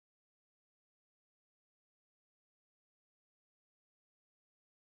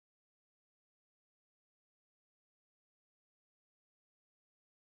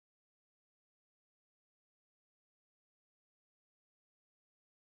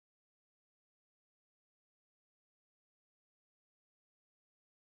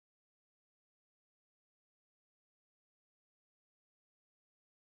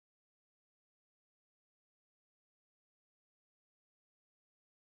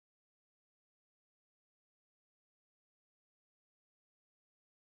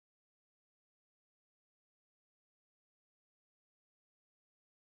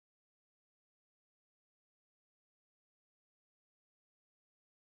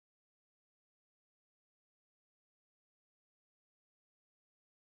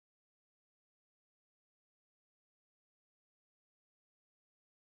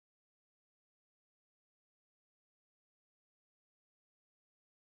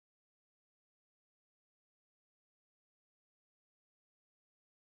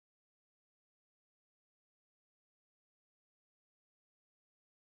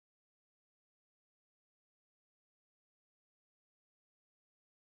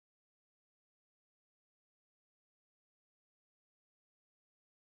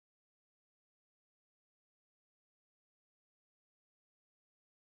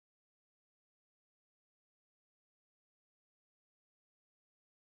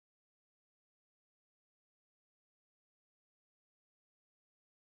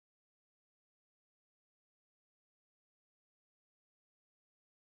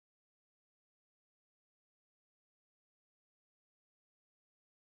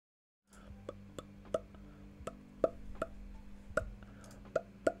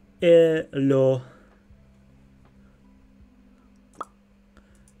Hello.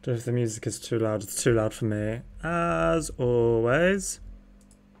 Don't know if the music is too loud. It's too loud for me, as always.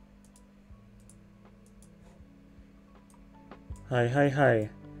 Hi, hi, hi.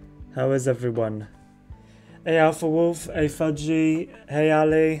 How is everyone? Hey Alpha Wolf, hey Fudgy, hey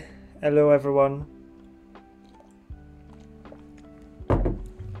Ali. Hello everyone.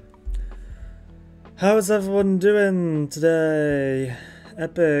 How is everyone doing today?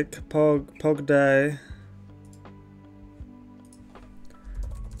 Epic Pog Day.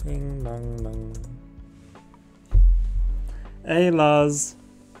 Ding dong dong. Hey Lars.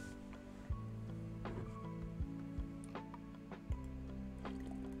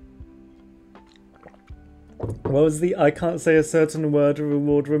 What was the I can't say a certain word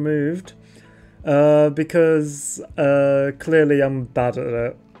reward removed? Because clearly I'm bad at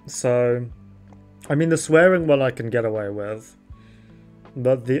it. So, I mean the swearing one I can get away with.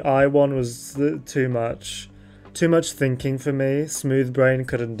 But the I one was too much. Too much thinking for me. Smooth brain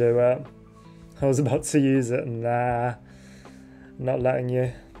couldn't do it. I was about to use it. Nah. Not letting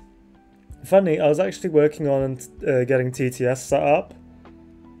you. Funny, I was actually working on getting TTS set up.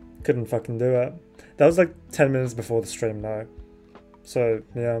 Couldn't fucking do it. That was like 10 minutes before the stream now. So,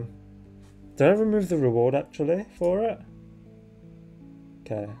 yeah. Did I remove the reward actually for it?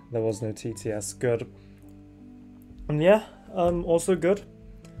 Okay, there was no TTS. Good. And yeah, also good.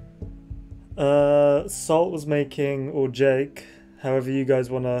 Salt was making, or Jake, however you guys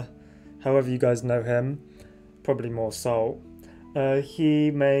know him, probably more Salt.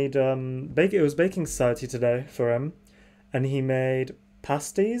 He made it was baking society today for him, and he made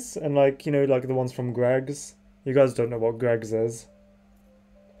pasties and like like the ones from Greg's. You guys don't know what Greg's is.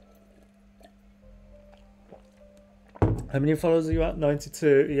 How many followers are you at?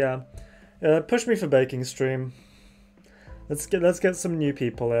 92. Yeah. Push me for baking stream. Let's get some new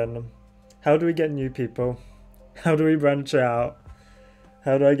people in. How do we get new people? How do we branch out?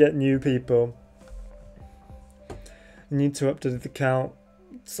 How do I get new people? I need to update the count.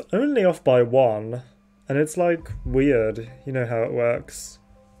 It's only off by 1. And it's like weird. You know how it works.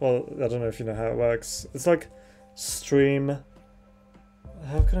 Well, I don't know if you know how it works. It's like stream.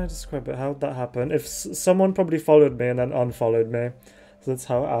 How can I describe it? How would that happen? If someone probably followed me and then unfollowed me. So that's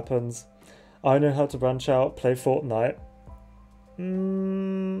how it happens. I know how to branch out. Play Fortnite.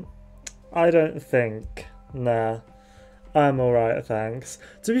 I don't think. Nah. I'm alright, thanks.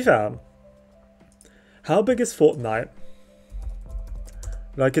 To be fair, how big is Fortnite?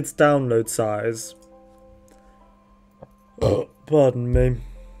 Like its download size. Oh, pardon me.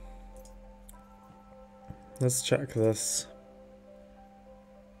 Let's check this.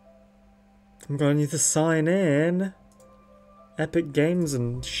 I'm gonna need to sign in. Epic Games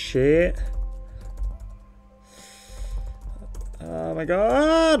and shit. Oh my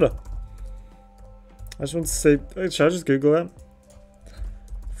god! I just want to see. Should I just Google it?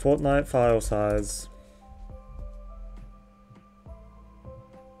 Fortnite file size.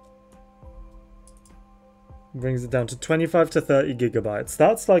 Brings it down to 25 to 30 gigabytes.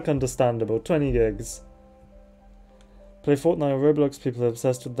 That's like understandable. 20 gigs. Play Fortnite or Roblox. People are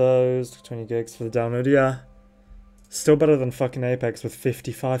obsessed with those. 20 gigs for the download. Yeah. Still better than fucking Apex with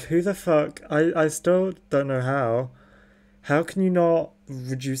 55. Who the fuck? I still don't know how. How can you not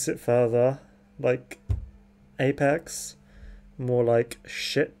reduce it further? Like Apex? More like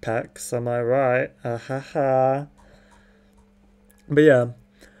shit packs, am I right? Ahaha. But yeah.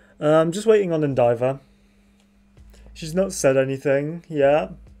 I'm just waiting on Endiv3r. She's not said anything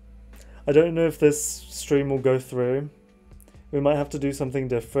yet. I don't know if this stream will go through. We might have to do something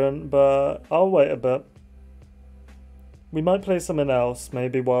different, but I'll wait a bit. We might play something else,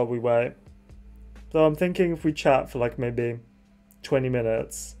 maybe while we wait. So I'm thinking if we chat for like maybe 20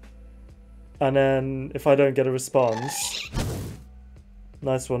 minutes. And then if I don't get a response...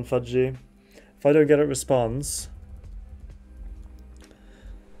 Nice one, Fudgy. If I don't get a response...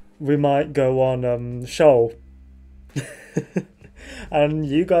 we might go on show. And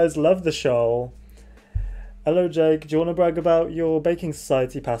you guys love the show. Hello Jake, do you want to brag about your baking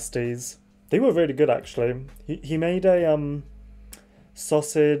society pasties? They were really good actually. He made a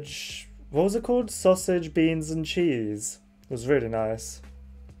sausage, what was it called? Sausage, beans and cheese. It was really nice.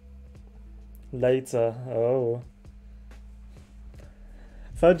 Later. Oh.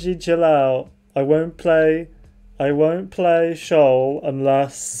 Fudgy, chill out. I won't play Shoal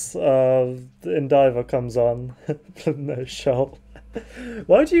unless Endiv3r comes on. No, Shoal.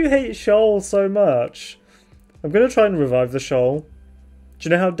 Why do you hate Shoal so much? I'm gonna try and revive the Shoal. Do you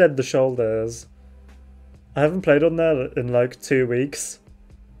know how dead the Shoal is? I haven't played on there in like 2 weeks.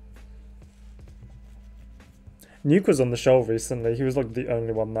 Nuke was on the show recently. He was like the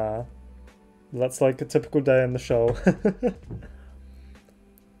only one there. That's like a typical day in the show.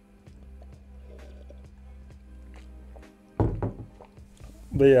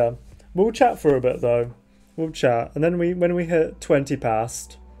 But yeah, we'll chat for a bit though. We'll chat, and then when we hit 20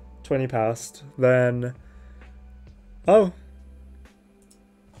 past, then oh,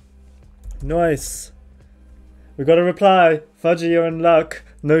 nice. We got a reply. Fudgy, you're in luck.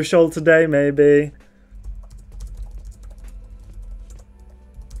 No shoal today, maybe.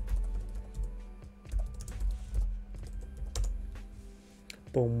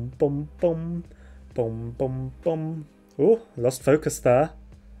 Boom, boom, boom, boom, boom, boom. Oh, lost focus there.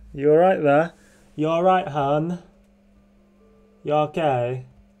 You alright there? You alright, hun? You okay?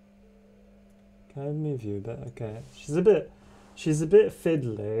 Can I move you a bit? Okay. She's a bit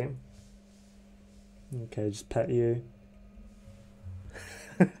fiddly. Okay, just pet you.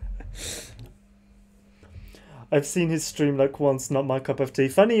 I've seen his stream like once, not my cup of tea.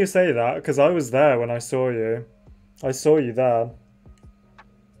 Funny you say that, because I was there when I saw you. I saw you there.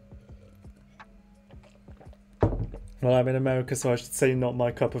 Well, I'm in America, so I should say not my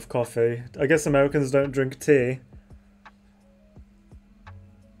cup of coffee. I guess Americans don't drink tea.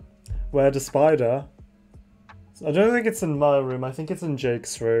 Where the spider? I don't think it's in my room. I think it's in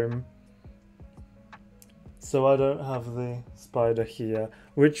Jake's room. So I don't have the spider here,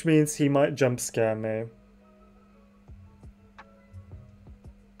 which means he might jump scare me.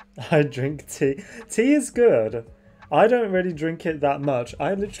 I drink tea. Tea is good. I don't really drink it that much.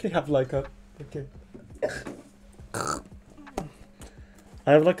 I literally have like a... Okay.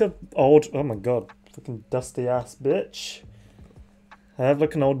 I have like a old, oh my god, fucking dusty ass bitch. I have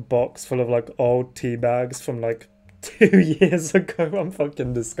like an old box full of like old tea bags from like 2 years ago. I'm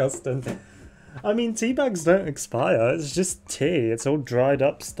fucking disgusting. I mean, tea bags don't expire. It's just tea. It's all dried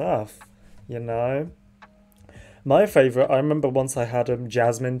up stuff, you know? My favourite, I remember once I had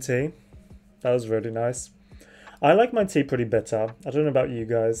jasmine tea. That was really nice. I like my tea pretty bitter. I don't know about you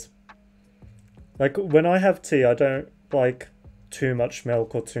guys. Like, when I have tea, I don't like too much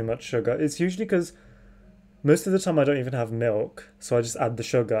milk or too much sugar. It's usually because most of the time I don't even have milk, so I just add the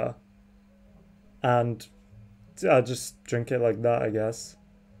sugar. And I just drink it like that, I guess.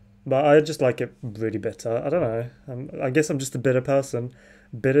 But I just like it really bitter. I don't know. I guess I'm just a bitter person.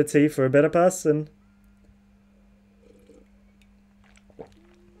 Bitter tea for a bitter person.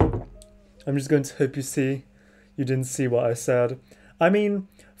 I'm just going to hope you didn't see what I said. I mean,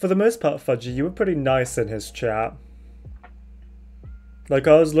 for the most part, Fudgy, you were pretty nice in his chat. Like,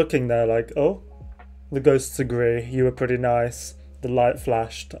 I was looking there like, oh, the ghosts agree. You were pretty nice. The light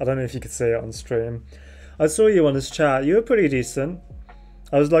flashed. I don't know if you could see it on stream. I saw you on his chat. You were pretty decent.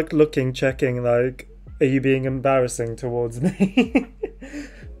 I was like looking, checking, like, are you being embarrassing towards me?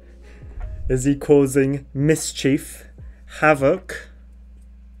 Is he causing mischief, havoc?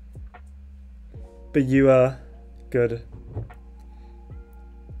 But you are good.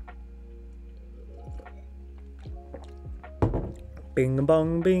 Bing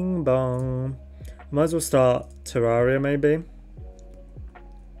bong, bing bong. Might as well start Terraria, maybe.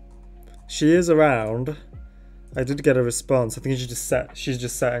 She is around. I did get a response. I think she's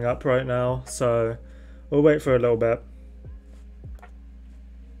just setting up right now, so we'll wait for a little bit.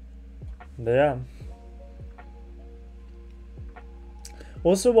 But yeah.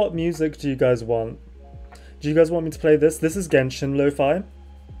 Also, what music do you guys want? Do you guys want me to play this? This is Genshin Lo-Fi.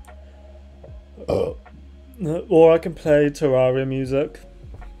 Or I can play Terraria music.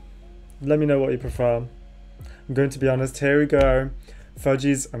 Let me know what you prefer. I'm going to be honest. Here we go.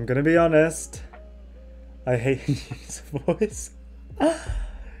 Fudgies, I'm going to be honest. I hate his voice. It's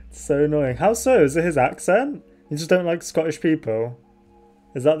so annoying. How so? Is it his accent? You just don't like Scottish people?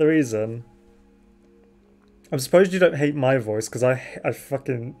 Is that the reason? I'm surprised you don't hate my voice, because I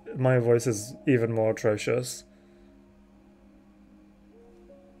fucking... my voice is even more atrocious.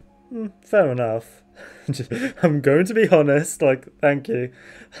 Fair enough. I'm going to be honest. Like, thank you.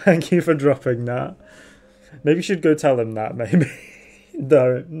 Thank you for dropping that. Maybe you should go tell him that, maybe.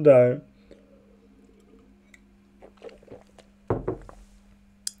 Don't.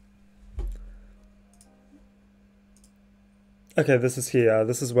 Okay, this is here.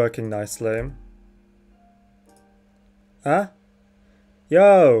 This is working nicely. Huh?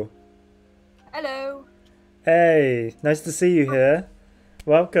 Yo! Hello! Hey! Nice to see you here.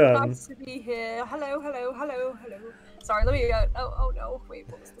 Welcome. Nice to be here. Hello. Sorry, let me go. Oh no. Wait,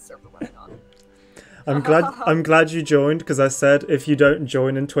 what was the server running on? I'm glad you joined, because I said if you don't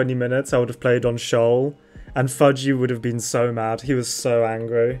join in 20 minutes, I would have played on Shoal. And Fudgy would have been so mad. He was so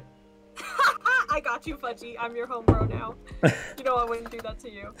angry. I got you, Fudgy. I'm your home bro now. You know I wouldn't do that to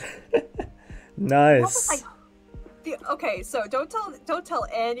you. Nice. Okay, so don't tell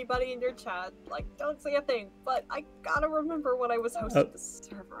anybody in your chat. Like, don't say a thing. But I gotta remember when I was hosting the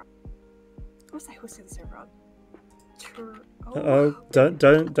server. What was I hosting the server on?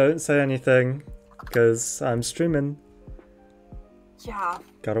 Don't say anything, because I'm streaming. Yeah.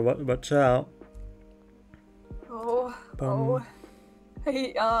 Gotta watch out. Oh.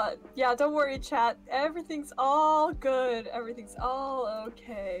 Hey, yeah, don't worry, chat. Everything's all good. Everything's all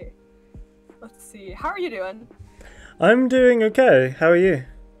okay. Let's see. How are you doing? I'm doing okay. How are you?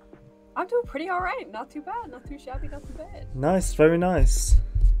 I'm doing pretty alright. Not too bad. Not too shabby. Not too bad. Nice. Very nice.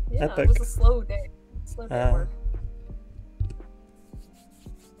 Yeah, Epic. It was a slow day. Slow day at work.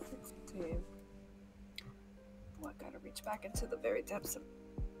 Let's see. Oh, I gotta reach back into the very depths of...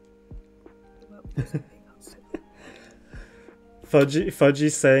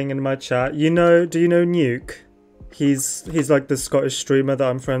 Fudgy saying in my chat, do you know Nuke? He's like the Scottish streamer that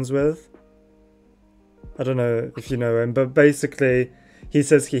I'm friends with. I don't know if you know him, but basically he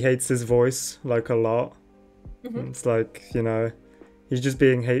says he hates his voice like a lot. It's like, you know, he's just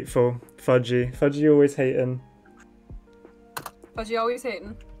being hateful. Fudgy always hating. Fudgy always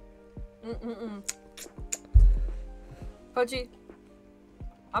hating. Fudgy,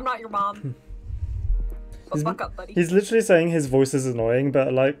 I'm not your mom. So fuck up, buddy. He's literally saying his voice is annoying,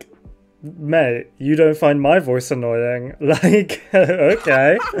 but like, mate, you don't find my voice annoying. Like,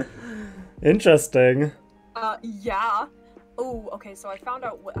 okay. Interesting. Yeah. Oh, okay, so I found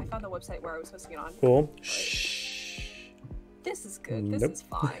the website where I was hosting it on. Cool. Shh. This is good. This is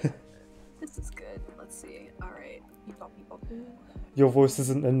fine. This is good. Let's see. Alright. People. Your voice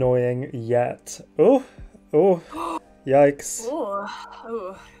isn't annoying yet. Oh. Yikes.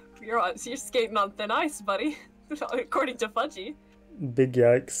 Oh. You're skating on thin ice, buddy. According to Fudgy. Big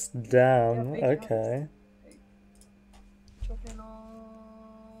yikes. Down. Yeah, okay. Control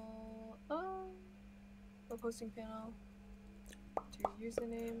panel. Web hosting panel. To your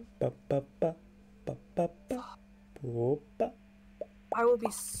username. I will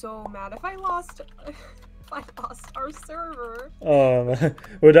be so mad if I lost our server.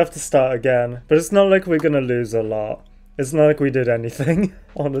 We'd have to start again. But it's not like we're gonna lose a lot. It's not like we did anything,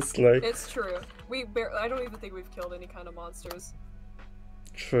 honestly. It's true. I don't even think we've killed any kind of monsters.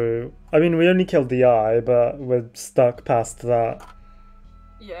 True. I mean, we only killed the eye, but we're stuck past that.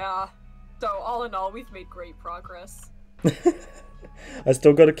 Yeah. So, all in all, we've made great progress. I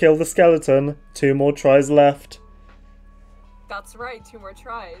still gotta kill the skeleton. 2 more tries left. That's right, 2 more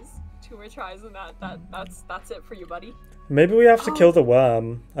tries. 2 more tries, and that's it for you, buddy. Maybe we have to kill the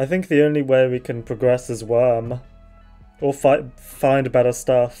worm. I think the only way we can progress is worm. Or find better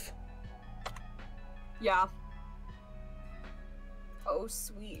stuff. Yeah. Oh,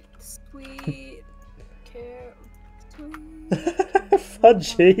 sweet. Care. Sweet.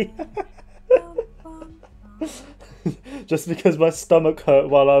 Fudgy. Just because my stomach hurt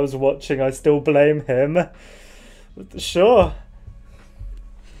while I was watching, I still blame him. Sure.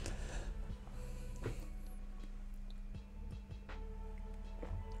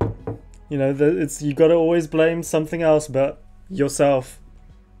 You know, you gotta always blame something else but yourself.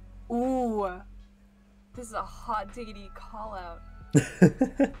 Ooh. This is a hot diggity call out.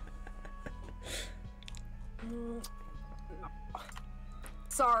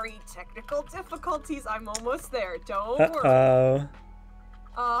 Sorry, technical difficulties. I'm almost there. Don't worry.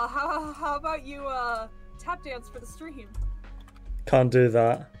 How about you tap dance for the stream? Can't do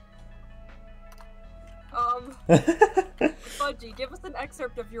that. Fudgy, give us an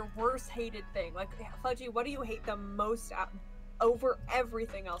excerpt of your worst hated thing. Like, Fudgy, what do you hate the most over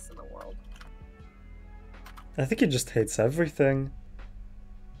everything else in the world? I think he just hates everything.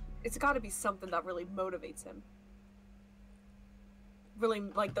 It's got to be something that really motivates him. Really,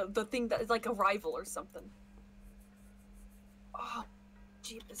 like the thing that is like a rival or something. Oh,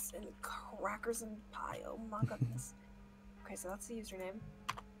 jeepers and crackers and pie. Oh my goodness. Okay, so that's the username.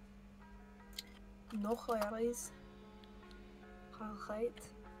 Nog eens.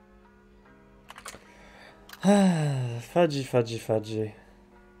 Fudgy.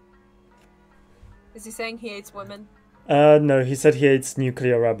 Is he saying he hates women? No, he said he hates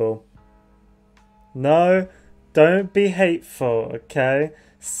Nuclear Rebel. No, don't be hateful, okay?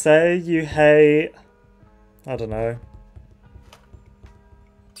 Say you hate... I don't know.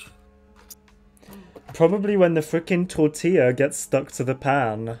 Probably when the frickin' tortilla gets stuck to the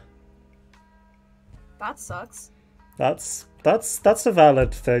pan. That sucks. That's a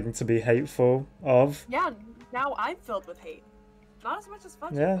valid thing to be hateful of. Yeah, now I'm filled with hate. Not as much as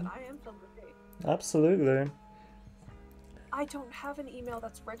Fudgy, Yeah. but I am filled with hate. Absolutely. I don't have an email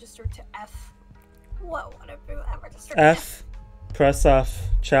that's registered to F. Whoa, what if I registered F. Press F.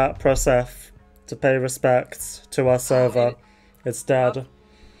 Chat, press F to pay respects to our server. It's dead.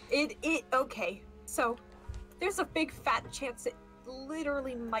 Okay. So, there's a big fat chance it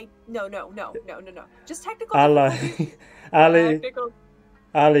literally might. No. Just technical.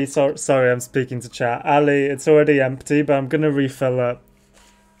 Ali, sorry, I'm speaking to chat. Ali, it's already empty, but I'm gonna refill it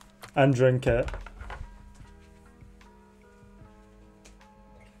and drink it.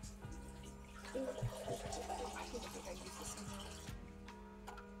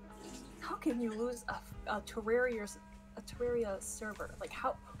 How can you lose a Terraria server? Like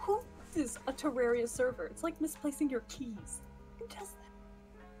who is a Terraria server? It's like misplacing your keys. Who does that?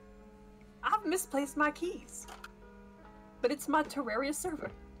 I've misplaced my keys. But it's my Terraria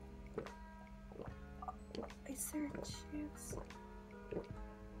server. Is there a chance?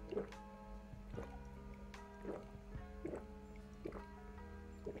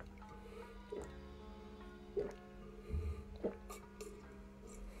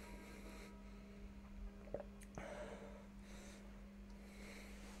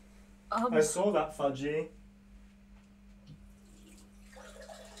 I saw that, Fudgy.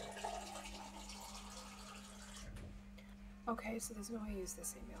 Okay, so there's no way I use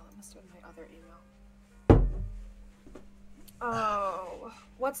this email. It must have been my other email. Oh,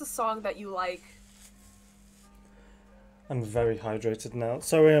 what's a song that you like? I'm very hydrated now.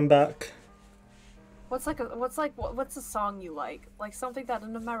 Sorry, I'm back. What's a song you like? Like something that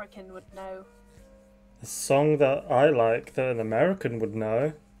an American would know. A song that I like that an American would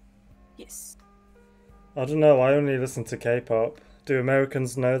know? Yes. I don't know, I only listen to K-pop. Do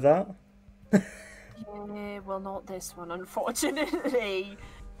Americans know that? Yeah, well, not this one, unfortunately.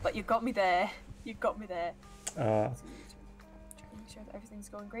 But you got me there. You got me there. Make sure that everything's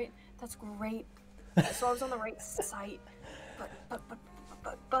going great. That's great. So I was on the right site.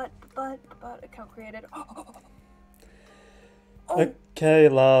 But account created. Oh. Okay,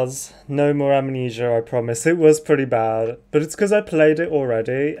 Lars. No more amnesia, I promise. It was pretty bad. But it's because I played it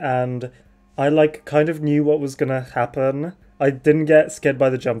already, and I, kind of knew what was gonna happen. I didn't get scared by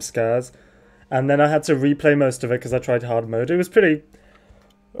the jump scares. And then I had to replay most of it because I tried hard mode. It was pretty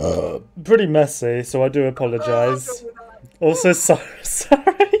messy, so I do apologize. Also, sorry.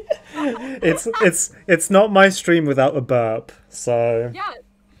 It's not my stream without a burp, so... Yeah,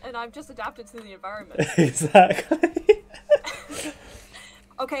 and I've just adapted to the environment. Exactly.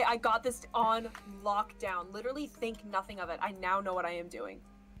 Okay, I got this on lockdown. Literally think nothing of it. I now know what I am doing.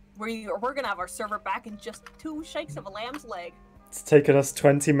 We're gonna have our server back in just 2 shakes of a lamb's leg. It's taken us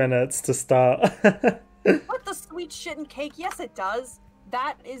 20 minutes to start. What the sweet shit and cake? Yes, it does.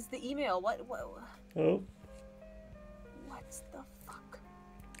 That is the email. What? Oh. What the fuck?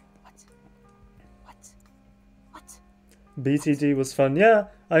 What? BTD was fun. Yeah,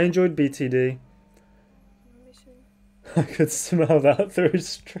 I enjoyed BTD. I could smell that through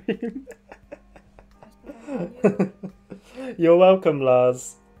stream. You're welcome,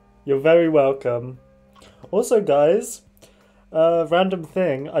 Lars. You're very welcome. Also, guys, random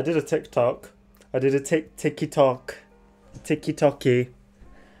thing. I did a TikTok. I did a TikTok. Tiki-toki.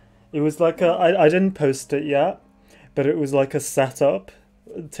 It was like I didn't post it yet, but it was like a setup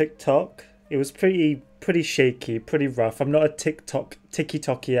TikTok. It was pretty shaky, pretty rough. I'm not a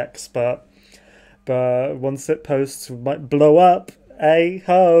tiki-toki expert, but once it posts, it might blow up. Hey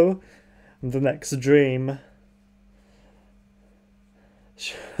ho, the next dream.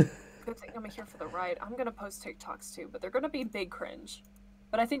 Good thing I'm here for the ride. I'm gonna post TikToks too, but they're gonna be big cringe.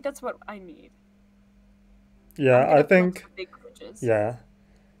 But I think that's what I need. Yeah, I think. Big cringes. Yeah,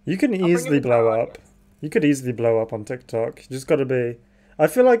 you can easily blow up. You could easily blow up on TikTok. You just gotta be. I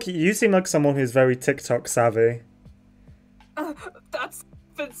feel like you seem like someone who's very TikTok savvy. That's an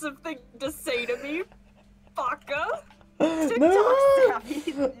offensive thing to say to me, fucker. TikTok No,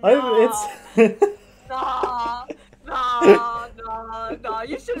 savvy. No. Nah.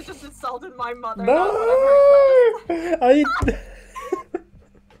 You should have just insulted my mother. No, Can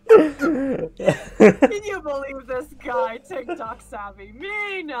you believe this guy, TikTok savvy?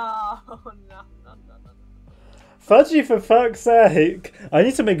 Me? No. Fudgy, for fuck's sake! I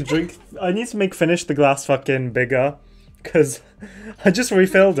need to finish the glass fucking bigger, cause I just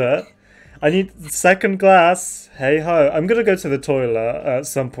refilled it. I need the second glass. Hey ho! I'm gonna go to the toilet at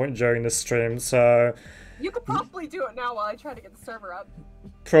some point during the stream, so. You could probably do it now while I try to get the server up.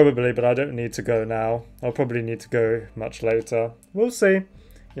 Probably, but I don't need to go now. I'll probably need to go much later. We'll see.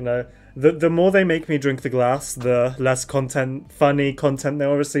 You know, the more they make me drink the glass, the less funny content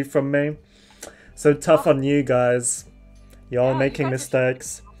they'll receive from me. So tough on you guys. You're making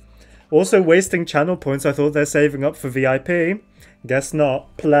mistakes. Also wasting channel points. I thought they're saving up for VIP. Guess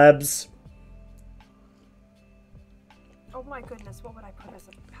not. Plebs. Oh my goodness, what would I put as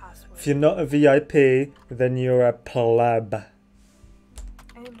a password. If you're not a VIP, then you're a pleb.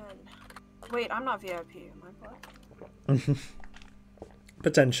 Amen. Wait, I'm not VIP. Am I black?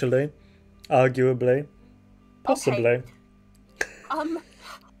 Potentially. Arguably. Possibly. Okay.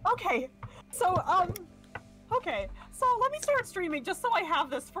 Okay. So, okay. So let me start streaming just so I have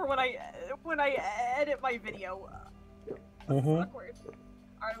this for when I edit my video. That's awkward.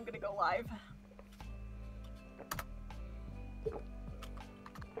 Alright, I'm gonna go live.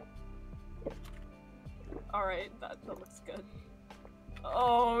 Alright, that looks good.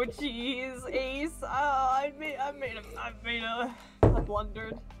 Oh jeez, Ace. Oh, I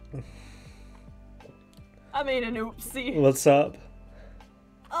blundered. I made an oopsie. What's up?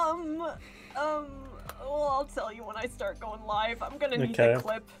 Well, I'll tell you when I start going live. I'm gonna need Okay. the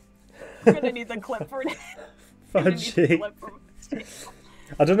clip. I'm gonna need the clip for it. Fudgy.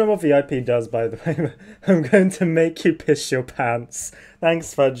 I don't know what VIP does, by the way. I'm going to make you piss your pants.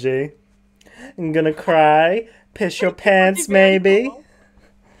 Thanks, Fudgy. I'm gonna cry. Piss your pants, maybe. Cool.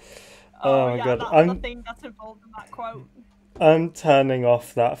 Oh my yeah, god. that's the thing that's involved in that quote. I'm turning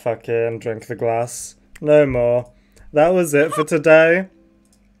off that fucking drink the glass. No more. That was it for today.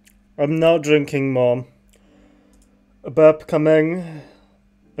 I'm not drinking more. A burp coming.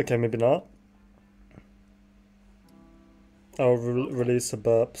 Okay, maybe not. I'll release a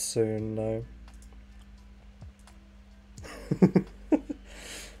burp soon, no.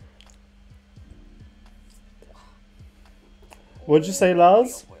 What'd you say,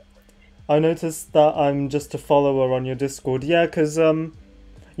 Lars? I noticed that I'm just a follower on your Discord. Yeah, because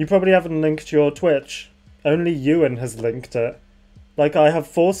you probably haven't linked your Twitch. Only Ewan has linked it. Like, I have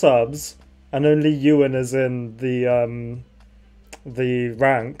 4 subs, and only Ewan is in the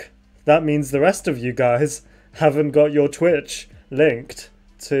rank. That means the rest of you guys haven't got your Twitch linked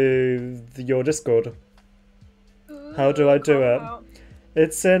to your Discord. How do I do it?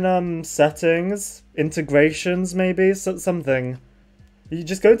 It's in settings, integrations maybe, something. You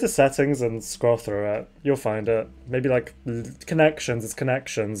just go into settings and scroll through it. You'll find it. Maybe like connections, it's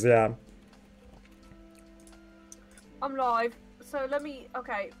connections, yeah. I'm live, so let me,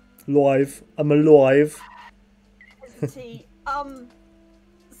 okay. Live. I'm alive. Tea.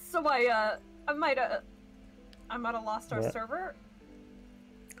 So I might have lost our What? server.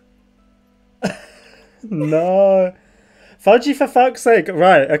 No. Fudgy, for fuck's sake.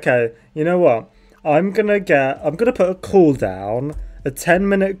 Right, okay. You know what? I'm gonna put a cooldown, a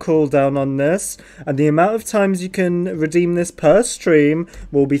 10-minute cooldown on this, and the amount of times you can redeem this per stream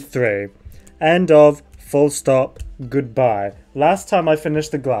will be 3. End of, full stop, goodbye. Last time I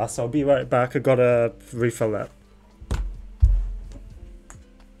finished the glass, I'll be right back. I gotta refill it.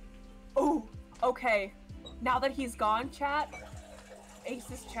 Oh, okay. Now that he's gone, chat,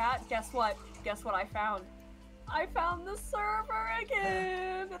 Ace's chat, guess what? Guess what I found? I found the server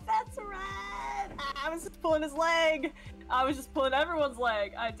again! That's right! I was just pulling his leg! I was just pulling everyone's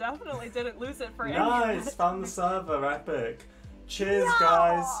leg. I definitely didn't lose it for anyone. Nice, found the server, epic. Cheers, Yeah.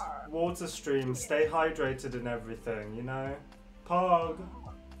 guys. Water stream, stay hydrated and everything, you know? Pog.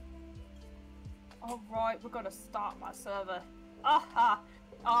 Alright, we're gonna start my server. Aha!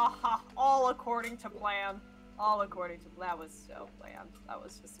 Aha! All according to plan. All according to that was so planned. That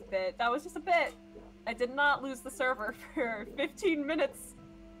was just a bit. That was just a bit. I did not lose the server for 15 minutes.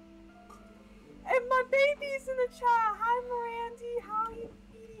 And my baby's in the chat. Hi, Mirandy. How are you,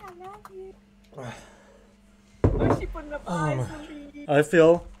 Edie? I love you. Oh, she putting up eyes for me. I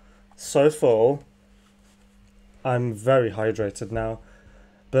feel so full. I'm very hydrated now.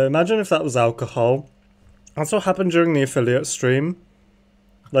 But imagine if that was alcohol. That's what happened during the affiliate stream.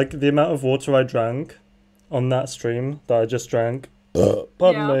 Like, the amount of water I drank on that stream that I just drank,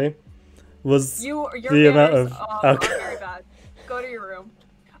 pardon me, was Your the amount manners of are alcohol. very bad. Go to your room.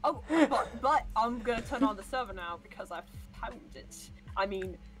 Oh, but I'm gonna turn on the server now because I found it. I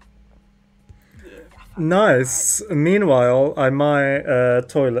mean, yeah. I found Nice. Meanwhile, I might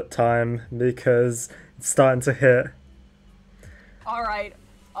toilet time because it's starting to hit. All right.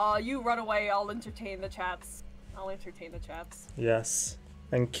 You run away. I'll entertain the chats. I'll entertain the chats. Yes.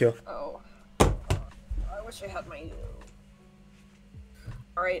 Thank you. Oh. I wish I had my...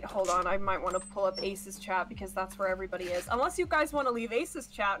 Alright, hold on. I might want to pull up Ace's chat because that's where everybody is. Unless you guys want to leave Ace's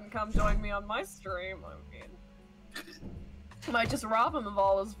chat and come join me on my stream. I mean... might just rob him of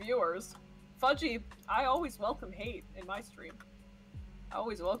all his viewers. Fudgy, I always welcome hate in my stream. I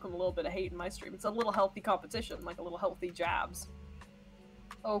always welcome a little bit of hate in my stream. It's a little healthy competition, like a little healthy jabs.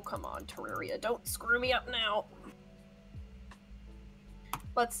 Oh, come on, Terraria. Don't screw me up now.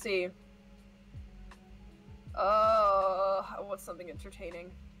 Let's see. What's something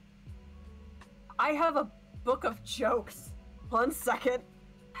entertaining? I have a book of jokes. 1 second.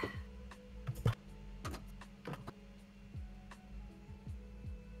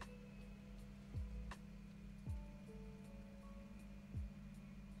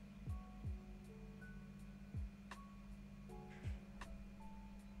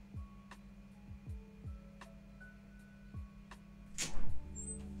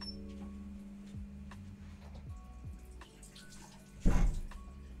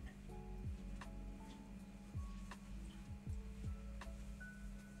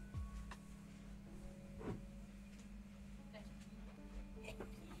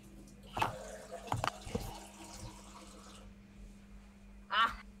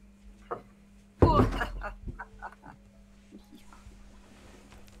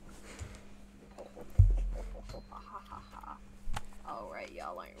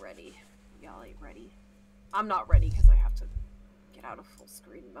 ready. Y'all ain't ready. I'm not ready because I have to get out of full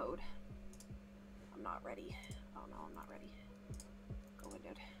screen mode. I'm not ready. Oh no, I'm not ready. Go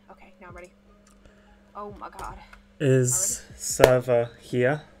Windowed. Okay, now I'm ready. Oh my god. Is server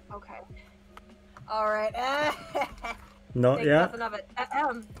here? Okay. Alright. Not Think yet. nothing of it.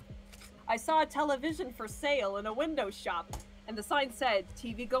 I saw a television for sale in a window shop, and the sign said,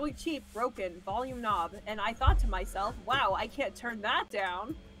 TV going cheap, broken, volume knob. And I thought to myself, wow, I can't turn that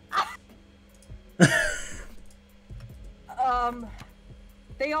down.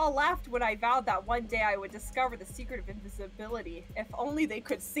 They all laughed when I vowed that one day I would discover the secret of invisibility. If only they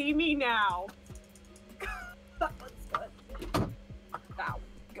could see me now. That was good. That was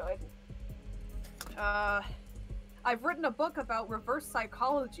good. I've written a book about reverse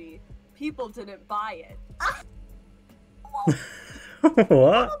psychology. People didn't buy it.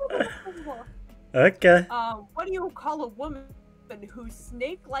 What? Okay. What do you call a woman whose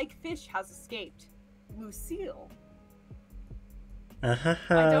snake-like fish has escaped? Lucille. I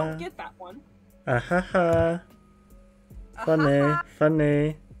don't get that one. Funny,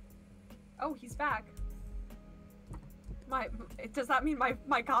 funny. Oh, he's back. Does that mean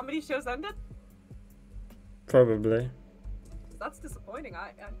my comedy show's ended? Probably. That's disappointing.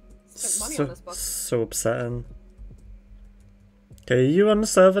 I spent money on this book. So upsetting. Okay, are you on the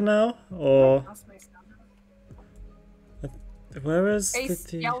server now? Or where is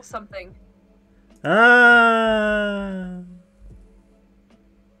Ace, yell something. Ah!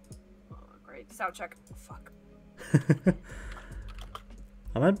 Oh, great. Sound check. Oh, fuck.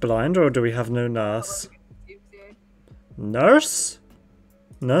 Am I blind or do we have no nurse? Nurse?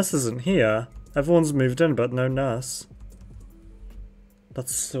 Nurse isn't here. Everyone's moved in, but no nurse.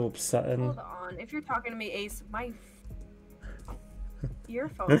 That's so upsetting. Hold on. If you're talking to me, Ace, my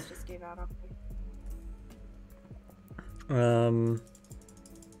earphones just gave out on me.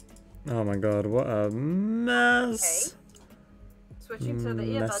 Oh my god, what a mess. Okay. Switching to the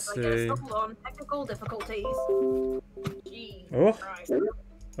earbuds, I guess. Hold on. Technical difficulties. Jeez. Oh. Christ.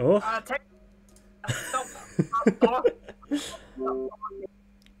 Oh. Stop.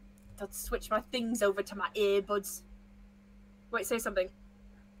 Let's switch my things over to my earbuds. Wait, say something.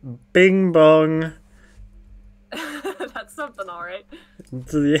 Bing bong. That's something, alright.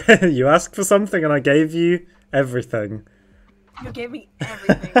 Yeah, you asked for something and I gave you everything. You gave me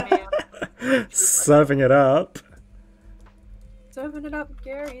everything, man. Serving it up. Serving it up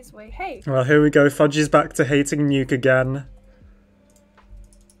Gary's way. Hey! Well, here we go. Fudgy's back to hating Nuke again.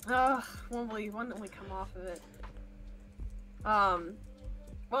 Ugh, when will we come off of it?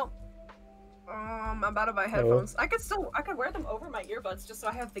 Well, I'm out of my headphones. I could wear them over my earbuds just so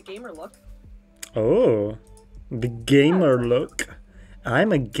I have the gamer look. Oh, the gamer look.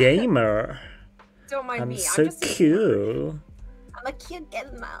 I'm a gamer. Don't mind me. So I'm just cool. I'm a cute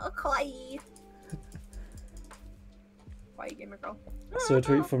gamer. Kawaii. Kawaii gamer girl. So a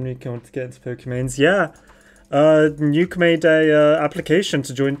tweet from Nuke want to get into Pokemains. Yeah. Nuke made a application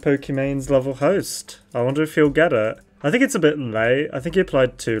to join Pokemains level host. I wonder if he'll get it. I think it's a bit late. I think he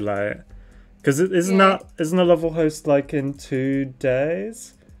applied too late. Because isn't a level host like in 2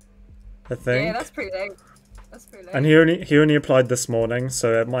 days? I think. Yeah, that's pretty late. That's pretty late. And he only applied this morning,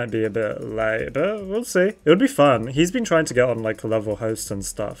 so it might be a bit late, but we'll see. It would be fun. He's been trying to get on like level host and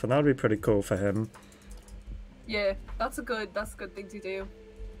stuff, and that would be pretty cool for him. Yeah, that's a good thing to do.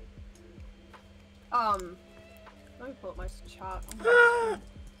 Let me pull up my chat.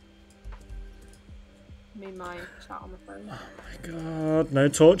 Made my chat on the phone. Oh my god, no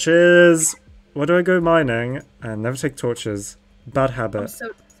torches! Why do I go mining and never take torches? Bad habit. I'm so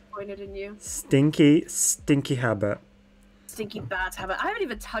disappointed in you. Stinky, stinky habit. Stinky bad habit. I haven't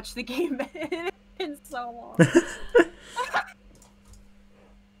even touched the game in so long.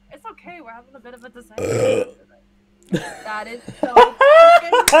 It's okay, we're having a bit of a disaster. That is so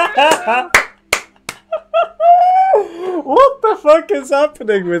fucking true. What the fuck is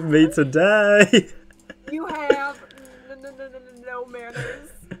happening with me today? You have no manners.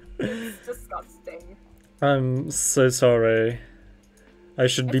 It's disgusting. I'm so sorry. I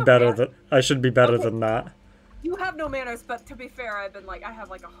should be okay. better than that. You have no manners, but to be fair, I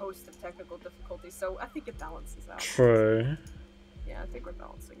have like a host of technical difficulties, so I think it balances out. True. Yeah, I think we're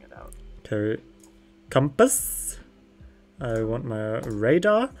balancing it out. Okay. Compass. I want my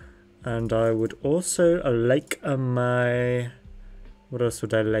radar. And I would also like my... What else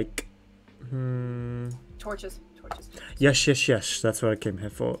would I like? Torches. Yes. That's what I came here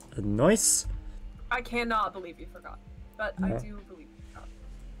for. Nice. I cannot believe you forgot. But I do believe you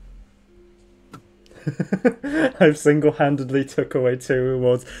forgot. I've single-handedly took away 2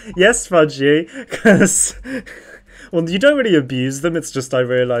 rewards. Yes, Fudgy, because... Well, you don't really abuse them, it's just I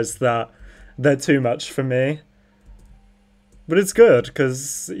realised that they're too much for me. But it's good,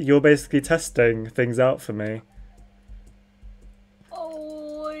 because you're basically testing things out for me.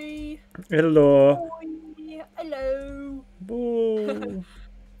 Oi. Hello. Oi. Hello. Ooh.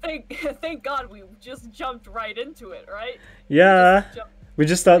 Thank God we just jumped right into it, right? Yeah. We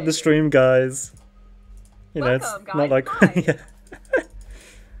just started the stream, guys. You know, Welcome, it's not like... Hi.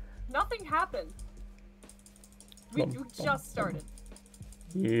 Nothing happened. We just started.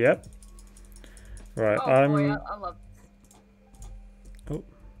 Yep. Right, oh boy, I love this. Oh.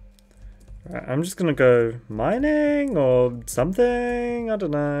 Right, I'm just gonna go mining or something. I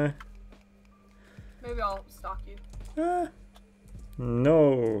don't know. Maybe I'll stalk you.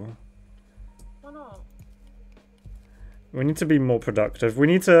 No. Why not? We need to be more productive. We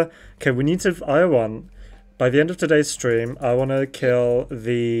need to... Okay, we need to... I want... By the end of today's stream, I want to kill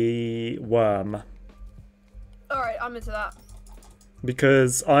the worm. Alright, I'm into that.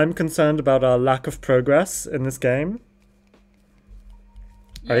 Because I'm concerned about our lack of progress in this game.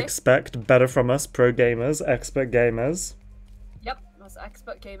 Yeah. I expect better from us, pro gamers, expert gamers. Yep, us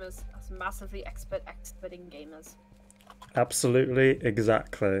expert gamers. Us massively experting gamers. Absolutely,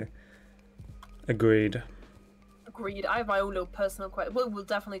 exactly. Agreed. Agreed. I have my own little personal question. We'll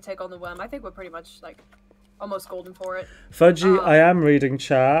definitely take on the worm. I think we're pretty much, like, almost golden for it. Fudgy, I am reading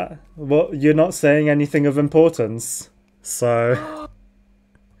chat. Well, you're not saying anything of importance. So...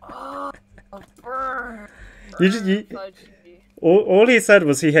 All he said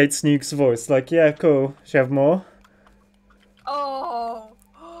was he hates Snook's voice. Like, yeah, cool. Should you have more? Oh!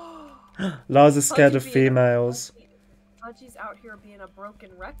 Lars is scared of females. Fudgy's out here being a broken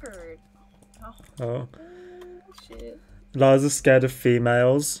record. Oh. Shit. Lars is scared of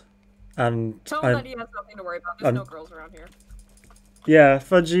females. And Tell him that he has nothing to worry about. There's no girls around here. Yeah,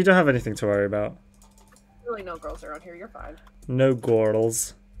 Fudgy, you don't have anything to worry about. Really no girls around here, you're fine. No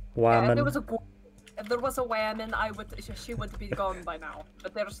girls. Whammon. Yeah, if there was a woman, she would be gone by now.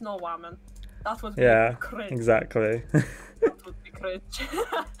 But there's no woman. That would be cringe. Exactly. That would be cringe.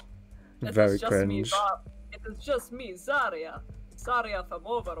 Very cringe. It is just me, Zarya. Zarya from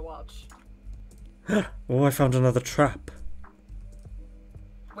Overwatch. Oh, I found another trap.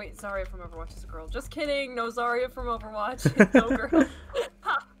 Wait, Zarya from Overwatch is a girl. Just kidding, no Zarya from Overwatch. No girl.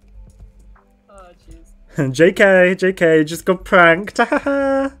 Oh, jeez. JK, just got pranked.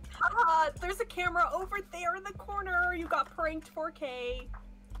 There's a camera over there in the corner. You got pranked 4K.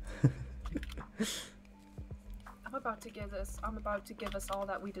 I'm about to give us all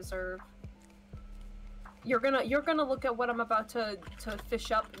that we deserve. You're gonna look at what I'm about to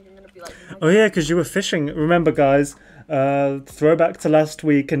fish up, and you're gonna be like, oh yeah, because you were fishing. Remember, guys, throwback to last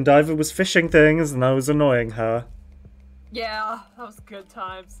week, Endiv3r was fishing things, and I was annoying her. Yeah, that was good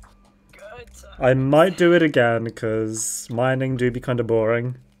times. Good times. I might do it again, because mining do be kind of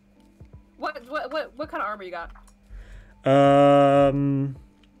boring. What kind of armor you got?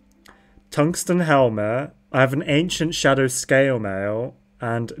 Tungsten helmet. I have an ancient shadow scale mail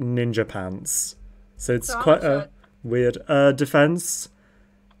and ninja pants. So it's quite a weird defense.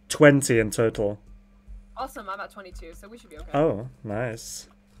 20 in total. Awesome, I'm at 22, so we should be okay. Oh, nice.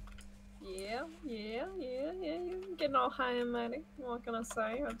 Yeah. You're getting all high and mighty. What can I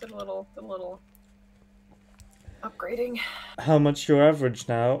say? I did a little upgrading. How much your average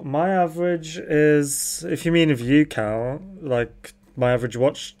now? My average is, if you mean view count, like my average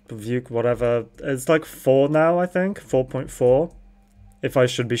watch view, whatever, it's like 4 now, I think. 4.4. If I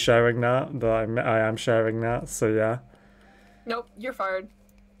should be sharing that, but I am sharing that, so yeah. Nope, you're fired.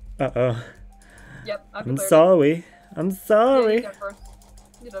 Uh-oh. Yep, I'm sorry. I'm sorry. Yeah,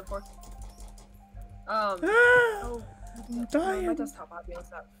 you did for. I'm dying. My desktop audio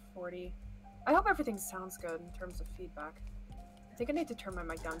is at 40. I hope everything sounds good in terms of feedback. I think I need to turn my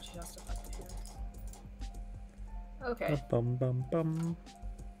mic down just a bit here. Okay. Bum.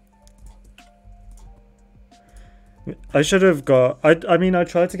 I should have got... I mean, I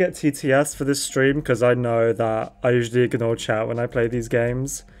tried to get TTS for this stream because I know that I usually ignore chat when I play these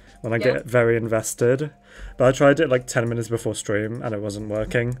games, when I get very invested. But I tried it like 10 minutes before stream and it wasn't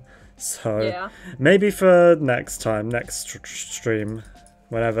working. So maybe for next time, next stream,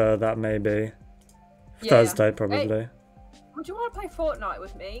 whenever that may be. Thursday, probably. Hey, would you want to play Fortnite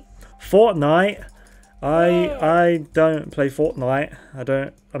with me? Fortnite? I don't play Fortnite.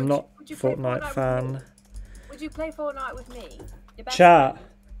 I'm not a Fortnite fan. Would you play Fortnite with me? Chat.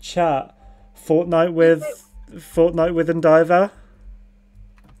 Fortnite with Endiv3r?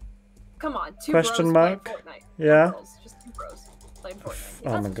 Come on, two Question bros mark? playing Fortnite. Yeah. No girls, just two bros playing Fortnite.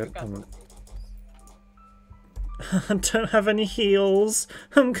 Oh my god. I don't have any heals.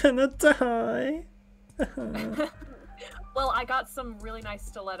 I'm gonna die. Well, I got some really nice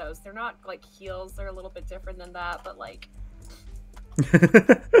stilettos. They're not like heels, they're a little bit different than that, but like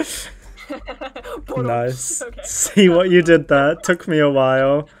Nice. Okay. See what you did there. It took me a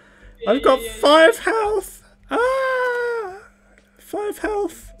while. Yeah, I've got yeah, 5 health. Ah, 5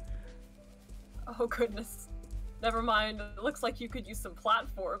 health. Oh goodness. Never mind. It looks like you could use some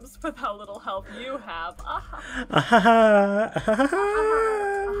platforms with how little health you have.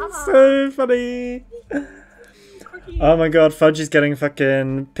 So funny. Oh my god, Fudgy's getting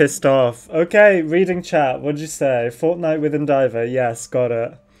fucking pissed off. Okay, reading chat. What'd you say? Fortnite with Endiv3r. Yes, got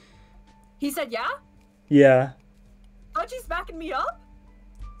it. He said yeah? Yeah. Fudgy's backing me up?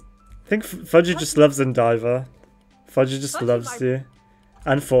 I think Fudgy just loves Endiv3r. Fudgy just loves you.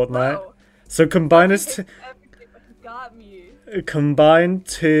 And Fortnite. Bro, So combine everything, but he got me. Combine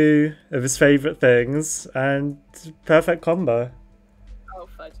 2 of his favourite things and perfect combo. Oh,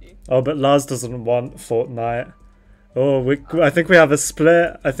 Fudgy. Oh, but Lars doesn't want Fortnite. Oh, I think we have a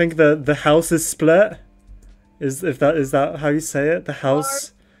split. I think the house is split. Is that how you say it? The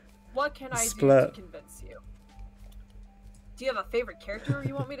house. What can I split. do to convince you? Do you have a favorite character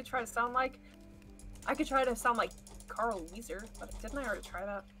you want me to try to sound like? I could try to sound like Carl Weezer, but didn't I already try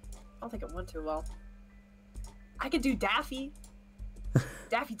that? I don't think it went too well. I could do Daffy.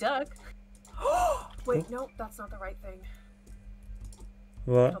 Daffy Duck. Wait, no, that's not the right thing.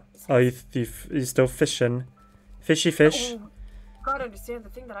 What? Oh, you still fishing? Fishy fish? Oh, gotta understand, the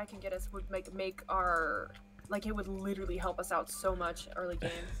thing that I can get us would make our... Like, it would literally help us out so much early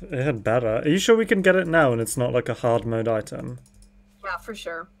game. It had better. Are you sure we can get it now and it's not like a hard mode item? Yeah, for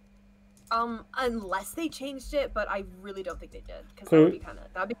sure. Unless they changed it, but I really don't think they did. Because that'd be kind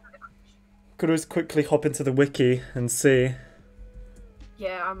of cringe. Could always quickly hop into the wiki and see.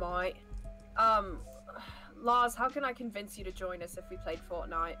 Yeah, I might. Lars, how can I convince you to join us if we played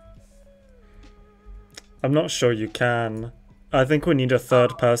Fortnite? I'm not sure you can. I think we need a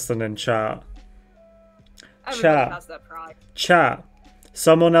third person in chat. Everybody has that pride. Chat.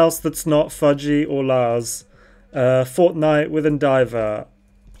 Someone else that's not Fudgy or Lars. Fortnite with Endiv3r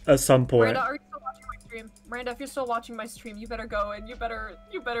at some point. Miranda, are you still watching my stream? Miranda, if you're still watching my stream, you better go and you better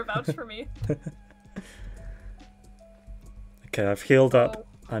vouch for me. Okay, I've healed up.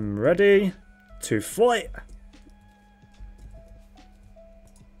 I'm ready to fight.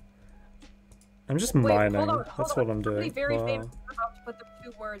 I'm just mining. Hold on. That's what I'm doing. Very famous about to put the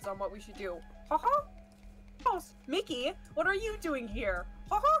 2 words on what we should do. Haha. Oh, Mickey, what are you doing here?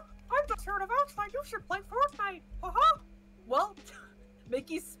 Haha. I'm just here to vouch that you should play Fortnite. Haha. Well,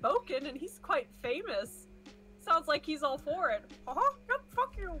 Mickey's spoken and he's quite famous. Sounds like he's all for it. Haha. Yep.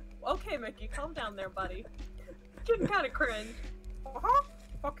 Fuck you. Okay, Mickey, calm down there, buddy. Getting kind of cringe. Haha.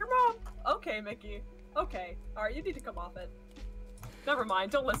 Fuck your mom. Okay, Mickey. Okay. Alright, you need to come off it. Never mind,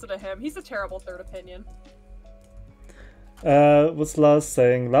 don't listen to him. He's a terrible third opinion. What's Lars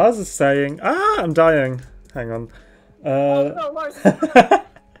saying? Lars is saying, I'm dying. Hang on. Oh no, Lars.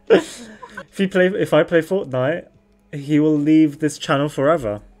 If I play Fortnite, he will leave this channel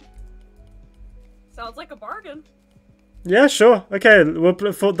forever. Sounds like a bargain. Yeah, sure. Okay,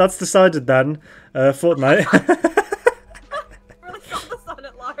 that's decided then. Fortnite. Really focus on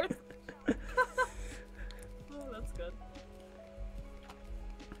it, Lars. Oh, that's good.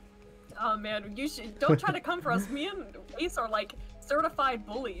 Oh man, don't try to come for us. Me and Ace are like certified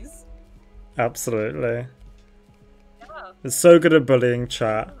bullies. Absolutely. Yeah. It's so good at bullying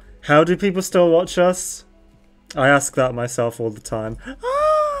chat. How do people still watch us? I ask that myself all the time.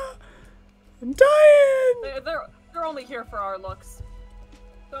 I'm dying! They're only here for our looks.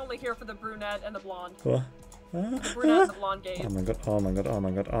 They're only here for the brunette and the blonde. What? The brunette and the blonde gaze. Oh my god, oh my god, oh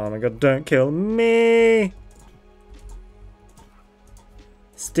my god, oh my god, don't kill me!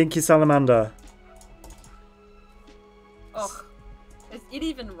 Stinky salamander. Ugh. It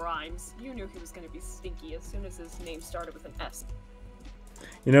even rhymes. You knew he was gonna be stinky as soon as his name started with an S.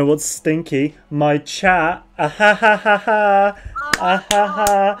 You know what's stinky? My chat. Ahahaha.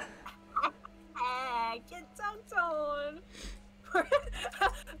 Ahaha. Get dunked on.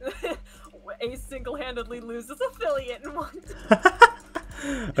 Ace single-handedly loses affiliate in one.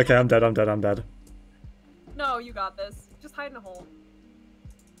 Okay, I'm dead. No, you got this. Just hide in a hole.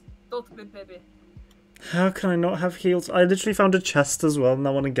 Don't be baby. How can I not have heals? I literally found a chest as well and I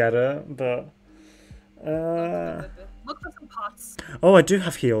want to get it, but... Look for some pots. Oh, I do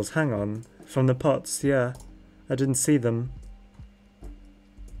have heals. Hang on. From the pots, yeah. I didn't see them.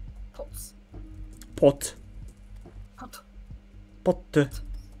 Pots. Pot. Pot. Pot.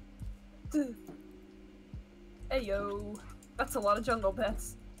 Hey yo. That's a lot of jungle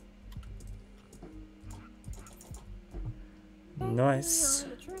pets. Nice.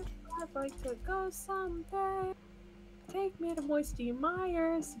 I'd like to go someday. Take me to Moisty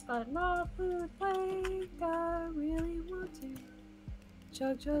Myers, but not Food Lake. I really want to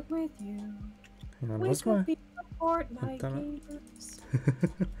chug with you. Hang on, We what's could my... be Fortnite damn it. gamers.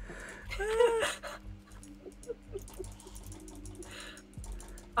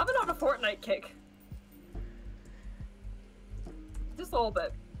 I've been on a Fortnite kick. Just a little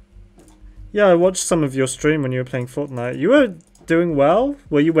bit. Yeah, I watched some of your stream when you were playing Fortnite. You were doing well?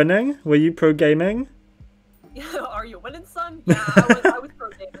 Were you winning? Were you pro gaming? Are you winning, son? Yeah, I was pro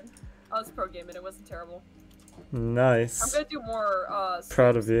gaming. I was pro gaming. It wasn't terrible. Nice. I'm gonna do more.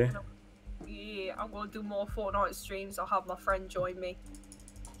 Proud of you. Yeah, I'm gonna do more Fortnite streams. I'll have my friend join me.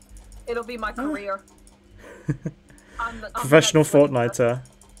 It'll be my career. I'm Professional the next Fortniter.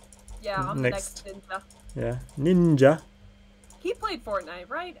 Yeah, I'm Next. the next ninja. Yeah. Ninja. He played Fortnite,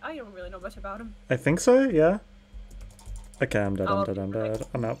 right? I don't really know much about him. I think so, yeah. Okay, I'm dead, Oh, I'm dead, I'm dead.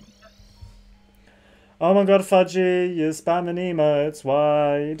 I'm out. Oh my god, Fudgy, you're spamming emotes.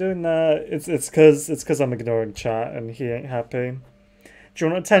 Why are you doing that? It's cause I'm ignoring chat and he ain't happy. Do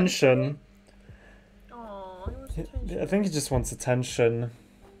you want attention? Oh, he wants attention. I think he just wants attention.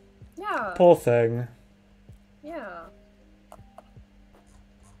 Yeah. Poor thing. Yeah.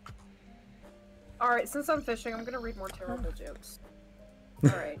 Alright, since I'm fishing, I'm gonna read more terrible jokes.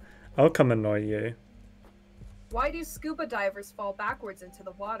 Alright. I'll come annoy you. Why do scuba divers fall backwards into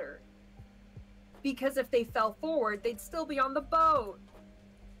the water? Because if they fell forward, they'd still be on the boat.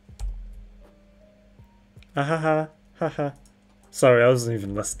 Ha. Sorry, I wasn't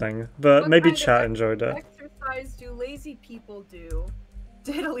even listening. But What maybe kind of chat enjoyed it. exercise do lazy people do?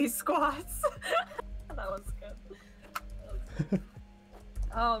 Diddly squats. That was good.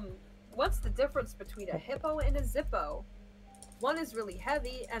 What's the difference between a hippo and a zippo? One is really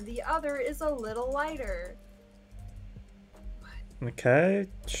heavy, and the other is a little lighter. Okay,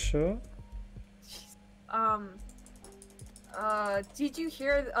 sure. Did you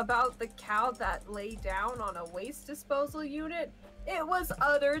hear about the cow that lay down on a waste disposal unit? It was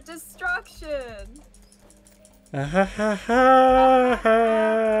utter destruction!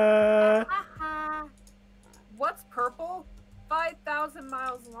 What's purple? 5,000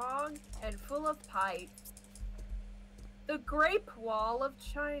 miles long and full of pipes. The Great Wall of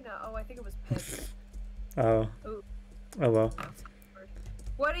China. Oh, I think it was piss. Oh. Ooh. Oh well.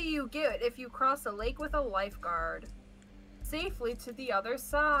 What do you get if you cross a lake with a lifeguard? Safely to the other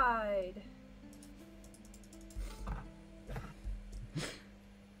side.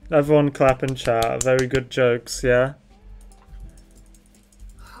 Everyone clap in chat. Very good jokes, yeah?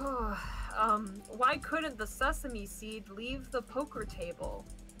 Why couldn't the sesame seed leave the poker table?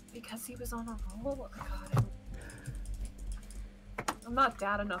 Because he was on a roll? Oh, God. I'm not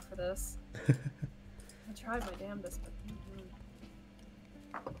dad enough for this. I tried my damnedest, but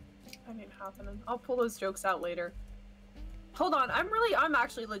that ain't happening. I'll pull those jokes out later. Hold on, I'm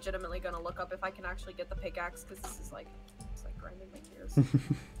actually legitimately gonna look up if I can actually get the pickaxe, because this is like, it's like grinding my gears.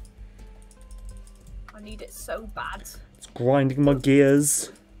 I need it so bad. It's grinding my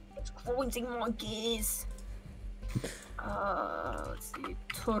gears. It's grinding my gears. Let's see.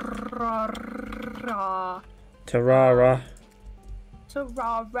 Terraria. Terraria.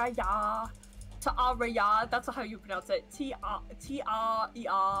 Terraria. That's how you pronounce it. T-R-E-R.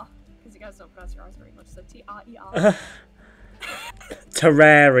 Because you guys don't pronounce your R's very much, so T-R-E-R.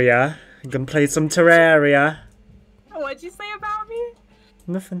 Terraria. You can play some Terraria. What'd you say about me?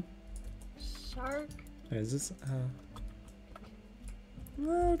 Nothing. Shark. Is this?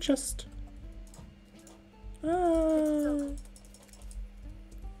 Well, just. Right,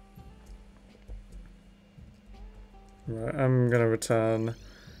 I'm gonna return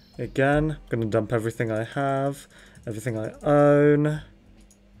again. I'm gonna dump everything I have, everything I own.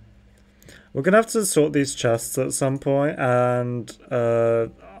 We're gonna have to sort these chests at some point, and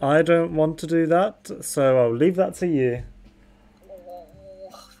I don't want to do that, so I'll leave that to you. Oh,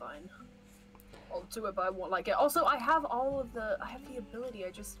 fine. I'll do it, but I won't like it. Also, I have the ability. I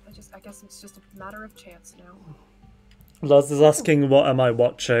guess it's just a matter of chance now. Lars is asking, what am I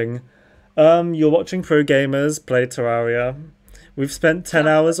watching? You're watching pro gamers play Terraria. We've spent 10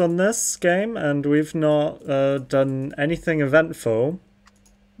 hours on this game, and we've not done anything eventful.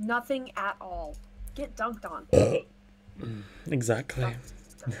 Nothing at all. Get dunked on. Exactly.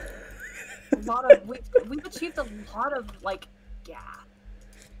 We've achieved a lot of, like,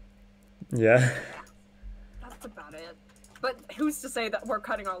 Yeah. That's about it. But who's to say that we're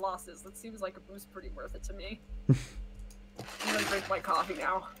cutting our losses? That seems like it was pretty worth it to me. I'm gonna drink my coffee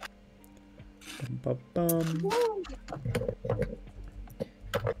now. Bum, bum, bum.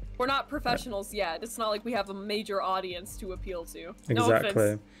 We're not professionals yet. It's not like we have a major audience to appeal to.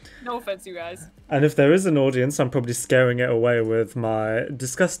 Exactly. No offense, you guys. And if there is an audience, I'm probably scaring it away with my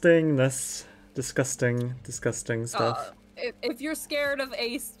disgustingness. Disgusting stuff. If you're scared of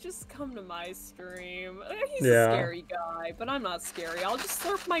Ace, just come to my stream. He's Yeah. a scary guy, but I'm not scary. I'll just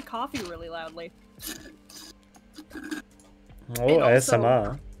slurp my coffee really loudly. Oh, And also-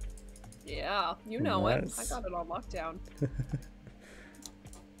 ASMR. Yeah, you know Nice. it. I got it on lockdown.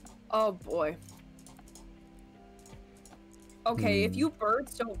 Oh boy. Okay, if you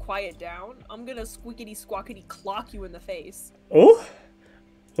birds don't quiet down, I'm gonna squeakity squawkity clock you in the face. Oh!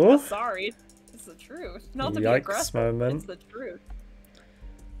 Oh! Sorry. It's the truth. Not to be Yikes aggressive, moment. it's the truth.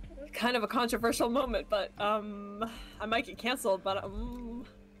 Kind of a controversial moment, but I might get cancelled, but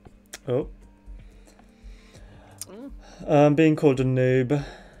Oh. Being called a noob.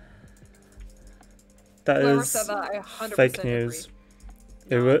 That Whoever is said that, I 100% fake news. agree.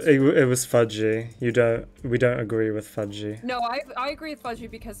 It was Fudgy. We don't agree with Fudgy. No, I agree with Fudgy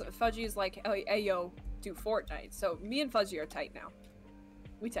because Fudgy is like, hey yo, do Fortnite. So me and Fudgy are tight now.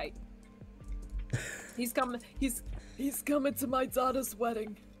 We tight. He's coming to my daughter's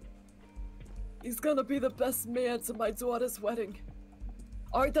wedding. He's gonna be the best man to my daughter's wedding.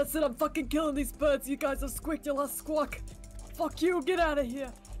 Alright, that's it, I'm fucking killing these birds. You guys have squeaked your last squawk. Fuck you, get out of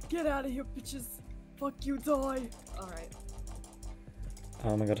here. Get out of here, bitches. Fuck you, die. Alright.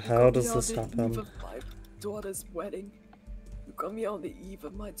 Oh my god, how does this You got me on the eve happen? of my daughter's wedding. You got me on the eve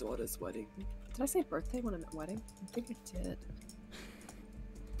of my daughter's wedding. Did I say birthday when I meant wedding? I think I did.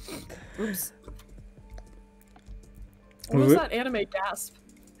 Oops. What was that anime gasp?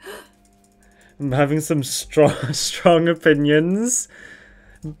 I'm having some strong opinions.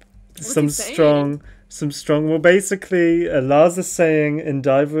 Some strong. Well, basically, Lars is saying,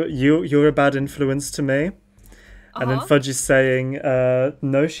 Endiv3r, you're a bad influence to me. And then Fudge is saying,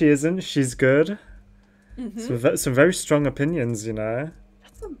 no, she isn't. She's good. Some very strong opinions, you know.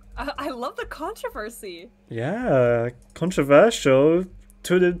 I love the controversy. Yeah, controversial.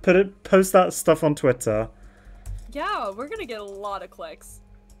 Post that stuff on Twitter. Yeah, we're gonna get a lot of clicks.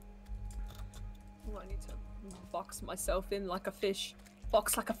 Oh, I need to box myself in like a fish.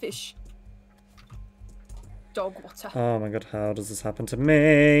 Box like a fish. Dog water. Oh my god, how does this happen to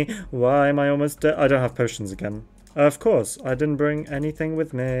me? Why am I almost dead? I don't have potions again. Of course, I didn't bring anything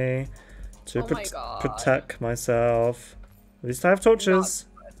with me to protect myself. At least I have torches.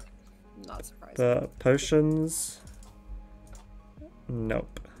 Not surprised. But potions?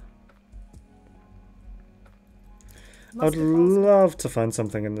 Nope. I'd love to find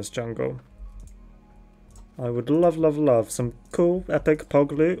something in this jungle. I would love some cool, epic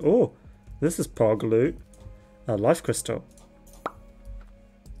pog loot. Oh, this is pog loot. A life crystal.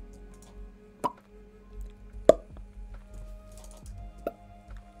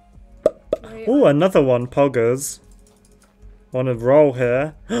 Oh, another one, poggers. Want to roll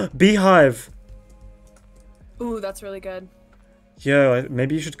here. Beehive! Ooh, that's really good. Yo,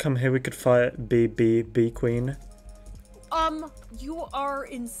 maybe you should come here. We could fight Bee Queen. You are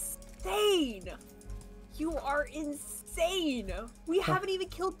insane! You are insane! We haven't even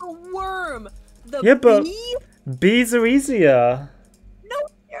killed the worm! The but bee? Bees are easier. No,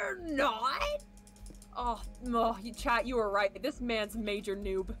 you're not! Oh, you chat, you were right. This man's major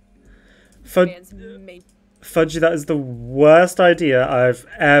noob. Fudgy, that is the worst idea I've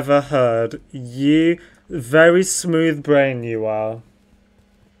ever heard. You, very smooth brain you are.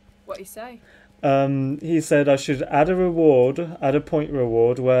 What you say? He said I should add a point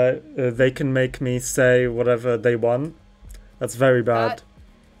reward where they can make me say whatever they want. That's very bad.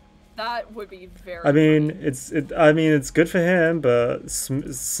 That would be very. I mean, funny. it's good for him, but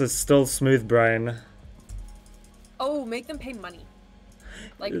it's still smooth brain. Oh, make them pay money.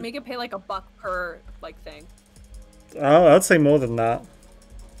 Like, make it pay like $1 per thing. Oh, I'd say more than that.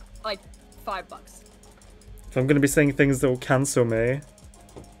 Like $5. If I'm gonna be saying things that will cancel me.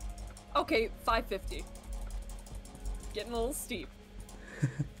 Okay, $5.50. Getting a little steep.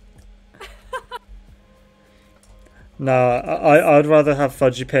 Nah, I'd rather have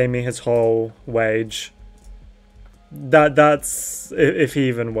Fudgy pay me his whole wage. That's if he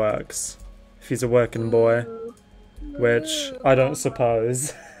even works. If he's a working boy. Which I don't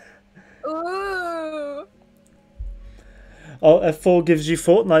suppose. Ooh. Oh, F4 gives you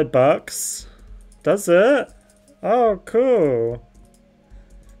Fortnite bucks. Does it? Oh, cool.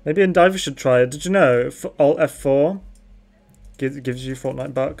 Maybe Endiv3r should try it. Did you know Alt F4 gives you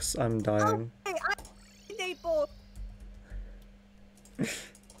Fortnite bucks? I'm dying. Okay,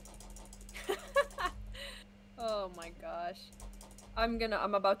 oh my gosh. I'm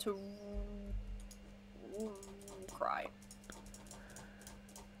about to cry.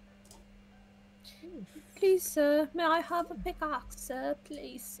 Please, sir, may I have a pickaxe, sir?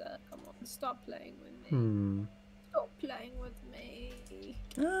 Please, sir. Come on, stop playing with me. Stop playing with me.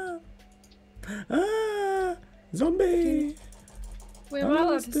 Zombie! Wait, am I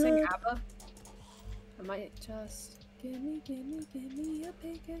allowed to sing ABBA? I might just... Gimme a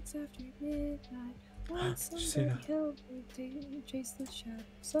pickaxe after midnight. Want somebody help me chase the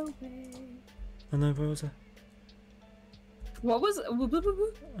shadows away. Oh no, where was I? What was it?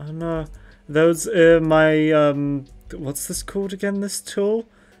 Oh no. Those, my, what's this called again, this tool?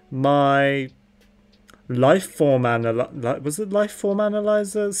 My life form was it life form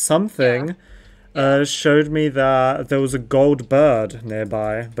analyzer? Something. Yeah. Showed me that there was a gold bird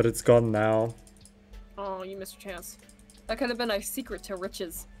nearby, but it's gone now. Oh, you missed your chance. That could have been a secret to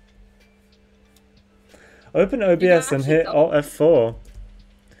riches. Open OBS and hit Alt F4.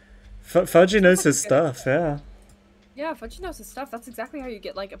 Fudgy knows his stuff, yeah. Yeah, Fudgy knows his stuff. That's exactly how you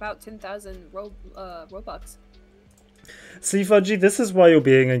get like about 10,000 Robux. See, Fudgy, this is why you're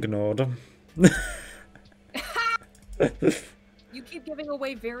being ignored. You keep giving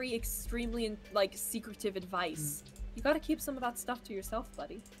away very extremely like secretive advice. You gotta keep some of that stuff to yourself,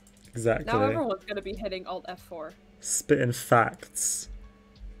 buddy. Exactly. Now everyone's gonna be hitting Alt F4. Spitting facts.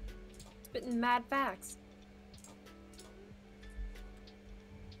 Spitting mad facts.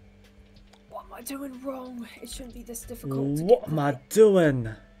 What am I doing wrong? It shouldn't be this difficult. What am I doing?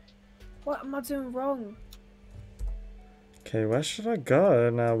 What am I doing wrong? Okay, where should I go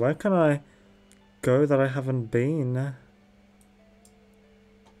now? Where can I go that I haven't been?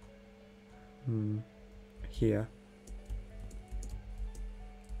 Here.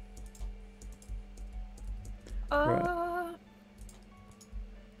 Right.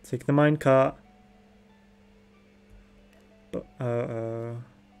 Take the minecart. Oh,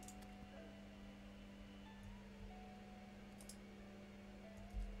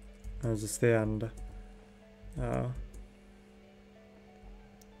 is this the end? Oh.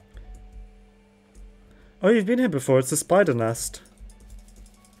 Oh, you've been here before. It's a spider nest.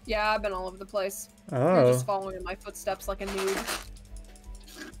 Yeah, I've been all over the place. Oh. You're just following in my footsteps like a noob.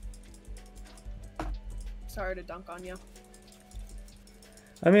 Sorry to dunk on you.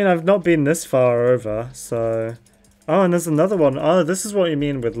 I mean, I've not been this far over, so... Oh, and there's another one. Oh, this is what you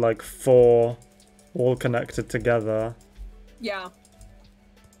mean with, like, 4 all connected together. Yeah.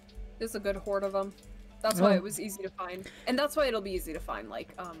 There's a good horde of them. That's why it was easy to find. And that's why it'll be easy to find,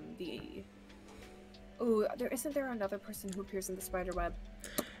 like, the... Ooh, isn't there another person who appears in the spider web?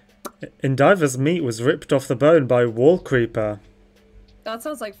 Endiv3r's meat was ripped off the bone by wall creeper. That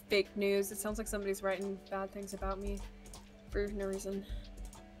sounds like fake news. It sounds like somebody's writing bad things about me for no reason.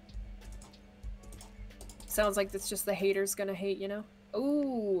 Sounds like it's just the haters gonna hate, you know?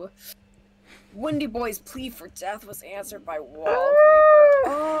 Ooh. Windy Boy's plea for death was answered by wall creeper.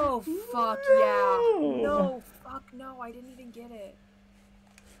 Oh, fuck yeah. No, fuck no. I didn't even get it.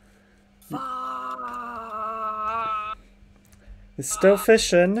 Fuck. It's still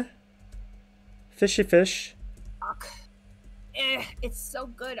fishing. Fishy fish. Fuck. It's so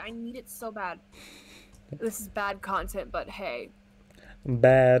good. I need it so bad. This is bad content, but hey.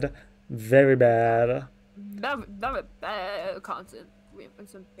 Bad. Very bad. Bad content. We have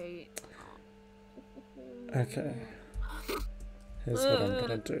some bait. Okay. Here's what I'm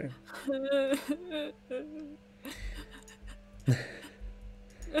gonna do.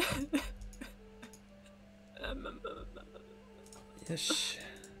 Yes.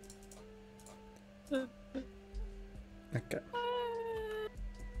 Okay.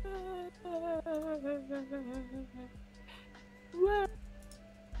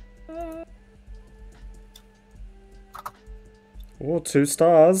 Oh, 2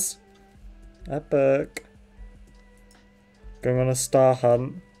 stars. Epic. Going on a star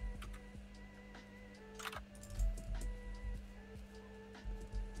hunt.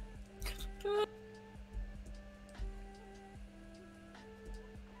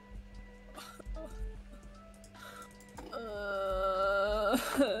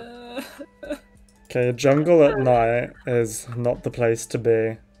 Okay, a jungle at night is not the place to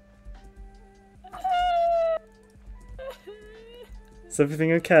be. Is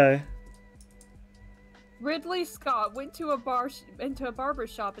everything okay? Ridley Scott went to a barber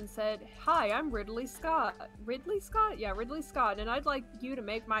shop and said, "Hi, I'm Ridley Scott." Ridley Scott? Yeah, Ridley Scott, and I'd like you to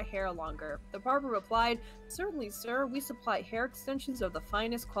make my hair longer. The barber replied, "Certainly, sir. We supply hair extensions of the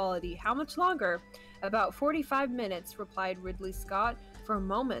finest quality. How much longer?" "About 45 minutes," replied Ridley Scott. For a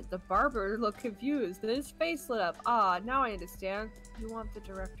moment, the barber looked confused, then his face lit up. "Ah, now I understand. You want the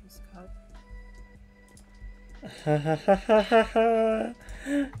director's cut."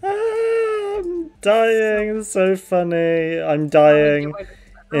 I'm dying. So funny. I'm dying.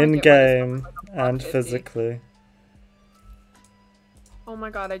 In get rid of something game like a and 150. physically. Oh my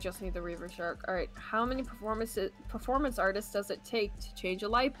god, I just need the Reaver Shark. Alright, how many performance artists does it take to change a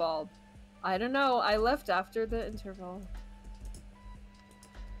light bulb? I don't know, I left after the interval.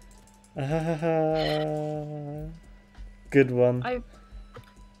 Good one.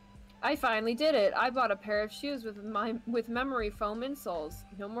 I finally did it. I bought a pair of shoes with memory foam insoles.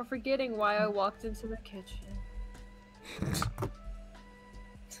 No more forgetting why I walked into the kitchen.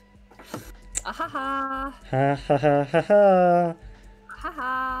 Ahaha. Ha ha ha ha ha.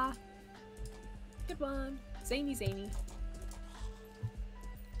 Haha. Good one. Zany.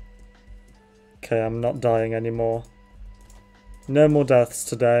 Okay, I'm not dying anymore. No more deaths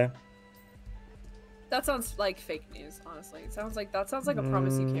today. That sounds like fake news, honestly. That sounds like a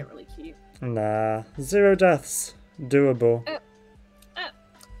promise you can't really keep. Nah. 0 deaths. Doable. It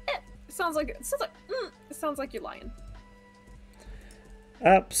sounds like you're lying.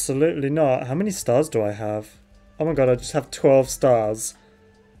 Absolutely not. How many stars do I have? Oh my god, I just have 12 stars.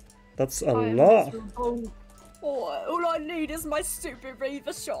 That's a lot. Oh, all I need is my stupid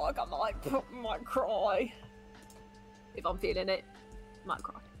Reaver Shark. I might cry. If I'm feeling it, might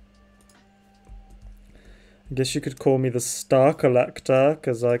cry. I guess you could call me the star collector,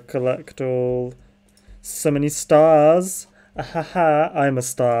 because I collect so many stars. Ahaha, I'm a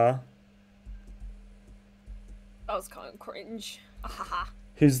star. That was kind of cringe. Ahaha.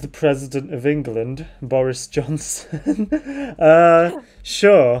 Who's the president of England? Boris Johnson.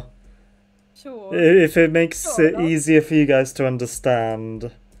 Sure. Sure. If it makes it enough. easier for you guys to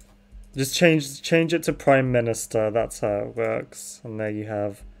understand. Just change it to Prime Minister, that's how it works. And there you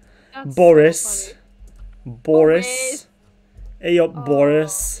have That's Boris. so funny. Boris. Hey up,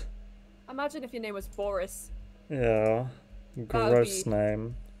 Boris. Imagine if your name was Boris. Yeah. Gross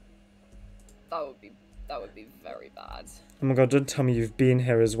name. That would be very bad. Oh my god, don't tell me you've been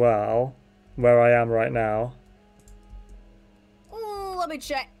here as well. Where I am right now. Ooh, let me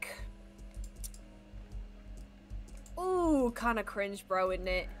check. Ooh, kind of cringe, bro, isn't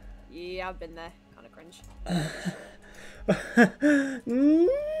it? Yeah, I've been there. Kind of cringe.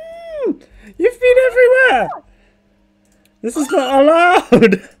 You've been everywhere! This is not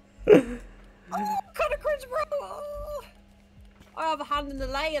allowed! Kind of cringe, bro! Oh. I have a hand in the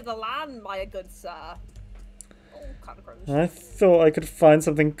lay of the land, my good sir. Oh, kind of cringe. I thought I could find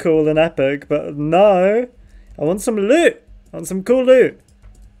something cool and epic, but no! I want some loot! I want some cool loot!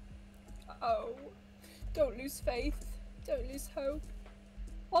 Oh, don't lose faith. Don't lose hope.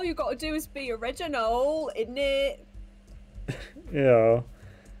 All you gotta do is be original, isn't it? Yeah.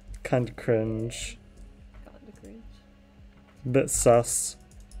 Kinda cringe. Kinda cringe. Bit sus.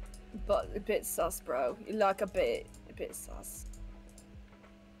 But a bit sus, bro. You like a bit sus.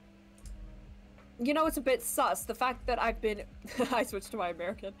 You know, it's a bit sus. The fact that I've been... I switched to my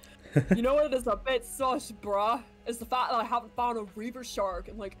American. You know what is a bit sus, bruh? Is the fact that I haven't found a Reaver Shark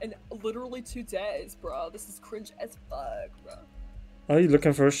in literally 2 days, bro. This is cringe as fuck, bro. Are you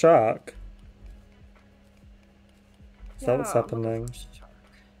looking for a shark? Is that what's Yeah, I'm looking happening? for a shark.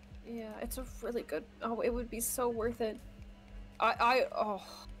 Yeah, it's a really good... Oh, it would be so worth it. Oh,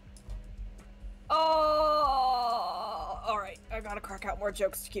 alright. I gotta crack out more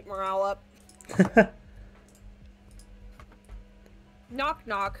jokes to keep morale up. Knock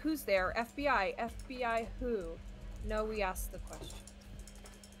knock, who's there? FBI. FBI who? No, we asked the question.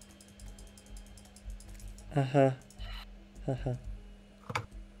 Uh-huh. Uh-huh.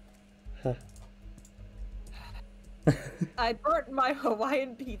 Huh. I burnt my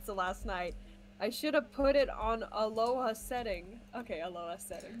Hawaiian pizza last night. I should have put it on Aloha setting. Okay, Aloha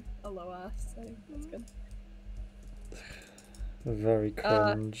setting. Aloha setting. That's good. Very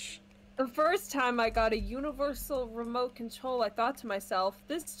cringe. The first time I got a universal remote control, I thought to myself,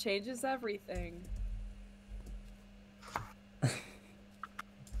 this changes everything.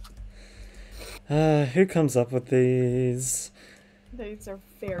 Who comes up with these? These are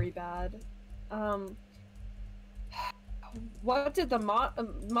very bad. What did the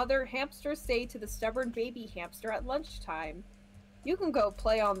mother hamster say to the stubborn baby hamster at lunchtime? You can go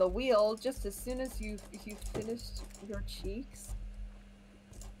play on the wheel just as soon as you've finished your cheeks.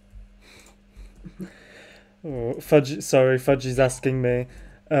 Oh, Fudgy's asking me,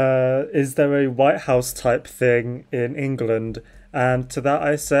 is there a White House type thing in England? And to that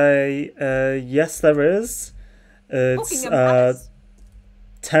I say, yes there is. It's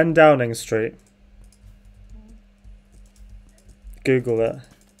 10 Downing Street. Google it,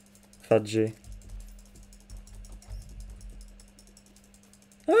 Fudgy.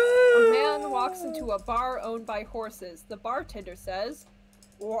 A man walks into a bar owned by horses. The bartender says,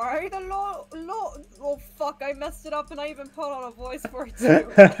 Why the oh fuck, I messed it up and I even put on a voice for it too.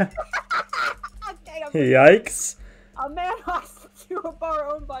 Okay, Yikes. a man walks to a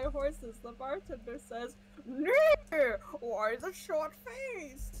bar owned by horses. The bartender says, "Nee, why the short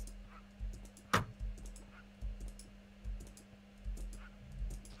face?"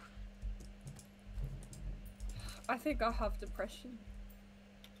 I think I have depression.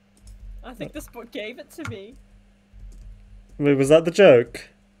 I think this book gave it to me. Wait, was that the joke?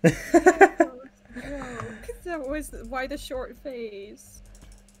 That was why the short face.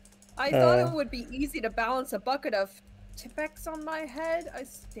 I thought it would be easy to balance a bucket of Tipex on my head. I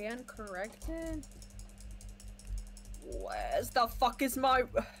stand corrected. Where's the fuck is my...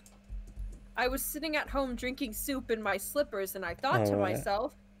 I was sitting at home drinking soup in my slippers and I thought to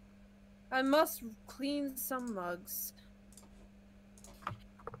myself, I must clean some mugs.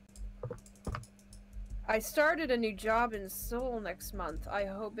 I started a new job in Seoul next month. I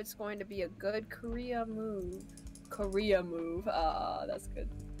hope it's going to be a good Korea move. Korea move. That's good.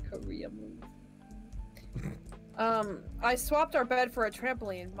 Korea move. I swapped our bed for a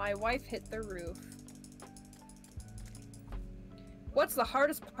trampoline. My wife hit the roof. What's the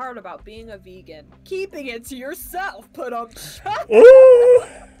hardest part about being a vegan? Keeping it to yourself. Put up. Ooh!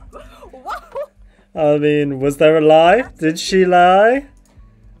 Whoa! I mean, was there a lie? Did she lie?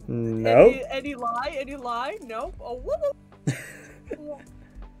 Nope. Any lie? Any lie? Nope. Oh, whoa.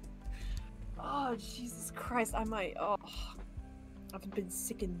 Oh, Jesus Christ. I might. Oh. I've been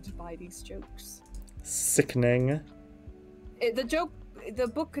sickened by these jokes. Sickening.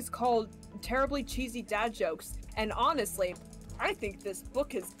 The book is called Terribly Cheesy Dad Jokes, and honestly, I think this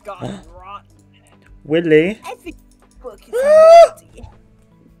book has gotten rotten. Willy. I think this book is moldy.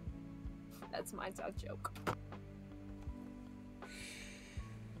 That's my dad joke.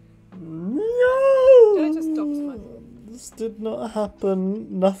 No! Did I just stop my... This did not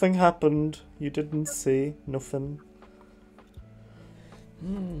happen. Nothing happened. You didn't see. Nothing.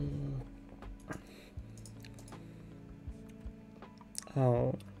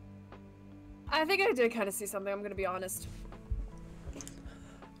 Oh. I think I did kind of see something, I'm gonna be honest.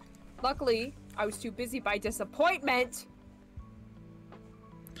 Luckily, I was too busy by disappointment.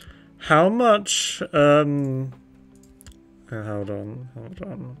 How much, hold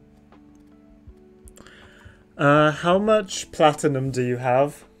on. How much platinum do you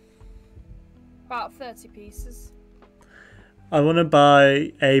have? About 30 pieces. I want to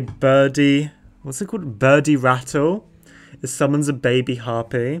buy a birdie, what's it called? Birdie rattle. It summons a baby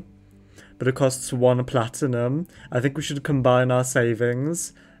harpy, but it costs 1 platinum. I think we should combine our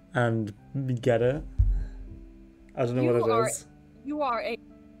savings and get it. I don't know what it is. You are a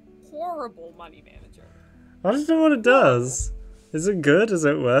horrible money manager. I don't know what it does. Is it good? Is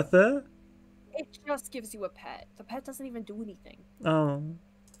it worth it? It just gives you a pet. The pet doesn't even do anything. Oh.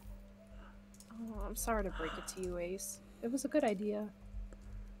 Oh, I'm sorry to break it to you, Ace. It was a good idea.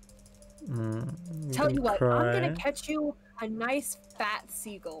 Tell you what, I'm gonna catch you a nice fat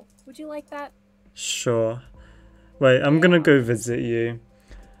seagull. Would you like that? Sure. Wait, I'm gonna go visit you.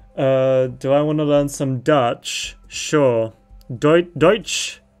 Do I want to learn some Dutch? Sure.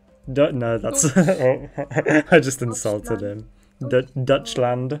 Deutsch? No, that's... oh, I just insulted him.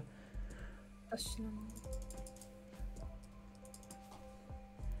 Dutchland.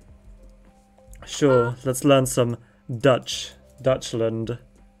 Sure, let's learn some Dutchland.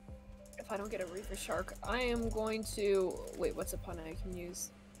 If I don't get a reefer shark, I am going to... Wait, what's a pun I can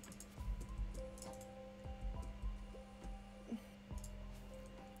use?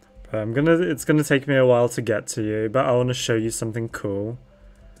 It's gonna take me a while to get to you, but I want to show you something cool.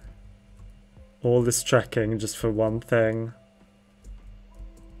 All this trekking just for one thing.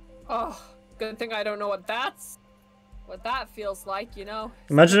 Oh, good thing I don't know what that feels like, you know?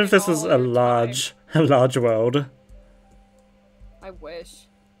 Imagine if this was a large world. I wish.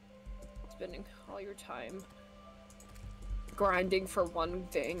 Spending all your time grinding for one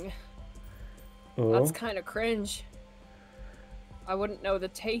thing. Ooh. That's kind of cringe. I wouldn't know the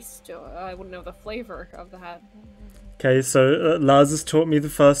taste, I wouldn't know the flavor of that. Okay, so Lars has taught me the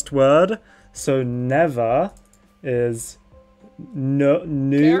first word. So never is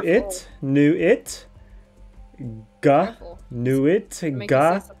knew it, ga, knew it,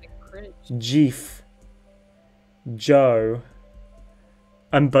 ga, jeef, Joe.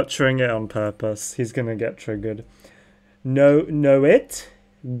 I'm butchering it on purpose. He's gonna get triggered. Know it,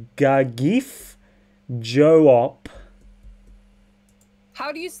 ga geef, Joe op.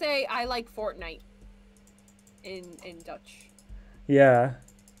 How do you say I like Fortnite in Dutch? Yeah.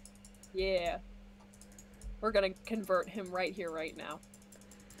 Yeah. We're gonna convert him right here, right now.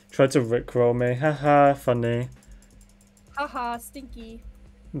 Try to rickroll me. Haha, funny. Haha, stinky.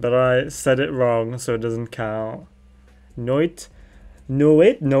 but I said it wrong, so it doesn't count. Noit,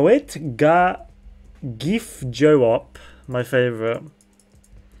 Noit, Gif Joop, my favorite.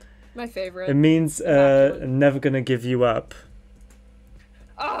 My favorite. It means never gonna give you up.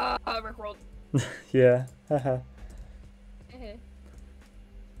 Ah, Rickrolled. Yeah, haha.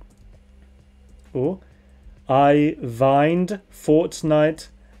 Oh, I vined Fortnite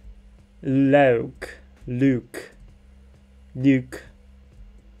Luke.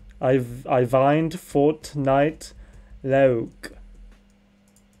 I vined Fortnite Luke.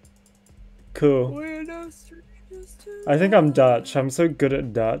 Cool. We're no strangers to I think I'm Dutch. I'm so good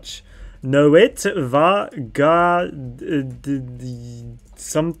at Dutch. Noit war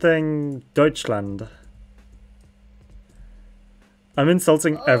something Deutschland. I'm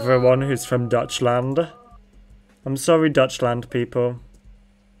insulting everyone who's from Dutchland. I'm sorry, Dutchland people.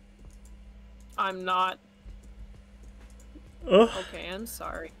 I'm not. Ugh. Okay, I'm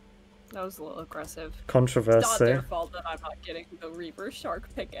sorry. That was a little aggressive. It's not Controversy. their fault that I'm not getting the Reaver Shark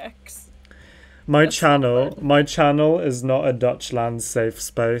pickaxe. My That's channel is not a Dutchland safe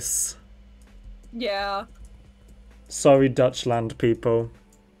space. Yeah, Sorry, Dutchland people.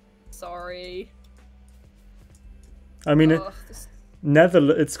 sorry. I mean, Ugh, this-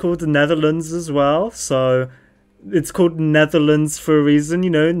 it's called the Netherlands as well, so it's called Netherlands for a reason, you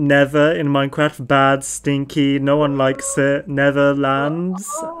know. Nether in Minecraft, bad, stinky, no one likes it. Netherlands.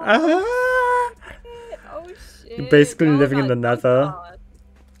 Ah! Oh shit. You're basically No, living in the not- Nether. not.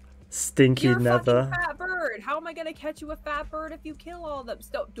 Stinky You're a Nether. fucking fat bird. How am I gonna catch you a fat bird if you kill all of them?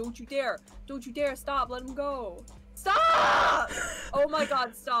 Stop! Don't you dare! Don't you dare! Stop! Let him go! Stop! Oh my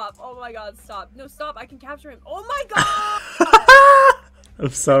god! Stop! Oh my god! Stop! No! Stop! I can capture him! Oh my god! I'm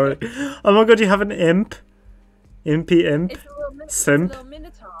sorry. Oh my god, you have an imp? Impy imp? It's a little Simp? It's a little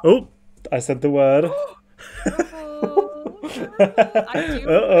minotaur. Oh, I said the word. Oh, I do.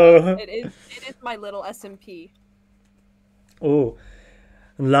 Uh-oh. It is my little SMP. Oh.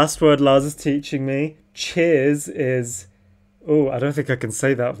 And last word Lars is teaching me. Cheers is... Oh, I don't think I can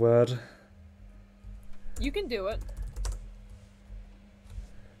say that word. You can do it.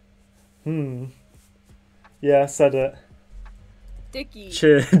 Yeah, said it. Dicky.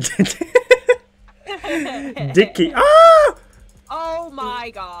 Cheers. Dicky. Ah! Oh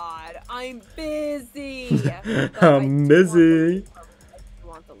my god, I'm busy. But I'm busy. I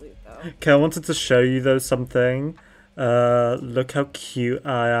want the loot though. Okay, I wanted to show you though something. Look how cute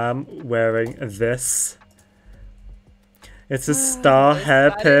I am wearing this. It's a star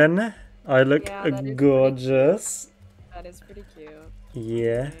hairpin. I look Yeah, that is pretty gorgeous. That is pretty cute.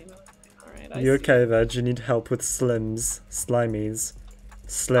 Yeah. Alright, I You see. okay there? Do you need help with slimies? I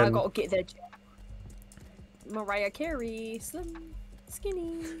Slim. gotta get that. Mariah Carey, slim,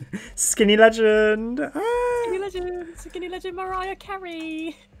 skinny. Skinny legend. Ah! Skinny legend Mariah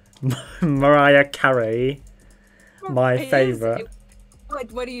Carey. Mariah Carey. My It is- favorite.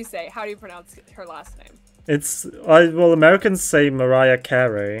 What do you say? How do you pronounce her last name? Well, Americans say Mariah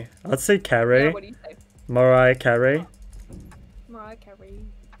Carey. I'd say Carey. Yeah, what do you say? Mariah Carey. Mariah Carey.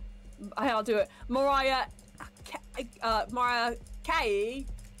 I'll do it. Mariah Carey.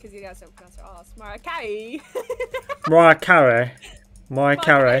 Because you guys don't pronounce her ass. Mariah Carey. Mariah Carey. Mariah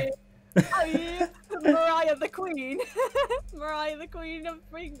Carey. Mariah the Queen. Mariah the Queen of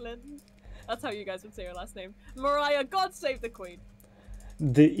England. That's how you guys would say her last name. Mariah, God save the Queen.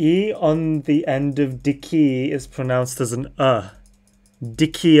 The E on the end of Dicky is pronounced as an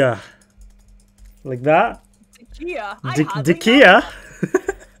Dickia. Like that? Dickia. Dickia? Dickia.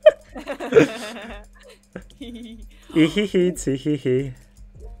 Hee.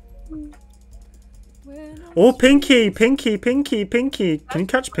 Oh, Pinky! Can you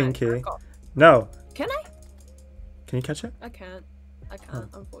catch Pinky? Can No. I? Can you catch it? I can't.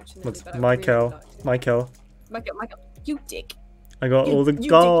 Unfortunately. What's but I would really like to. Michael. You dick. I got all the you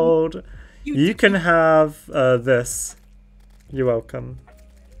gold. You dicky. can have this. You're welcome.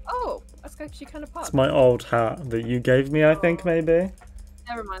 Oh, that's actually kind of pog. It's my old hat that you gave me, I think, maybe.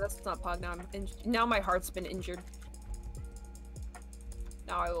 Never mind, that's not pog. Now now my heart's been injured.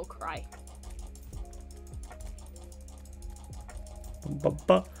 Now I will cry.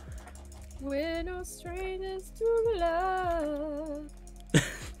 We're no strangers to love.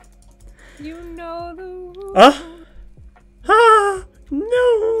 You know the rules.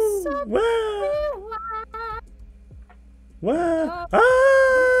 No! So Where?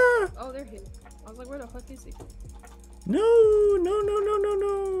 Oh, they're here. I was like, where the fuck is he? No!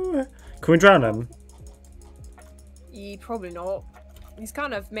 Can we drown him? Probably not. He's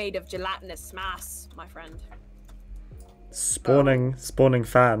kind of made of gelatinous mass, my friend. Spawning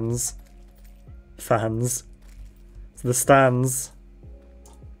fans. The stands.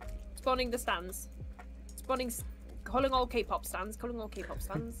 Spawning the stands. Calling all K-pop stands. Calling all K-pop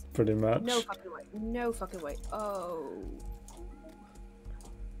stands. Pretty much. No fucking way. No fucking way. Oh.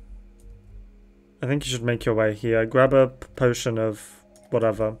 I think you should make your way here. Grab a potion of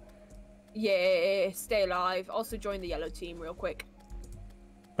whatever. Yeah, stay alive. Also join the yellow team real quick.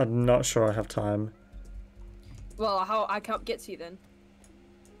 I'm not sure I have time. Well, how I can't get to you then.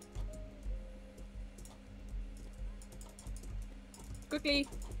 Quickly.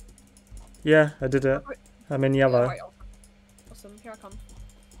 Yeah, I did it. I'm in yellow. Right, awesome, here I come.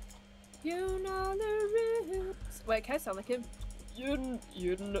 You know the rules. Wait, can I sound like him? You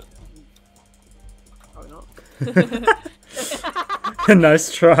know. Probably not.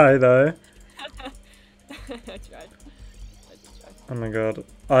 Nice try, though. I tried. Oh my god.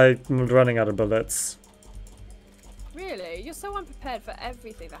 I'm running out of bullets. Really? You're so unprepared for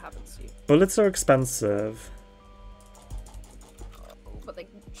everything that happens to you. Bullets are expensive. Oh, but they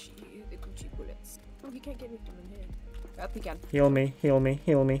can cheap bullets. Oh, he can't get me from in here. Up he can. Heal me, heal me,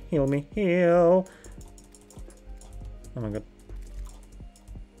 heal me, heal me, heal. Oh my god.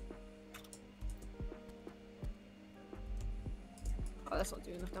 Oh, that's not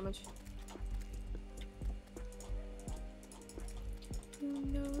doing enough damage. You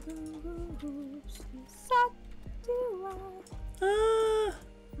know the rules. So do I. Ah.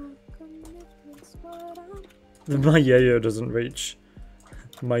 My commitment's what I'm. My yo-yo doesn't reach.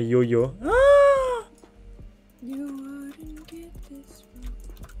 My yo-yo. Ah! You wouldn't get this from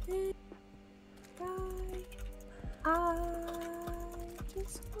this guy. I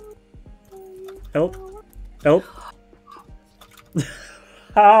just want you. Help. Help.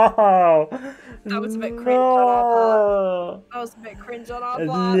 How? That was a bit cringe on our part. That was a bit cringe on our A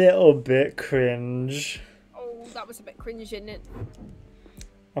part. little bit cringe. Oh, that was a bit cringe, isn't it?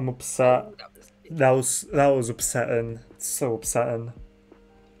 I'm upset. Oh, That was upsetting. It's so upsetting.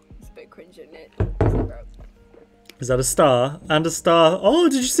 it's a bit cringe, isn't it? Is that a star? And a star. Oh,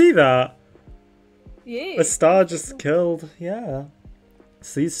 did you see that? Yeah. A star just killed. Yeah.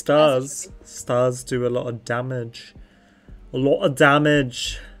 See, stars do a lot of damage. A lot of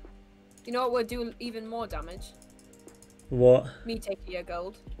damage. You know what would do even more damage? What? Me taking your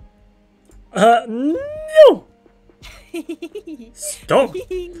gold. No! Stop!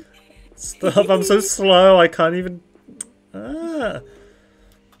 Stop, I'm so slow, I can't even... Ah.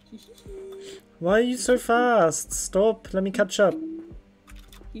 Why are you so fast? Stop, let me catch up.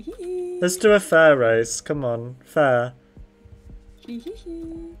 Let's do a fair race, come on, fair.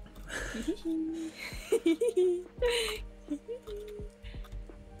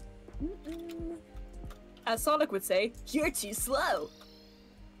 As Sonic would say, you're too slow.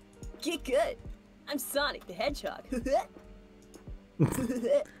 Get good. I'm Sonic the Hedgehog.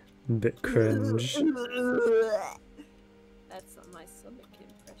 Bit cringe. That's not my Sonic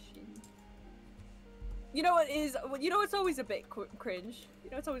impression. You know what is? You know it's always a bit cringe. You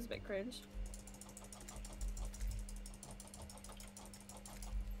know it's always a bit cringe.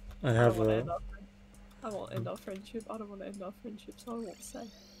 I have a... I won't end our friendship. I don't want to end our friendship, so I won't say.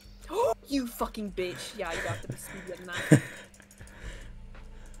 You fucking bitch! Yeah, you have to be speedier than that.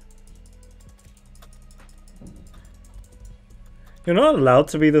 You're not allowed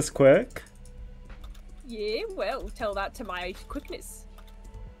to be this quick. Yeah, well, tell that to my quickness.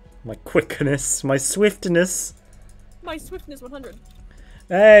 My quickness, my swiftness. My swiftness 100.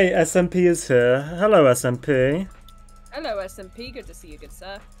 Hey, SMP is here. Hello, SMP. Hello, SMP. Good to see you, good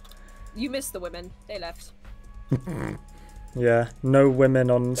sir. You missed the women. They left. Yeah, no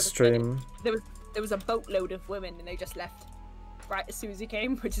women on stream. There was a boatload of women and they just left right as soon as he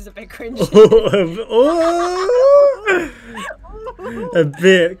came, which is a bit cringe. A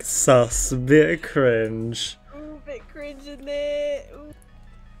bit sus, a bit cringe. Ooh, a bit cringe, isn't it? Ooh.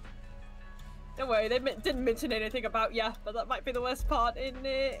 Don't worry, they didn't mention anything about ya, but that might be the worst part, isn't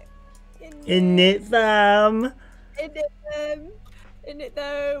it? In it, fam. In it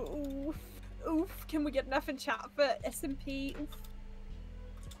though. Oof. Oof. Can we get enough in chat for SMP? Oof.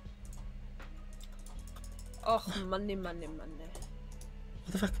 Oh, money. What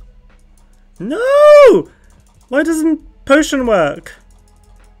the fuck? No! Why doesn't potion work?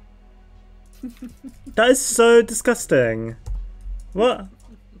 That is so disgusting. What?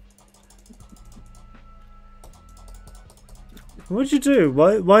 What did you do?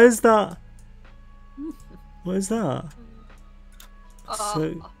 Why is that? What is that? So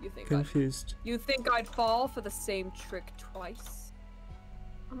you think confused. You think I'd fall for the same trick twice?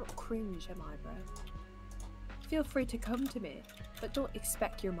 I'm not cringe, am I, bro? Feel free to come to me, but don't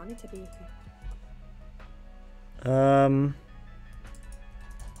expect your money to be here. Oh,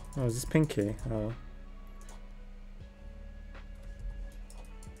 is this Pinky? Oh.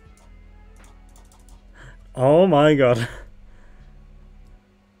 Oh my god.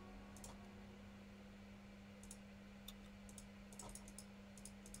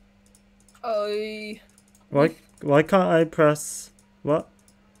 Why can't I press what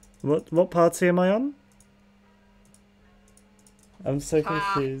party am I on? I'm so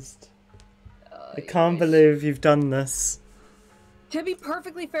confused. I can't believe you've done this. To be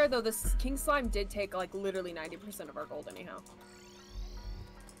perfectly fair though, this king slime did take like literally 90% of our gold anyhow.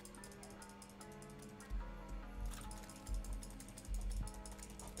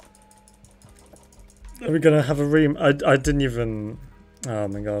 Are we gonna have a ream? I didn't even. Oh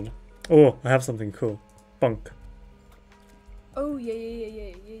my god. Oh, I have something cool. Bunk. Oh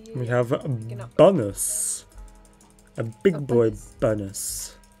yeah. We have a bonus. A big boy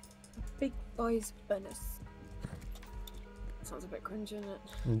bonus. Big boy's bonus. Sounds a bit cringe, isn't it?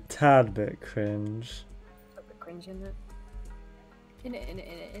 A tad bit cringe. A bit cringe, isn't it?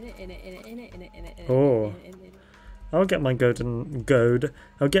 Oh. I'll get my gold.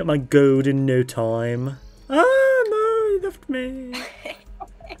 I'll get my gold in no time. Ah no, he left me.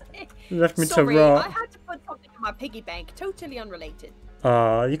 He left me Sorry, to rot. I had to put something in my piggy bank. Totally unrelated.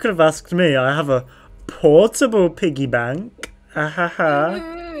 Ah, you could have asked me. I have a portable piggy bank.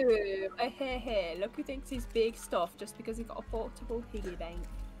 Ahaha. Look who thinks he's big stuff just because he got a portable piggy bank.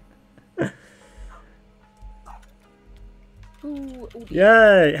 Ooh,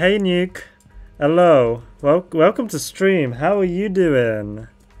 Yay! Hey Nuke. Hello. Welcome to stream. How are you doing?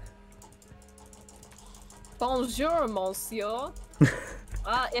 Bonjour, monsieur.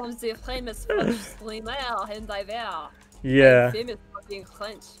 I am the famous French streamer, Endiv3r. Yeah. I'm famous for being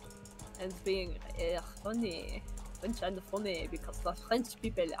French and being funny. French and funny because the French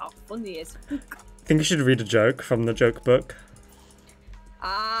people are funny as fuck. I think you should read a joke from the joke book.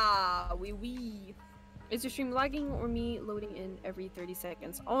 Ah, oui. Is your stream lagging or me loading in every 30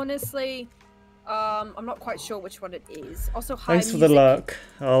 seconds? Honestly, I'm not quite sure which one it is. Also, hi, Thanks for the lurk.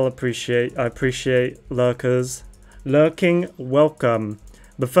 I appreciate lurkers. Lurking, welcome.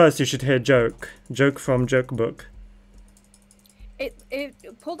 But first you should hear joke. Joke from joke book. It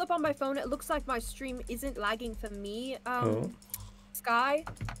pulled up on my phone. It looks like my stream isn't lagging for me, Sky.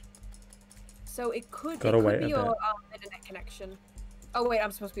 So it could be your internet connection. Oh wait,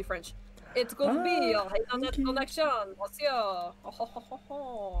 I'm supposed to be French. It could be your internet connection, monsieur.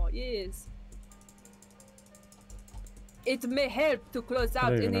 Yes. It may help to close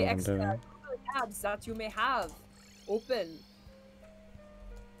out any extra tabs that you may have open.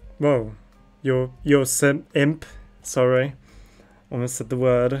 Whoa, your imp. Sorry, almost said the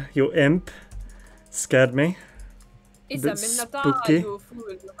word. Your imp scared me. It's a bit spooky. You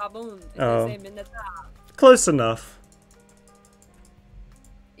fool, you baboon. Oh, close enough.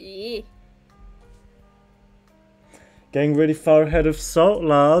 Yeah. Getting really far ahead of Salt,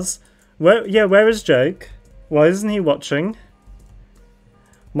 Lars. Where is Jake? Why isn't he watching?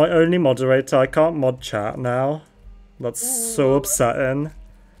 My only moderator. I can't mod chat now. That's so upsetting.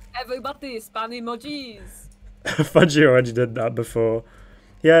 Everybody spam emojis. Fudgy already did that before.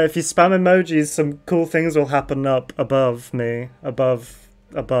 Yeah, if you spam emojis, some cool things will happen up above me. Above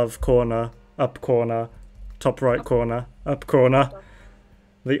corner. Up corner. Top right corner. Up corner.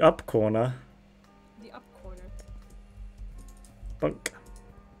 The up corner. The up corner. Bunk.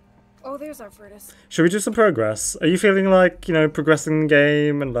 Oh, there's our Virtus. Should we do some progress? Are you feeling like, progressing the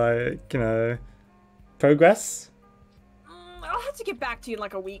game and like, progress? I'll have to get back to you in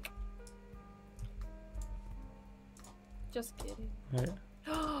like a week. Just kidding. Right.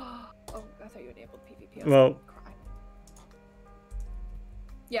 Oh, I thought you enabled PvP. Well,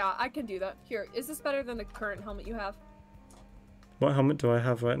 yeah, I can do that. Here, is this better than the current helmet you have? what helmet do I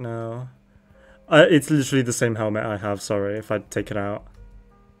have right now? It's literally the same helmet I have, sorry, if I take it out.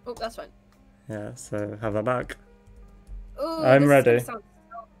 Oh, that's fine. Yeah, so have that back. Ooh, I'm ready.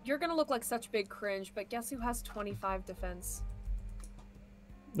 You're gonna look like such big cringe, but guess who has 25 defense?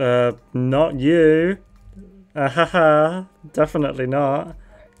 Not you. Ahaha, definitely not.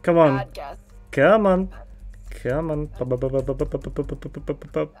 Come on. Bad guess. Come on. Come on.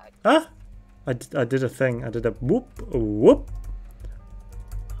 Ah! I did a thing. I did a whoop. Whoop.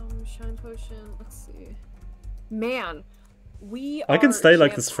 Shine potion. Let's see. Man, we I can stay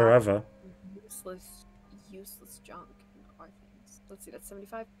like this forever. Useless junk in our things. Let's see. That's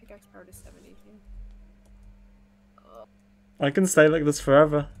 75. Pickaxe power to 70. I can stay like this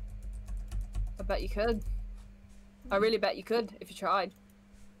forever. I bet you could. I really bet you could if you tried.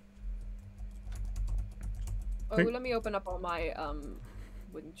 Oh, let me open up all my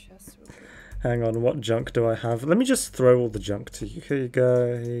wooden chests. Hang on, what junk do I have? Let me just throw all the junk to you. Here you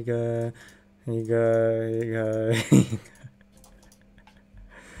go, here you go, here you go, here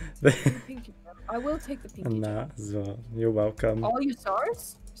you go. I will take the pinky And gem. that as well. You're welcome. All your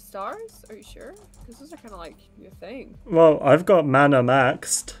stars? Stars? Are you sure? Because those are kind of like your thing. Well, I've got mana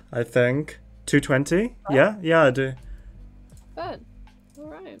maxed, I think. 220? Oh. Yeah? Yeah, I do. Good.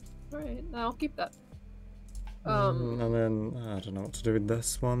 Alright. Alright. Now I'll keep that. And then, I don't know what to do with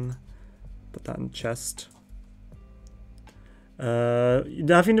this one. Put that in the chest. Have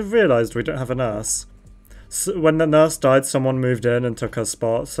you realised we don't have a nurse? So when the nurse died, someone moved in and took her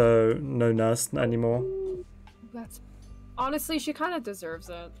spot, so no nurse anymore. That's... Honestly, she kind of deserves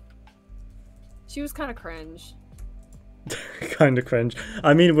it. She was kind of cringe. Kind of cringe.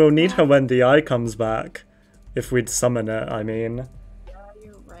 I mean, we'll need her when the eye comes back. If we'd summon it, I mean. Yeah,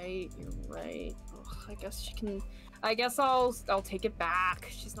 you're right. You're right. Ugh, I guess she can... I guess I'll take it back.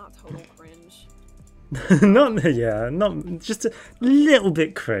 She's not total cringe. Not just a little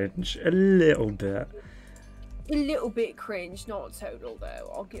bit cringe. A little bit. A little bit cringe, not total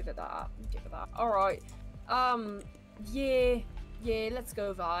though. I'll give it that. Alright. Yeah, let's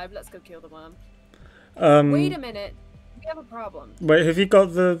go vibe. Let's go kill the worm. Wait a minute. We have a problem. Wait, have you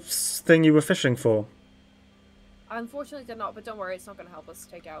got the thing you were fishing for? I unfortunately did not, but don't worry, it's not going to help us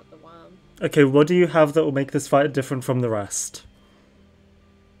take out the worm. Okay, what do you have that will make this fight different from the rest?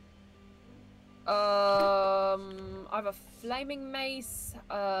 I have a flaming mace,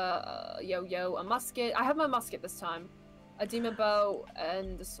 yo-yo, a musket. I have my musket this time. A demon bow,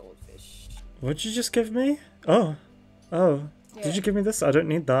 and a swordfish. What did you just give me? Oh. Yeah. Did you give me this? I don't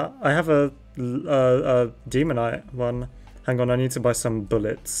need that. I have a demonite one. Hang on, I need to buy some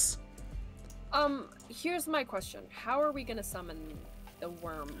bullets. Here's my question. How are we gonna summon the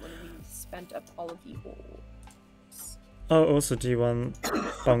worm when we spent up all of the orbs? Oh, also, do you want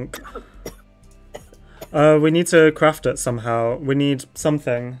bunk? We need to craft it somehow. We need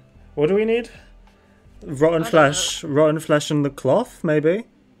something. What do we need? Rotten flesh. Rotten flesh and the cloth, maybe?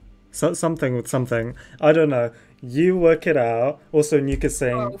 Something with something. I don't know. You work it out. Also, Nuke is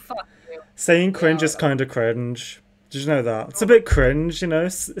saying... Oh, fuck you. Saying cringe is kind of cringe. Did you know that? It's a bit cringe, you know?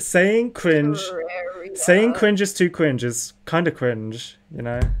 Saying cringe... Terraria. Saying cringe is too cringe is kind of cringe, you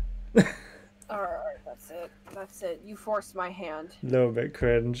know? Alright, that's it. You forced my hand. A little bit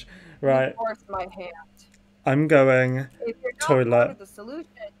cringe. Right. You forced my hand. I'm going If you're not toilet. part of the solution,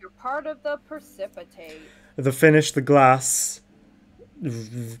 you're part of the precipitate. The finish the glass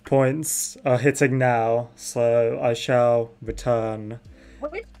points are hitting now, so I shall return.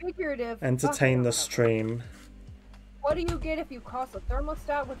 Which figurative... Entertain the stream. What do you get if you cross a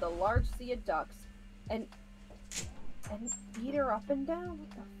thermostat with a large sea of ducks? And beat her up and down? What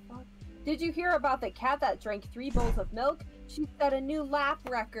the fuck? Did you hear about the cat that drank 3 bowls of milk? She set a new lap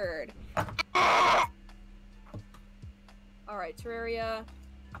record. Alright, Terraria.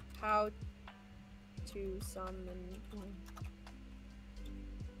 How to summon one.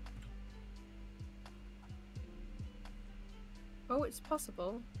 Oh, it's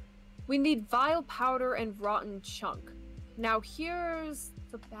possible. We need vile powder and rotten chunk. Now here's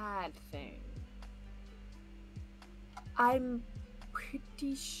the bad thing. I'm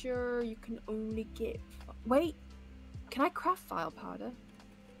pretty sure you can only get... Wait, can I craft vile powder?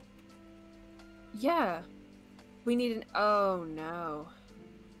 Yeah. We need an... Oh no.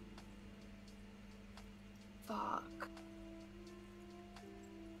 Fuck.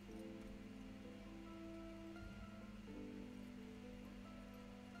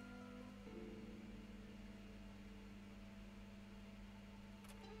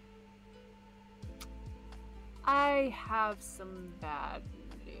 I have some bad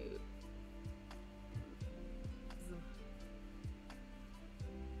news.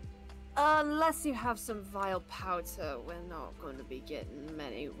 Unless you have some vile powder, we're not going to be getting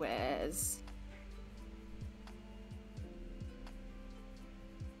many wares.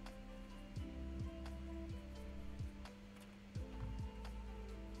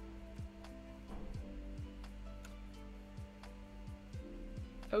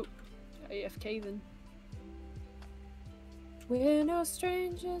 Oh, AFK then. We're no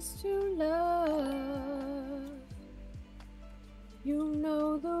strangers to love. You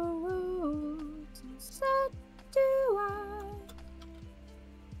know the rules, and so do I.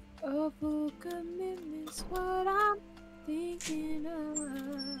 A full commitment's what I'm thinking of.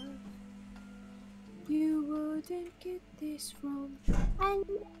 You wouldn't get this from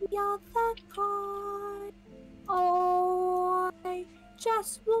any other kind. Oh, I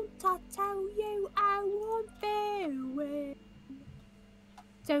just want to tell you I want farewell.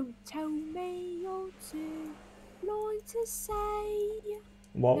 Don't tell me you're too blind to say.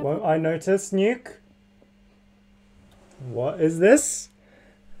 What won't I notice, Nuke? What is this?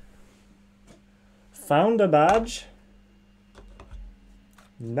 Found a badge.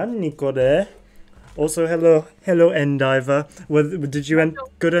 Nani kore? Also, hello, Endiv3r. Did you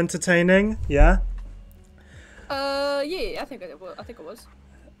good entertaining? Yeah. Yeah, I think it was.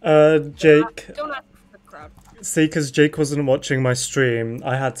 Jake. Don't ask for the crowd. See, because Jake wasn't watching my stream,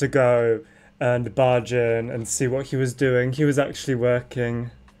 I had to go and barge in and see what he was doing. He was actually working.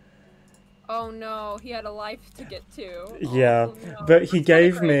 Oh no, he had a life to get to. Yeah, Oh, no. but he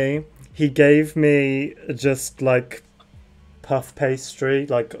gave me just like puff pastry,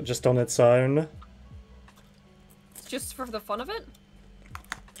 like just on its own. Just for the fun of it?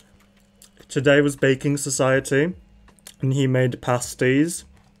 Today was baking society, and he made pasties.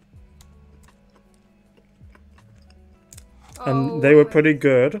 And they were pretty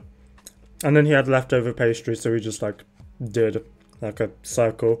good. And then he had leftover pastry, so he just like did like a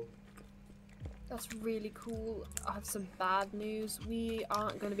circle. That's really cool. I have some bad news. We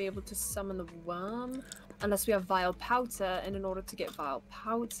aren't going to be able to summon the worm unless we have vile powder, and in order to get vile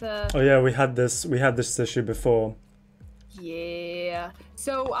powder... Oh yeah, we had this issue before. Yeah.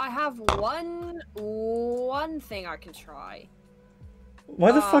 So I have one thing I can try.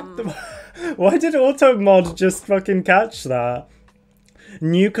 Why the fuck? Why did Automod just fucking catch that?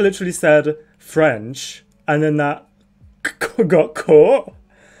 Nuke literally said French, and then that got caught.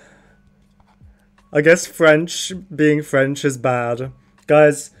 I guess French, being French is bad.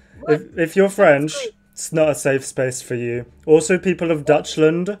 Guys, if you're French, it's not a safe space for you. Also, people of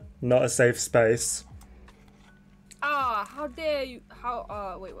Dutchland, not a safe space. Ah, how dare you?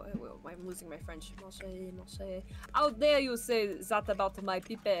 Wait, I'm losing my French. How dare you say that about my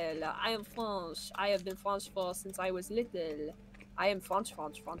people? I am French. I have been French since I was little. I am French.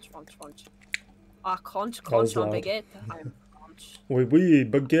 Ah, crunch on baguette. I am French. Oui,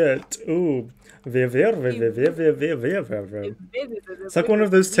 baguette. Ooh. It's like one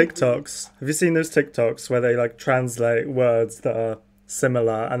of those TikToks. Have you seen those TikToks where they like translate words that are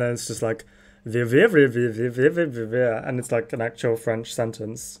similar, and then it's just like and it's like an actual French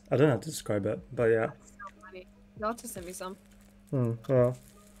sentence. I don't know how to describe it, but yeah. That's so funny. You'll have to send me some. Well.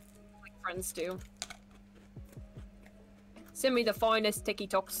 Like friends do. Send me the finest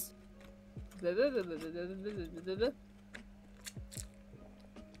TikToks.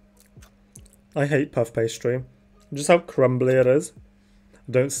 I hate puff pastry. Just how crumbly it is.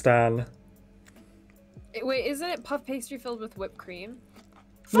 I don't stan. Wait, isn't it puff pastry filled with whipped cream?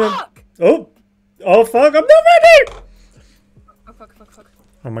 No. Fuck! Oh fuck, I'm not ready! Fuck.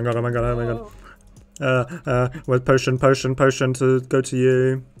 Oh my god. With potion to go to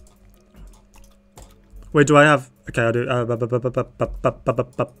you. Wait, do I have... Okay, I do. I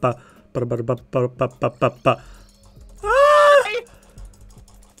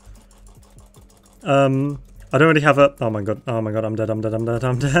don't really have a... Oh my god, I'm dead. Oh,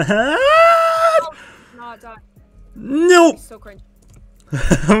 no, I died. No! So cringe.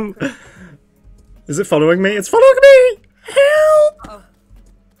 Is it following me? It's following me! Help! Oh.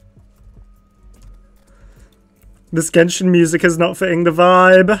 This Genshin music is not fitting the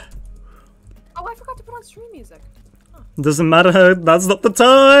vibe. Oh, I forgot to put on stream music. Huh. Doesn't matter, that's not the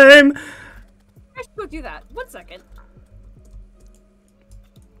time! I should go do that. 1 second.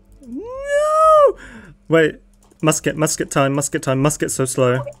 No! Wait, musket time, musket so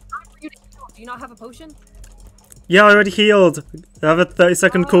slow. Okay, do you not have a potion? Yeah, I already healed. I have a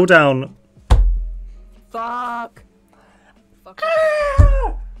 30-second cooldown. Fuck.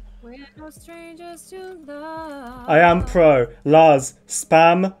 We're no strangers to love. I am pro. Lars,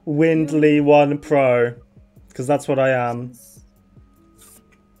 spam Windliace Pro. Because that's what I am.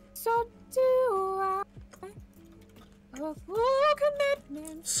 So do I. A full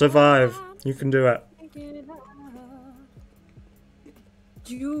commitment. Survive. You can do it.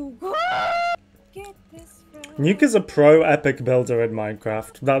 You get this right. Nuke is a pro epic builder in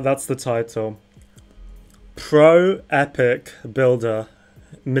Minecraft. That's the title. Pro epic builder.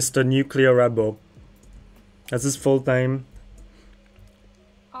 Mr. Nuclear Rebel. That's his full name.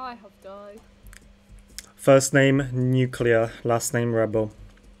 I have died. First name Nuclear, last name Rebel.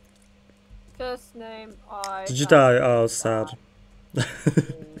 First name I. Did you die? Oh, sad.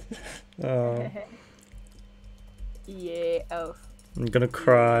 Oh. Yeah. Oh. I'm gonna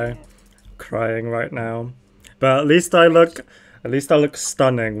cry. Yeah. Crying right now. But at least I look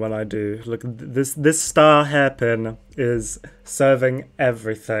stunning when I do. Look, this star hairpin is serving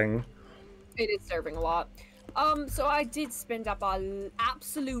everything. It is serving a lot. So I did spend up our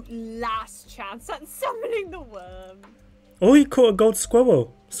absolute last chance at summoning the worm. Oh, you caught a gold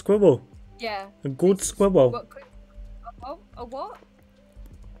squirrel. Yeah. A gold squirrel. A what?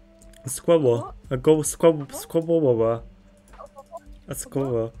 A squirrel. A gold squirrel. A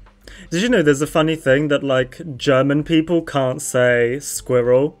squirrel. Did you know there's a funny thing that like German people can't say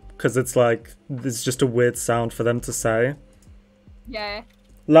squirrel because it's like, it's just a weird sound for them to say. Yeah.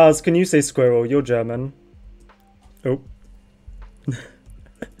 Lars, can you say squirrel? You're German. Oh.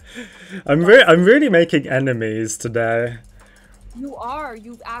 I'm really making enemies today. You are.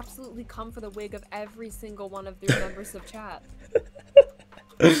 You've absolutely come for the wig of every single one of the members of chat.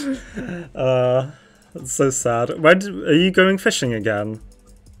 That's so sad. Are you going fishing again?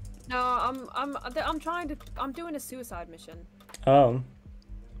 No, I'm trying to. I'm doing a suicide mission. Oh.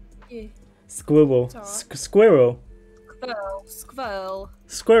 Yeah. Squirrel. It's alright. Squirrel. Squirrel.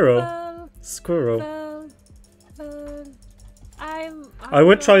 Squirrel. Squirrel. I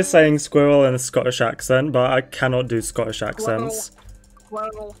would try saying squirrel in a Scottish accent, but I cannot do Scottish accents.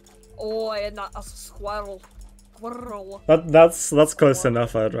 Squirrel. Oh, and not a squirrel. Squirrel. That's close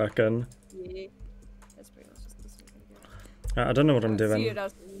enough, I'd reckon. Yeah. That's pretty much just this one. I don't know what I'm See, doing. it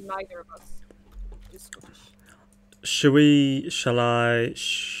does neither of us. Just Scottish. Shall I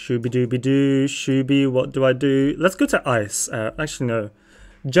shooby-dooby-doo, shooby, what do I do? Let's go to ice. Actually, no.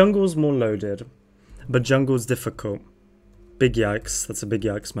 Jungle's more loaded, but jungle's difficult. Big yikes. That's a big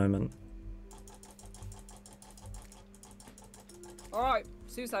yikes moment. Alright,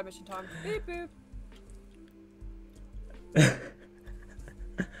 suicide mission time. Beep boop.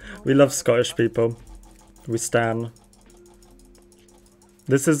 We love Scottish people. We stan.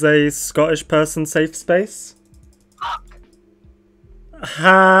 This is a Scottish person safe space.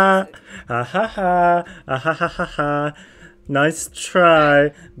 Ha ha ha ha ha ha ha ha. Nice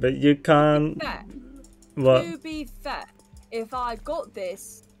try, but you can't. Fair. What? To be fair, if I got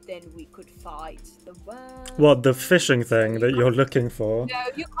this, then we could fight the world. What, the fishing thing that you're looking for? No,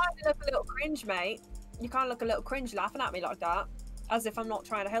 you kind of look a little cringe, mate. You kind of look a little cringe laughing at me like that, as if I'm not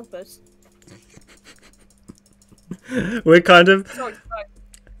trying to help us. We're kind of. Sorry.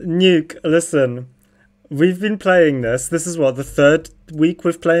 Nuke, listen. We've been playing this. This is what, the third week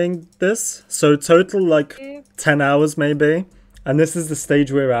we're playing this? So total like 10 hours maybe. And this is the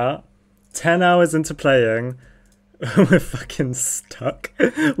stage we're at. 10 hours into playing. We're fucking stuck.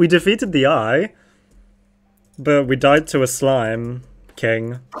 We defeated the eye. But we died to a slime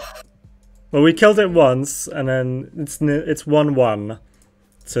king. Well, we killed it once. And then it's 1-1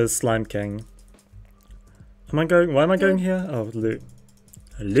 to slime king. Why am I going here? Oh, loot.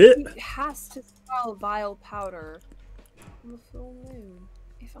 Loot? It has to spell vile powder on the full moon.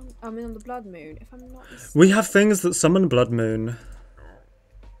 If I'm on the blood moon. If I'm not mistaken. We have things that summon blood moon.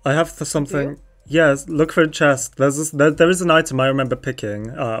 I have something. Yes, look for a chest. There is an item I remember picking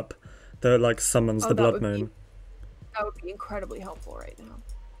up that like summons the blood moon. That would be incredibly helpful right now.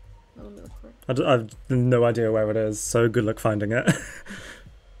 Let me look for it. I have no idea where it is, so good luck finding it.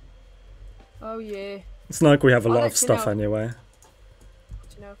 Oh yeah. It's not like we have a I'll lot let of you stuff know. anyway.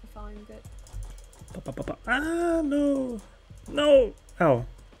 Do you know if I find it? Ah, no. No. Ow.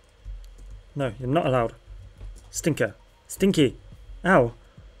 No, you're not allowed. Stinker. Stinky. Ow.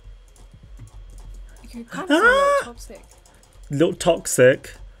 You kind of sound like toxic. Little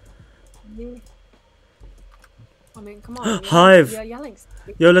toxic. Yeah. I mean, come on. Hive. You're yelling.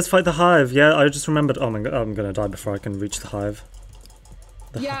 Yo, let's fight the hive. Yeah, I just remembered. Oh my god, I'm gonna die before I can reach the hive.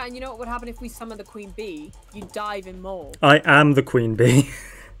 Yeah, and you know what would happen if we summon the queen bee? You die even more. I am the queen bee.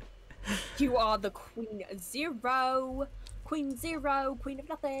 You are the queen zero. Queen zero. Queen of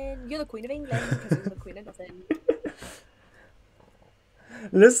nothing. You're the queen of England because you're the queen of nothing.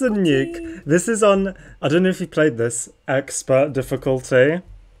 Listen, Nuke. This is on. I don't know if you played this. Expert difficulty.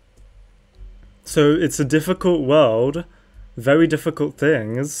 So it's a difficult world. Very difficult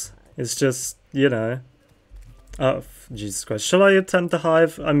things. It's just, you know. Oh, Jesus Christ. Shall I attempt the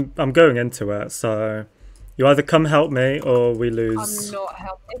hive? I'm going into it, so you either come help me or we lose. I'm not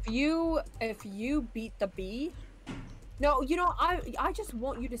helping. If you beat the bee, no, you know, I just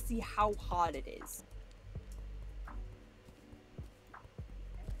want you to see how hard it is.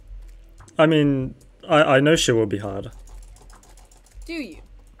 I mean, I know she will be hard. Do you?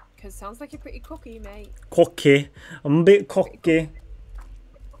 Because sounds like you're pretty cocky, mate. Cocky. I'm a bit cocky.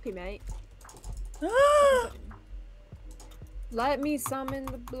 Cocky, mate. Ah! Let me summon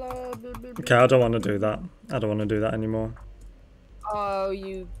the blood. Okay, I don't want to do that. I don't want to do that anymore. Oh,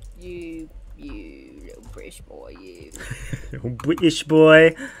 you little British boy, you. British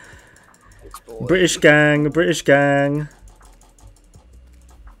boy. British gang. British gang.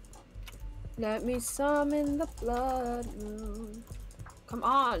 Let me summon the blood moon. Come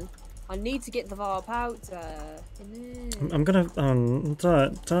on. I need to get the vile powder. I'm gonna.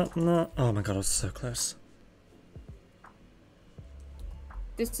 No. Oh my god, I was so close.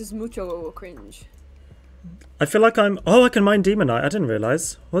 This is mucho cringe. I feel like I'm. Oh, I can mine Demonite. I didn't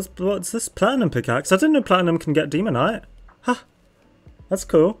realize. What's this platinum pickaxe? I didn't know platinum can get Demonite. Huh. That's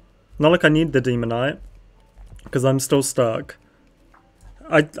cool. Not like I need the Demonite, because I'm still stuck.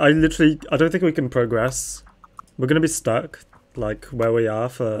 I literally, I don't think we can progress. We're gonna be stuck, like, where we are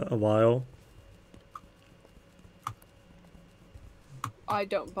for a while. I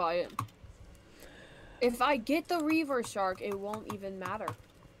don't buy it. If I get the Reaver Shark, it won't even matter.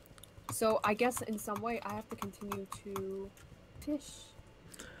 So I guess in some way I have to continue to fish.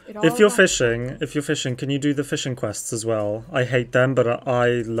 If you're fishing, can you do the fishing quests as well? I hate them, but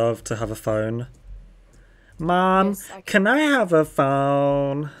I love to have a phone. Mom, Yes, can I have a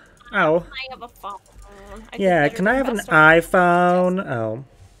phone? Ow. I have a phone. Yeah, can I have an iPhone? Oh.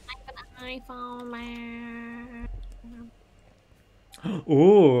 I have an iPhone.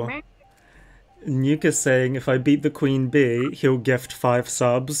 Ooh. Nuke is saying if I beat the Queen Bee, he'll gift 5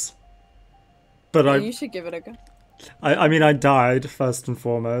 subs. But Yeah, you should give it a go. I mean, I died, first and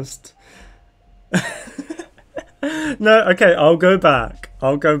foremost. No, okay, I'll go back.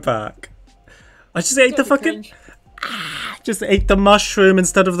 I'll go back. I just ate the fucking... just ate the mushroom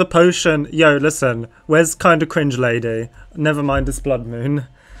instead of the potion. Yo, listen. Where's kinda cringe lady? Never mind this blood moon.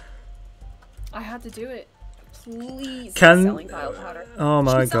 I had to do it. Please. Can... Selling bile powder. Oh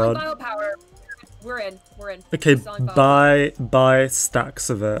my She's god. selling bile powder. We're in. Okay, buy stacks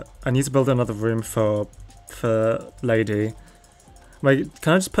of it. I need to build another room for lady. Wait,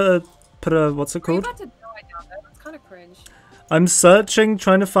 can I just put a what's it called? Are you about to die down there? That's kind of cringe. I'm searching,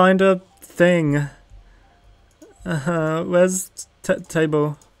 trying to find a thing. Where's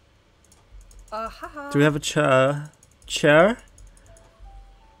table? Haha. Do we have a chair? Chair?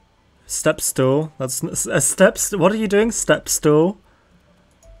 Step stool. That's a step. What are you doing? Step stool.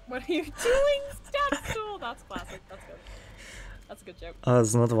 What are you doing? Step stool. That's classic. That's good. That's a good joke. Oh,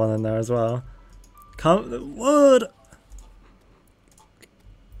 there's another one in there as well. Wood.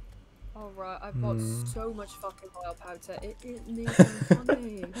 Alright, I've got so much fucking bile powder. It makes me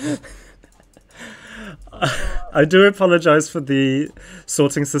funny. I do apologize for the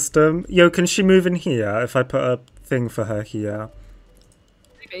sorting system. Yo, can she move in here if I put a thing for her here?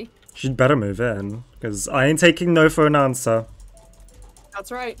 Maybe. She'd better move in, because I ain't taking no for an answer.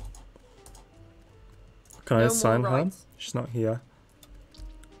 That's right. Can I assign her? She's not here.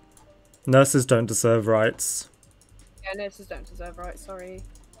 Nurses don't deserve rights. Yeah, nurses don't deserve rights, sorry.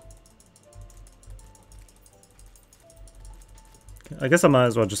 I guess I might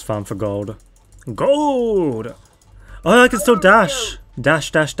as well just farm for gold. Gold! Oh, I can still dash!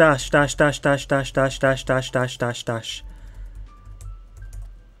 Dash, dash, dash, dash, dash, dash, dash, dash, dash, dash, dash, dash, dash.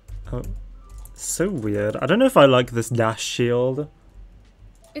 Oh, so weird. I don't know if I like this dash shield.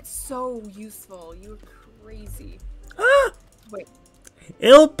 It's so useful. You're crazy. Ah! Wait.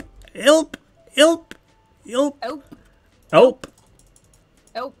 Ilp! Ilp! Ilp! Ilp! Help! Help!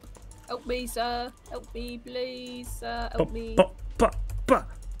 Help! Help me, sir! Help me, please, sir! Help me!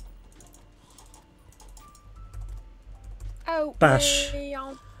 Help Bash. me,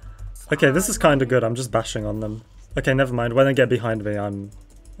 Okay, this is kind of good. I'm just bashing on them. Okay, never mind. When they get behind me, I'm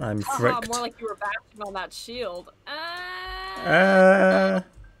fricked. More like you were bashing on that shield.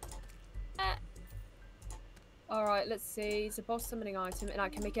 Alright, let's see. It's a boss summoning item, and I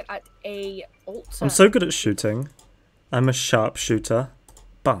can make it at a altar. I'm so good at shooting. I'm a sharpshooter.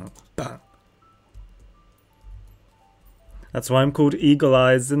 Bang, bang. That's why I'm called Eagle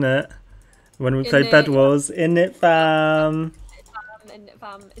Eyes, innit? When we played Bed Wars. Innit, fam? Innit,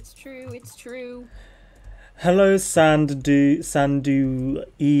 fam. It's true, it's true. Hello, Sandu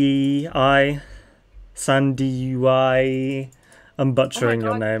I'm butchering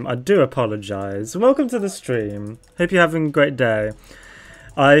your name. I do apologize. Welcome to the stream. Hope you're having a great day.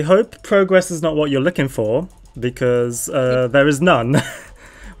 I hope progress is not what you're looking for, because there is none.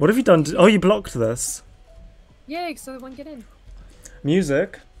 What have you done? Oh, you blocked this. Yeah, so one get in.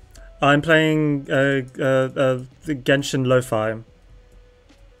 Music. I'm playing Genshin Lo-Fi.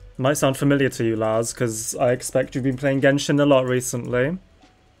 Might sound familiar to you, Lars, because I expect you've been playing Genshin a lot recently.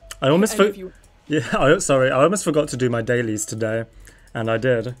 I almost sorry, I almost forgot to do my dailies today, and I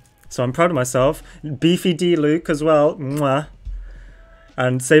did. So I'm proud of myself. Beefy D Luke as well. Mwah.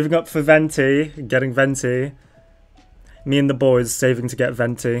 And saving up for Venti, getting Venti. Me and the boys saving to get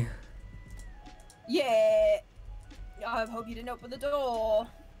Venti. Yeah. I hope you didn't open the door.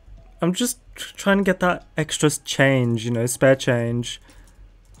 I'm just trying to get that extra change, you know, spare change.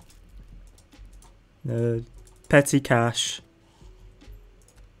 Petty cash.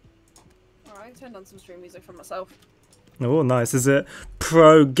 Alright, turned on some stream music for myself. Oh, nice. Is it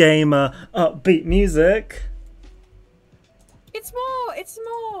pro gamer upbeat music? It's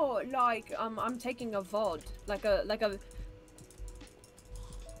more like I'm taking a VOD, like a.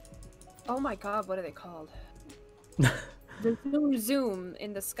 Oh my god, what are they called? The zoom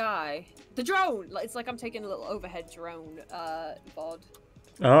in the sky. The drone! It's like I'm taking a little overhead drone, VOD.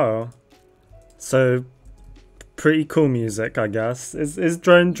 Oh. So, pretty cool music, I guess. Is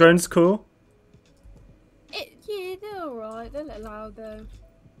drones cool? Yeah, they're alright. They're a little loud, though.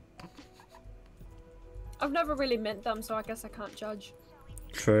 I've never really met them, so I guess I can't judge.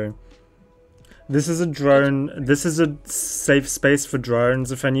 True. This is a drone. This is a safe space for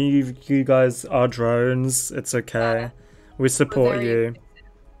drones. If any of you guys are drones, it's okay. We support you.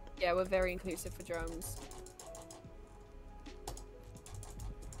 Yeah, we're very inclusive for drones.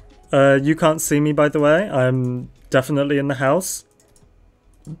 You can't see me, by the way. I'm definitely in the house.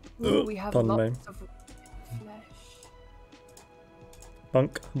 Ooh, we have lots of flesh.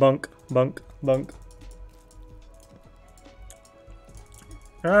 Bunk, bunk, bunk, bunk.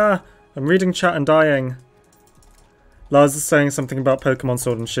 Ah, I'm reading chat and dying. Lars is saying something about Pokemon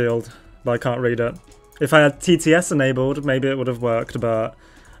Sword and Shield, but I can't read it. If I had TTS enabled, maybe it would have worked, but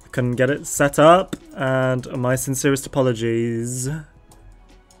I couldn't get it set up, and my sincerest apologies.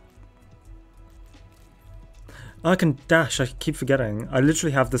 Oh, I can dash, I keep forgetting. I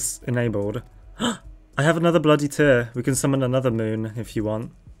literally have this enabled. I have another bloody tear. We can summon another moon if you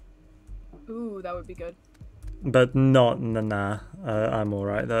want. Ooh, that would be good. But not, nah. I'm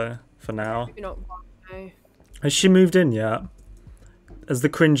alright though, for now. Maybe not. No. Has she moved in yet? Has the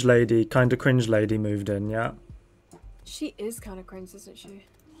cringe lady, kinda cringe lady, moved in yet? She is kind of cringe, isn't she?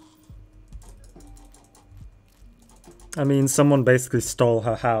 I mean, someone basically stole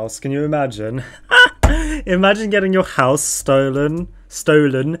her house. Can you imagine? Imagine getting your house stolen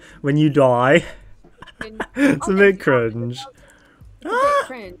when you die. It's a bit cringe. It's a bit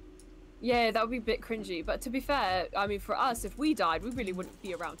cringe. Yeah, that would be a bit cringy. But to be fair, I mean, for us, if we died, we really wouldn't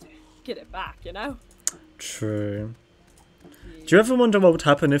be around to get it back, you know? True. Yeah. Do you ever wonder what would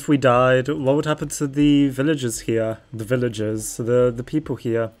happen if we died? What would happen to the villagers here? The villagers, the people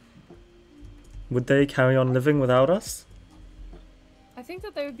here? Would they carry on living without us? I think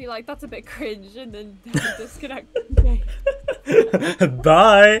that they would be like, that's a bit cringe, and then they would disconnect.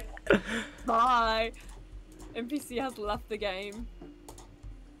 Bye! Bye! NPC has left the game.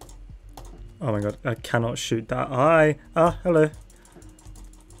 Oh my god, I cannot shoot that. Hi! Ah, hello.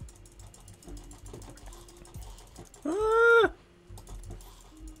 Ah.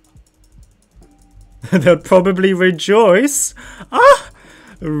 They'll probably rejoice. Ah!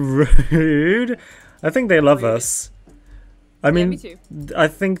 Rude. I think they love us. I mean, me too. I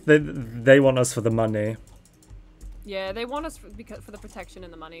think that they want us for the money. Yeah, they want us for the protection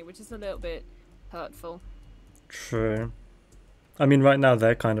and the money, which is a little bit hurtful. True. I mean, right now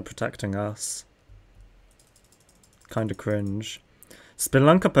they're kind of protecting us. Kind of cringe.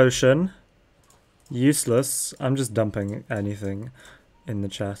 Spelunker potion. Useless. I'm just dumping anything in the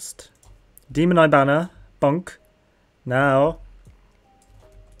chest. Demon Eye banner. Bonk. Now.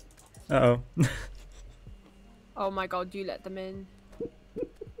 Uh-oh. Oh my god, you let them in.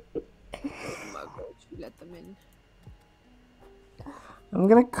 Oh my god, you let them in. I'm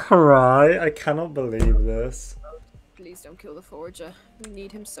gonna cry. I cannot believe this. Please don't kill the forager. We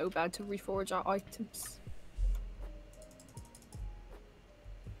need him so bad to reforge our items.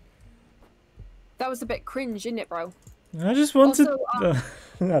 That was a bit cringe, isn't it, bro? I just wanted... Also,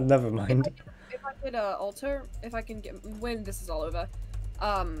 never mind. If I could altar, if I can get... When this is all over,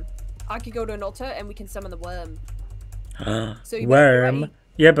 I could go to an altar and we can summon the worm. So you worm?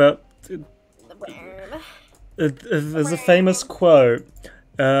 Yeah, but... The worm. There's a famous quote.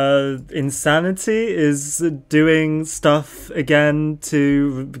 Insanity is doing stuff again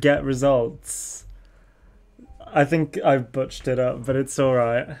to get results. I think I've butchered it up, but it's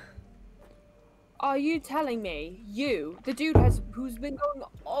alright. Are you telling me you, the dude who's been going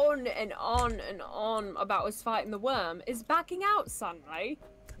on and on and on about us fighting the worm, is backing out, Sunray?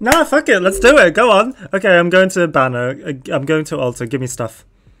 Nah, fuck it, let's do it, go on. Okay, I'm going to banner. I'm going to altar, give me stuff.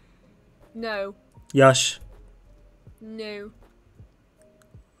 No. Yush. No.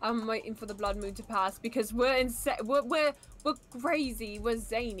 I'm waiting for the blood moon to pass because we're we're crazy, we're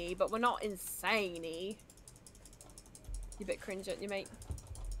zany, but we're not insane-y. You a bit cringe, aren't you, mate?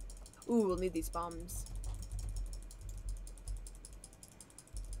 Ooh, we'll need these bombs.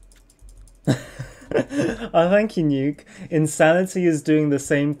 Oh, thank you, Nuke. Insanity is doing the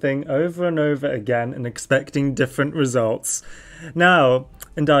same thing over and over again and expecting different results. Now,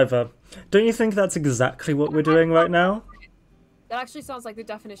 Endiv3r, don't you think that's exactly what we're doing right now? That actually sounds like the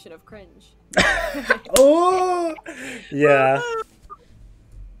definition of cringe. Oh! Yeah.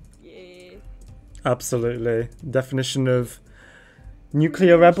 Yeah. Absolutely. Definition of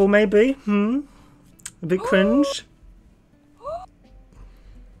nuclear rebel, maybe? A bit cringe?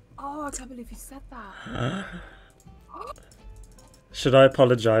 Oh, I can't believe you said that. Should I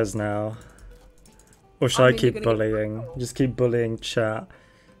apologize now? Or should I mean, you're keep gonna get bullying? trolled. Just keep bullying chat.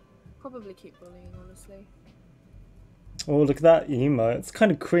 Probably keep bullying, honestly. Oh, look at that emote. It's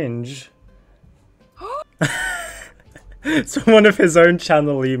kind of cringe. It's one of his own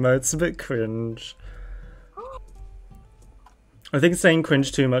channel emotes. A bit cringe. I think saying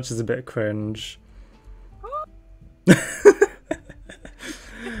cringe too much is a bit cringe.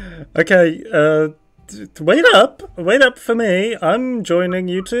 Okay, wait up for me. I'm joining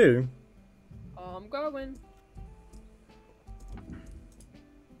you too. I'm going.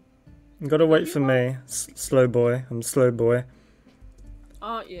 You gotta wait for me, slow boy. I'm slow boy.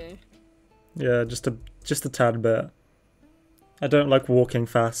 Aren't you? Yeah, just a tad bit. I don't like walking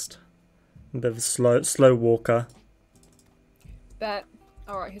fast. I'm a bit of a slow walker. Bet.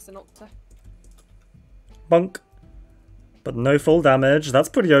 Alright, here's an altar. Bonk. But no full damage. That's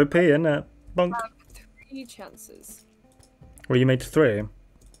pretty OP, isn't it? Bonk. 3 chances. Well, you made 3.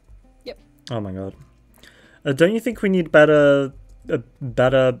 Yep. Oh my god. Don't you think we need better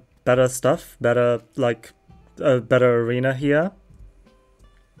stuff? Better, like, a better arena here?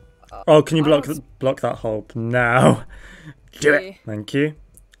 Oh, can you block that hole now? Do it. Thank you.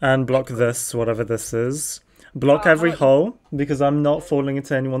 And block this, whatever this is. Block every hole, because I'm not falling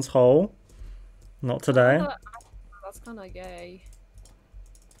into anyone's hole. Not today. That's kind of gay.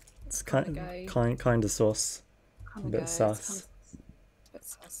 It's kind of sauce. A bit sus. A bit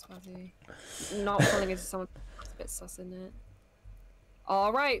sus, fuzzy. Not falling into someone. It's a bit sus, isn't it?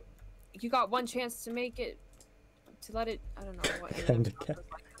 All right, you got one chance to make it. To let it. I don't know what.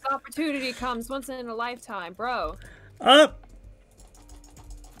 This opportunity comes once in a lifetime, bro. Up.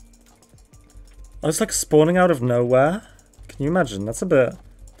 I was like spawning out of nowhere. Can you imagine? That's a bit.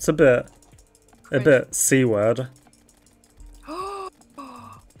 It's a bit C word.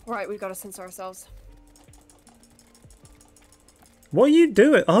 Right, we gotta censor ourselves. What are you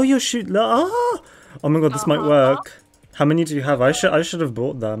doing? Oh, you're shooting. Oh my god, this might work. How many do you have? I should have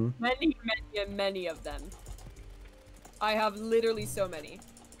bought them. Many of them. I have literally so many.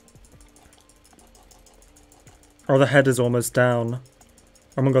 Oh, the head is almost down.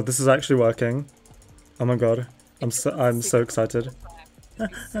 Oh my god, this is actually working. Oh my god, I'm so excited. No,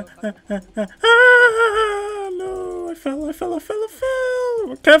 I fell.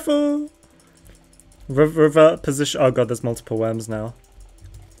 Careful. Revert position. Oh god, there's multiple worms now.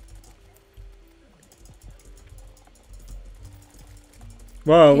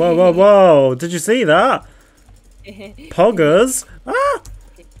 Whoa. Did you see that? Poggers. Ah!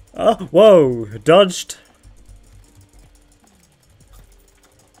 Oh, whoa. Dodged.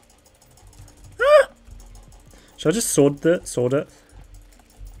 Ah! Should I just sword it?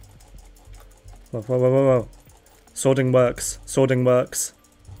 Whoa. Swording works.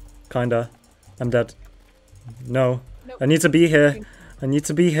 Kinda. I'm dead. No. Nope. I need to be here. You need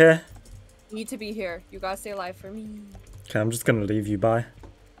to be here. You gotta stay alive for me. Okay, I'm just gonna leave you, bye.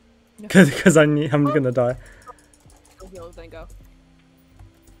 Because I'm gonna die. Then go.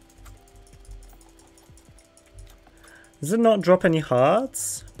 Does it not drop any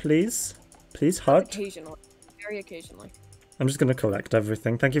hearts? Please? Please, heart? Occasionally. Very occasionally. I'm just gonna collect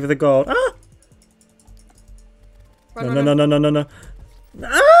everything. Thank you for the gold. Ah! Run. No.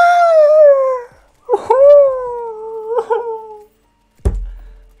 Ah!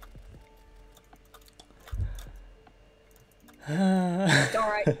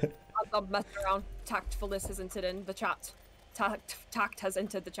 Alright, I'm messing around. Tactfulness has entered in the chat. Tact has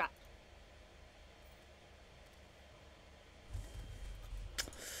entered the chat.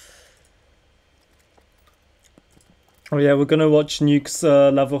 Oh yeah, we're gonna watch Nuke's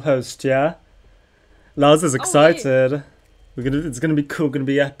level host, yeah? Lars is excited. Oh, it's gonna be cool, gonna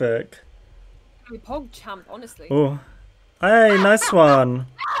be epic. We pog champ, honestly. Oh. Hey, nice one.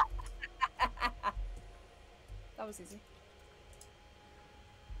 That was easy.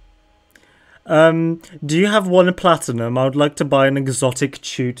 Do you have one platinum? I would like to buy an exotic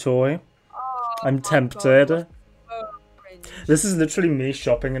chew toy. Oh, I'm tempted. God, this is literally me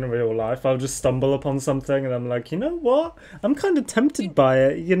shopping in real life. I'll just stumble upon something and I'm like, you know what? I'm kind of tempted by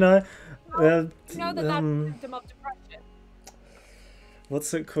it, you know? You know that's a symptom of depression.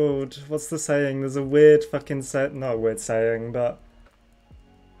 What's it called? What's the saying? There's a weird fucking not a weird saying, but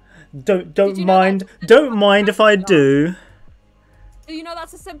don't mind if I do. Do you know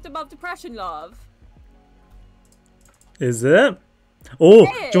that's a symptom of depression, love? Is it? Oh,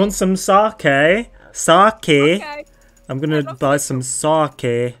 do you want some sake? Okay. I'm gonna buy some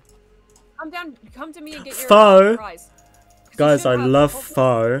sake. Come down. Come to me and get your pho. prize. Guys, I love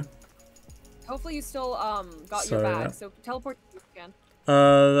pho. Hopefully you still got your bag. So teleport if you can.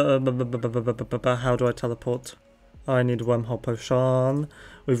 How do I teleport? I need a wormhole potion.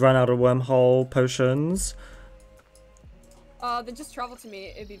 We've run out of wormhole potions. Then just travel to me.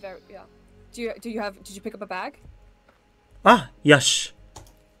 It'd be very yeah. Did you pick up a bag? Ah, yes.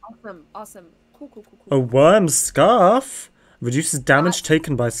 Awesome. Cool. A worm scarf reduces damage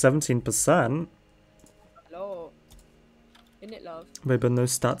taken by 17%. Hello. Isn't it love? Wait, but no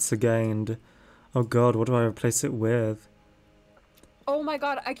stats are gained. Oh god, what do I replace it with? Oh my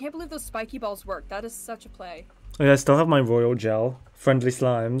god, I can't believe those spiky balls work. That is such a play. Oh yeah, I still have my royal gel. Friendly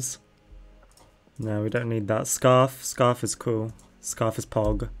slimes. No, we don't need that. Scarf. Scarf is cool. Scarf is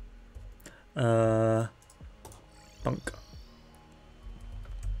pog. Bunk.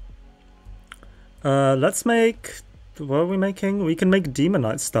 Let's make... What are we making? We can make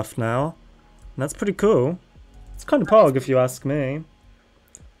Demonite stuff now. And that's pretty cool. It's kind of pog if you ask me.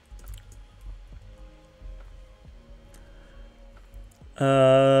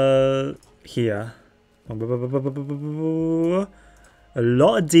 Here. A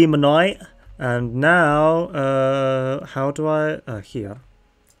lot of Demonite. And now, how do I... here.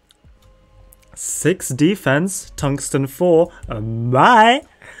 6 defense, tungsten 4. Bye!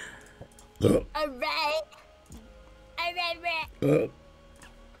 Alright.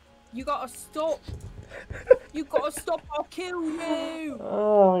 You gotta stop. You gotta stop, I'll kill you.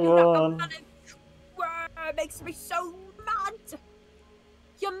 Oh my god. It makes me so mad.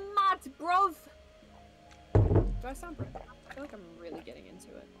 You're mad, bruv. Do I sound British? I feel like I'm really getting into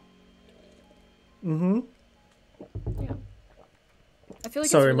it. Yeah. I feel like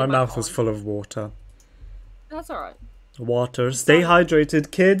Sorry, it's really my mouth was full of water. That's alright. Water. Stay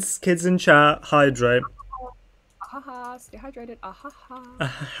hydrated, kids. Kids in chat, hydrate. Ahaha, stay hydrated. Ahaha.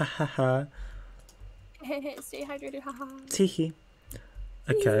 Ahaha. Stay hydrated. Haha. Teehee.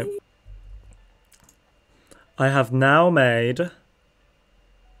 Okay. I have now made...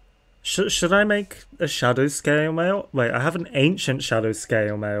 Should I make a shadow scale mail? Wait, I have an ancient shadow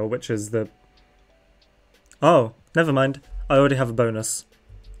scale mail, which is the... Oh, never mind. I already have a bonus.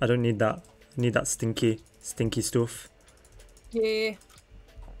 I don't need that. I need that stinky stuff. Yeah.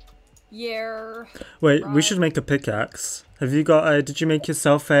 Yeah. Wait, right. We should make a pickaxe. Have you got a... Did you make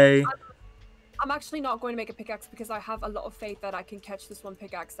yourself a... I'm actually not going to make a pickaxe because I have a lot of faith that I can catch this one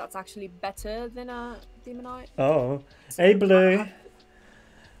pickaxe that's actually better than a demonite. Oh. Hey, Blue.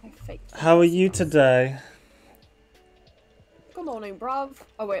 How are you today? Good morning, bruv.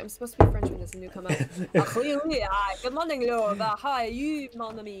 Oh wait, I'm supposed to be French when there's a newcomer. Good morning, love. Hi, you,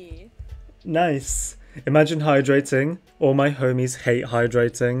 mon ami. Nice. Imagine hydrating. All my homies hate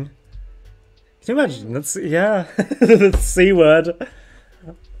hydrating. Can you imagine? That's... Yeah. The C word.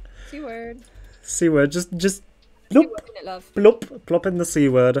 C word. C word. Just plop, plop, plop in the C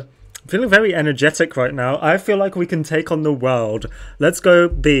word. I'm feeling very energetic right now. I feel like we can take on the world. Let's go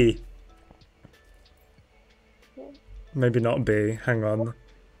B. Maybe not B. Hang on.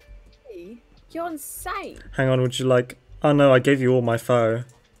 B? You're insane. Hang on, would you like... Oh no, I gave you all my foe.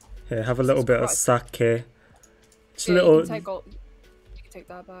 Here, have a little bit of sake. Just a little... You can take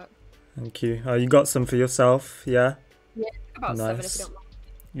that back. Thank you. Oh, you got some for yourself, yeah? Yeah, about 7 if you don't mind.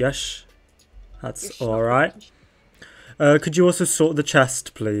 Yes. That's alright. Could you also sort the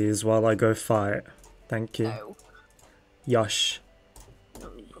chest, please, while I go fight? Thank you. No. Yosh. No,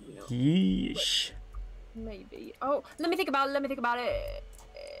 probably not. Yeesh. Maybe. Oh, let me think about it.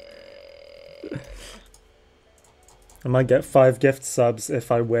 I might get 5 gift subs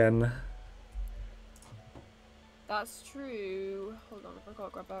if I win. That's true. Hold on, I've got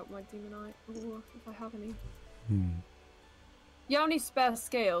to grab out my demonite. Ooh, if I have any. You have any spare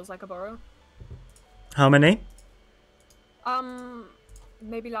scales I could borrow? How many?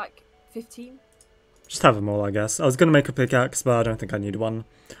 Maybe like 15. Just have them all, I guess. I was gonna make a pickaxe, but I don't think I need one.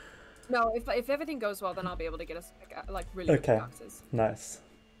 No, if everything goes well, then I'll be able to get us like really good pickaxes. Nice.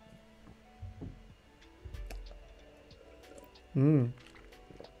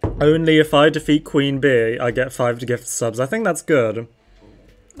 Only if I defeat Queen Bee, I get 5 gift subs. I think that's good.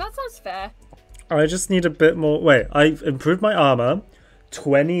 That sounds fair. I just need a bit more... Wait, I've improved my armor.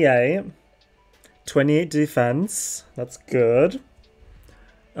 28. 28 defense. That's good.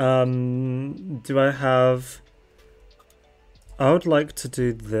 Do I have... I would like to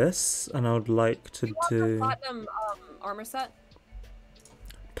do this, and I would like to do... Platinum armor set?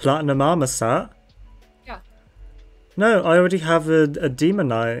 Platinum armor set? Yeah. No, I already have a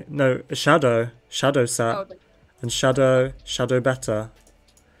demonite. No, a shadow set. Oh, And shadow better.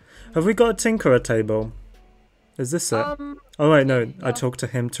 Have we got a tinkerer table? Is this it? Oh wait, no, I talked to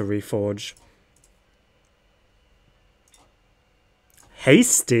him to reforge.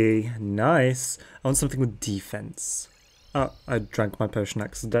 Hasty, nice. I want something with defense. Oh, I drank my potion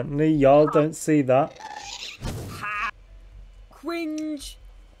accidentally. Y'all don't see that. Ha!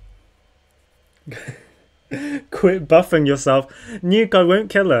 Quit buffing yourself. Nuke, I won't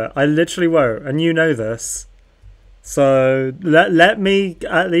kill her. I literally won't, and you know this. So let me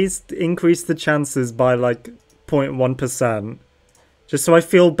at least increase the chances by like 0.1%. Just so I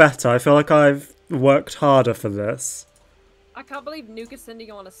feel better. I feel like I've worked harder for this. I can't believe Nuke is sending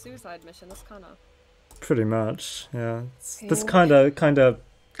you on a suicide mission. That's kind of... Pretty much, yeah. That's kind of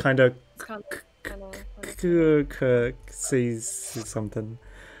sees something.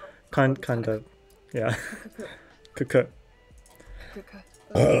 Kind of, yeah.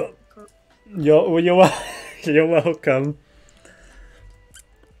 You're welcome.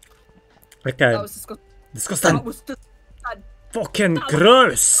 Okay. That was Disgusting. That was Fucking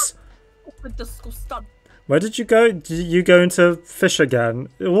gross. disgusting. Where did you go? Did you go into fish again?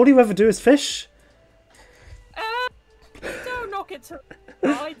 All you ever do is fish? Don't knock it to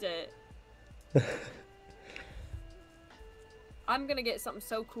ride it. I'm gonna get something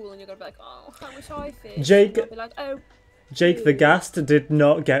so cool and you're gonna be like, oh, I wish I fished. Jake, I'll be like, oh, Jake the Ghast did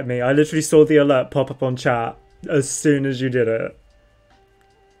not get me. I literally saw the alert pop up on chat as soon as you did it.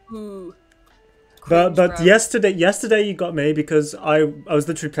 Ooh. But yesterday you got me because I was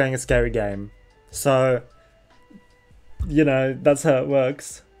literally playing a scary game. So, you know, that's how it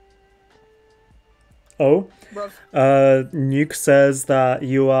works. Oh, Nuke says that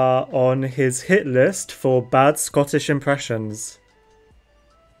you are on his hit list for bad Scottish impressions.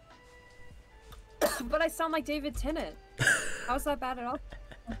 But I sound like David Tennant. How's that bad at all?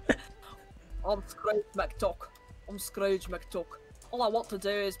 I'm Scrooge McDuck. I'm Scrooge McDuck. All I want to do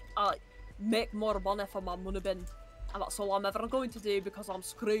is make more money for my money bin. And that's all I'm ever going to do because I'm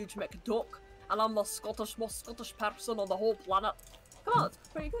Scrooge McDuck. And I'm the most Scottish person on the whole planet. Come on, it's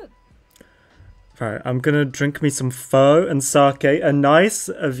pretty good. Right, I'm gonna drink me some pho and sake. A nice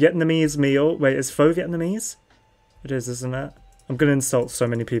Vietnamese meal. Wait, is pho Vietnamese? It is, isn't it? I'm gonna insult so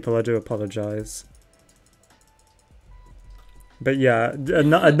many people, I do apologize. But yeah,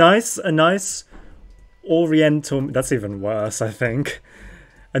 a nice oriental... That's even worse, I think.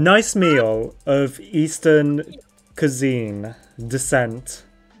 A nice meal of Eastern cuisine descent.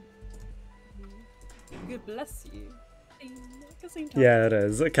 God bless you. Yeah, it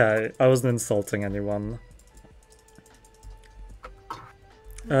is. Okay, I wasn't insulting anyone.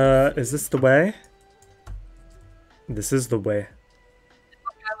 Is this the way? This is the way.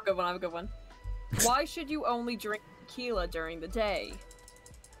 I have a good one. Why should you only drink tequila during the day?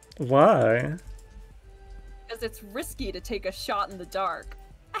 Why? Because it's risky to take a shot in the dark.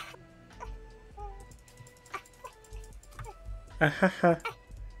 Ahaha.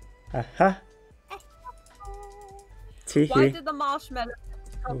 Aha. Why did the marshmallow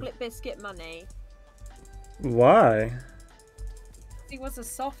chocolate biscuit money? Why? It was a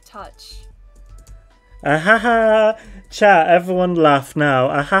soft touch. Ahaha! Chat, everyone laugh now.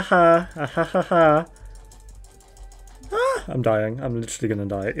 Ahaha! Ahaha! Ah, I'm dying. I'm literally gonna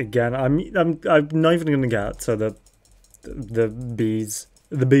die again. I'm not even gonna get to the bees.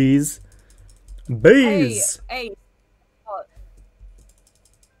 The bees. Bees. Hey. What?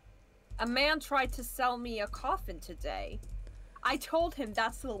 A man tried to sell me a coffin today. I told him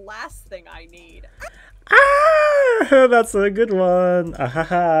that's the last thing I need. Ah, that's a good one.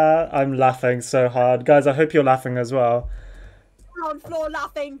 Ahaha! I'm laughing so hard, guys. I hope you're laughing as well. Roll on floor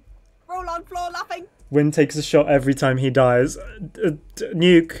laughing. Roll on floor laughing. Win takes a shot every time he dies.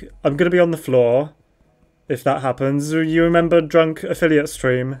 Nuke, I'm gonna be on the floor if that happens. You remember drunk affiliate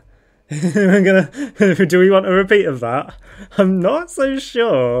stream? We're gonna. Do we want a repeat of that? I'm not so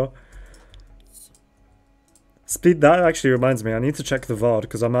sure. Speed. That actually reminds me. I need to check the VOD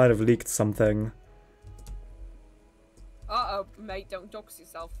because I might have leaked something. Uh-oh, mate, don't dox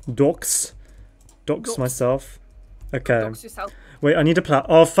yourself. Dox myself. Okay. Dox yourself. Wait, I need a plat.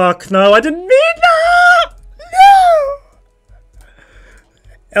 Oh fuck! No, I didn't need that. No.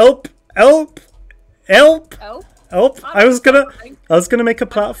 Help! I was gonna make a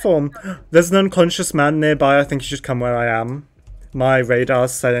platform. There's an unconscious man nearby. I think you should come where I am. My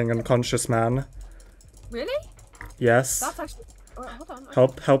radar's saying unconscious man. Really? Yes. That's actually. Oh, hold on.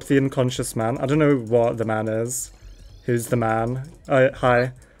 Help the unconscious man. I don't know what the man is. Who's the man?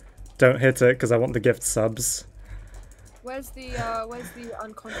 Hi. Don't hit it because I want the gift subs. Where's the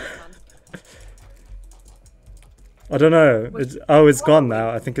unconscious man? I don't know. It's gone now.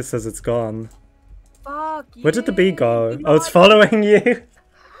 I think it says it's gone. Fuck you. Where did the bee go? Oh, it's following you. Yeah,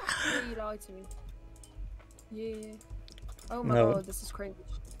 you lied to me. Yeah. Oh my god, this is cringe.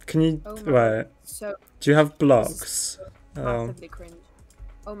 Can you wait? So. Do you have blocks? Massively cringe.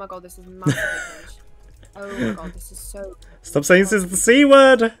 Oh my god, this is massively cringe. Oh my god, this is so. Stop saying this is the C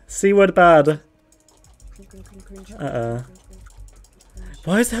word. C word bad.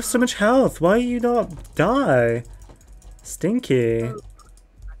 Why does it have so much health? Why you not die? Stinky. Oh,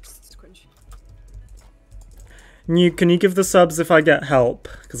 it's cringe. Can you give the subs if I get help?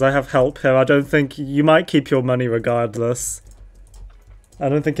 Because I have help here. I don't think you might keep your money regardless. I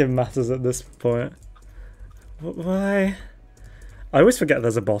don't think it matters at this point. Why? I always forget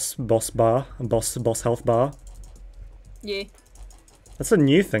there's a boss bar, a boss health bar. Yeah. That's a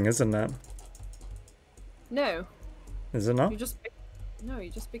new thing, isn't it? No. Is it not? You're just big... No,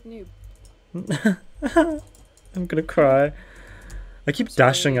 you're just big noob. I'm gonna cry. I keep Sorry.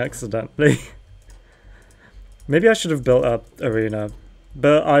 dashing accidentally. Maybe I should have built up arena,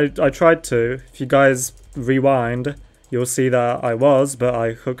 but I tried to. If you guys rewind, you'll see that I was, but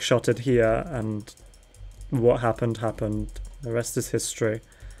I hookshotted here, and what happened happened. The rest is history.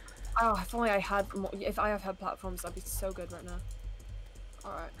 Oh, if only I had more... If I had platforms, I'd be so good right now.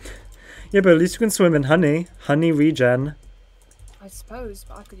 Alright. Yeah, but at least you can swim in honey. Honey regen. I suppose,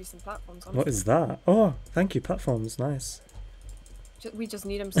 but I could use some platforms. What is that? Oh, thank you, platforms. Nice. We just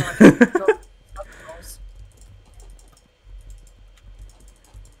need them so I can go.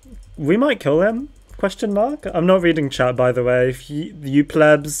 We might kill him? Question mark? I'm not reading chat, by the way. If you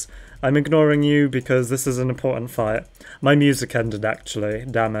plebs, I'm ignoring you because this is an important fight. My music ended, actually.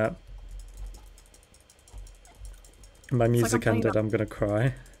 Damn it. My music ended. I'm gonna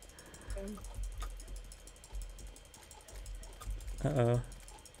cry. Uh-oh.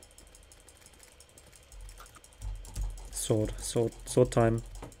 Sword time.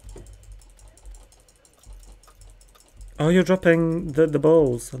 Oh, you're dropping the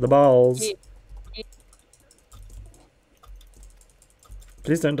balls. The balls. Yeah.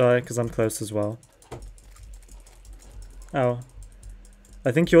 Please don't die, because I'm close as well. Oh.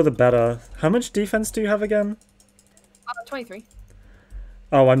 I think you're the better. How much defense do you have again? 23.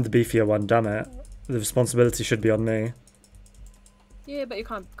 Oh, I'm the beefier one, damn it. The responsibility should be on me. Yeah, but you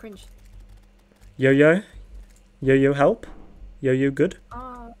can't cringe. Yo-yo? Yo-yo help? Yo-yo good?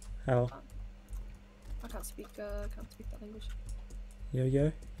 How? I can't speak that language.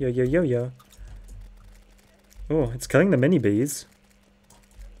 Yo-yo? Yo-yo-yo-yo. Oh, it's killing the mini bees.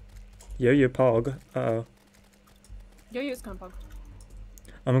 Yo-yo pog. Uh-oh. Yo-yo's kind of pog.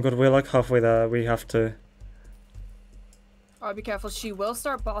 Oh my god, we're like halfway there. We have to... Alright, be careful. She will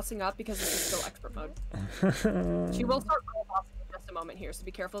start bossing up because this is still expert mode. She will start girl bossing in just a moment here, so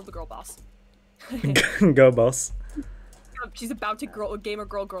be careful of the girl boss. Go, boss. She's about to gamer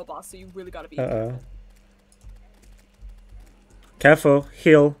girl boss, so you really gotta be Uh-oh. Careful.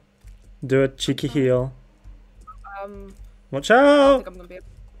 Heal. Do a cheeky heal. Watch I don't out! think I'm gonna be able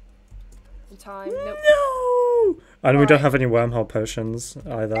in time. Nope. No! And we don't Alright. have any wormhole potions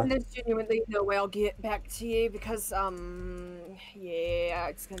either. And there's genuinely no way I'll get back to you because, yeah,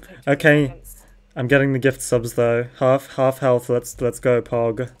 it's gonna take 20 Okay. seconds. I'm getting the gift subs though. Half health. Let's go,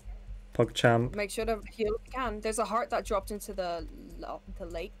 Pog. Pog champ. Make sure to heal if you can. There's a heart that dropped into the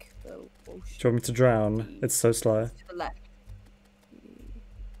lake, the ocean. Do you want me to drown? It's so slow. To the left.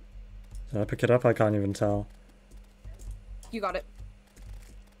 Did I pick it up? I can't even tell. You got it.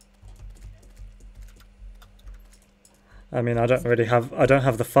 I mean, I don't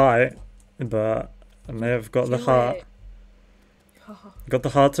have the fight, but I may have got the Do heart. it. Got the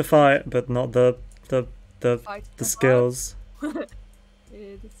heart to fight, but not the Fight skills. Yeah,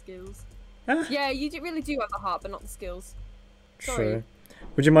 the skills. Ah. Yeah, you really do have the heart, but not the skills. Sorry. True.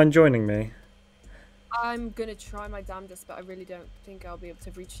 Would you mind joining me? I'm gonna try my damnedest, but I really don't think I'll be able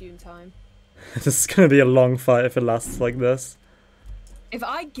to reach you in time. This is gonna be a long fight if it lasts like this. If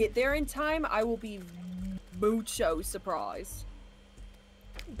I get there in time, I will be mucho surprised.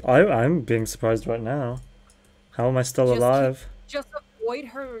 I'm being surprised right now. How am I still alive? Just avoid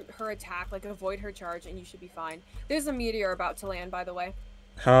her attack, like avoid her charge, and you should be fine. There's a meteor about to land, by the way.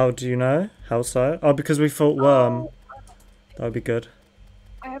 How do you know? How so? Oh, because we fought Worm. That would be good.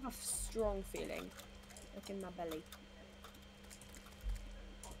 I have a strong feeling, like in my belly.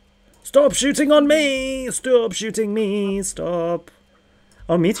 Stop shooting on me! Stop shooting me! Stop!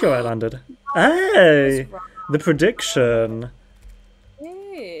 Oh, meteorite landed. Hey! The prediction.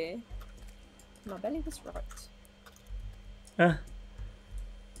 Yeah. My belly was right.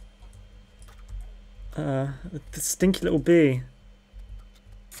 The stinky little bee.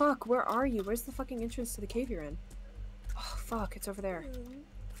 Fuck, where are you? Where's the fucking entrance to the cave you're in? Oh, fuck, it's over there.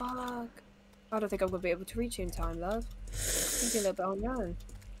 Fuck. I don't think I'm gonna be able to reach you in time, love. I'm a little bit on your own.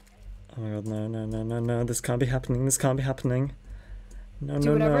 Oh my god, no. This can't be happening. This can't be happening. No,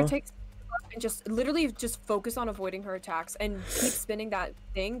 Do whatever no. it takes and just literally just focus on avoiding her attacks and keep spinning that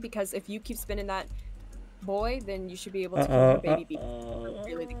thing, because if you keep spinning that boy, then you should be able to kill her baby bee.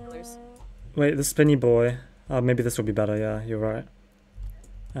 Really the killers. Wait, the spinny boy. Oh, maybe this will be better. Yeah, you're right.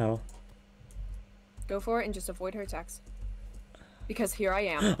 Ow. Go for it and just avoid her attacks. Because here I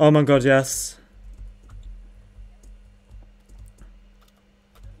am. Oh my god, yes.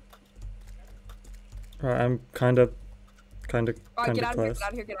 Right, I'm kind of Alright, get out of here, close. get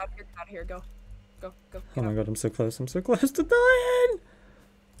out of here, get out of here, get out of here, go. Go, go. Oh my god, I'm so close. I'm so close to dying.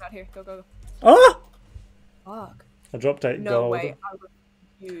 Get out here, go, go, go. Ah! Fuck. I dropped 8 No gold. way, I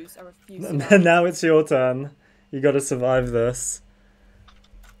refuse to die. Now it's your turn. You gotta survive this.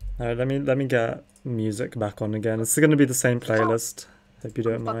 Alright, let me get music back on again. It's gonna be the same playlist. Hope you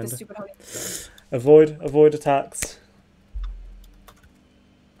don't Fuck mind. this stupid honey. Avoid attacks.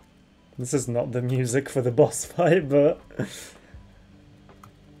 This is not the music for the boss fight, but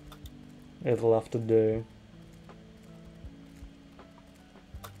it'll have to do.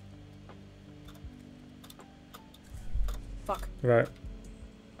 Fuck. Right.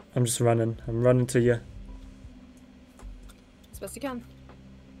 I'm just running. I'm running to you. As best you can.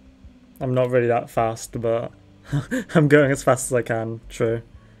 I'm not really that fast, but I'm going as fast as I can. True.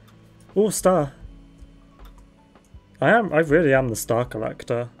 Oh, star. I really am the star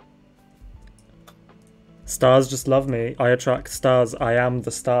collector. Stars just love me. I attract stars. I am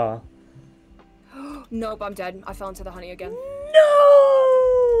the star. Nope, I'm dead. I fell into the honey again. No!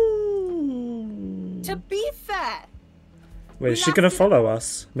 To be fair. Wait, is she gonna follow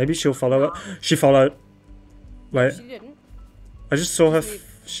us? Maybe she'll follow it. She followed. Wait. She didn't. I just saw her.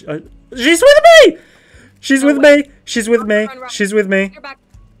 She's with me! She's with me! She's with me! Run. She's with me! You're back.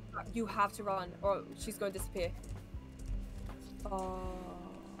 You have to run, or she's going to disappear. Oh.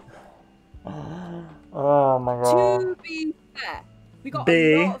 Oh my god. To be fair, we got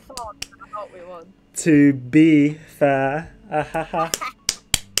B. a lot of farms and I thought we won. To be fair. Ahaha.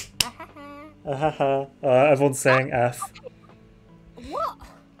 Ahaha. Everyone's saying F. What?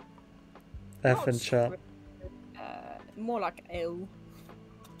 F in chat. More like L.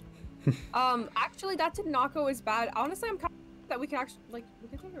 Actually, that did not go as bad. Honestly, I'm kind of that we can actually, like, we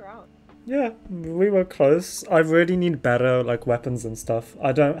can take her out. Yeah, we were close. I really need better, like, weapons and stuff.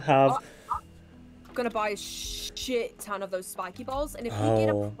 I don't have... I'm gonna buy a shit ton of those spiky balls, and if we get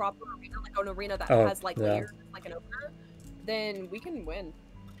a proper arena, like an arena that has, like, layers, like an opener, then we can win.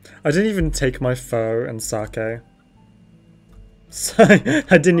 I didn't even take my foe and sake. So, I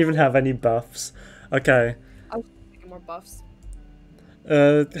didn't even have any buffs. Okay. I was taking more buffs.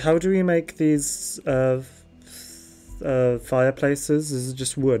 How do we make these, fireplaces? Is it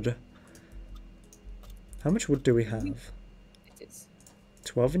just wood? How much wood do we have? It is.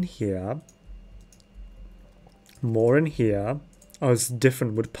 12 in here. More in here. Oh, it's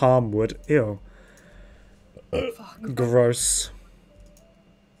different wood. Palm wood. Ew. Fuck. Gross.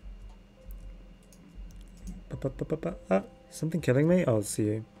 Something killing me? Oh, it's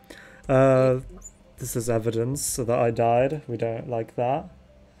you. This is evidence that I died. We don't like that.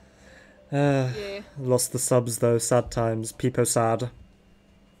 Yeah. Lost the subs though. Sad times. People sad.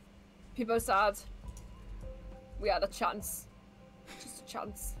 People sad. We had a chance. Just a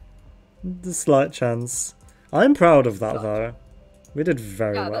chance. The slight chance. I'm proud of that though. We did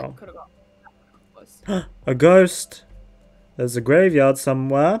very well. That could have got close. A ghost. There's a graveyard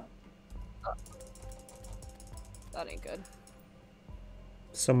somewhere. That ain't good.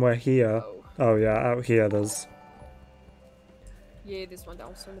 Somewhere here. Oh yeah, out here there's. Yeah, there's one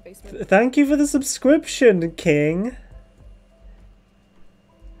down in the basement. Thank you for the subscription, King.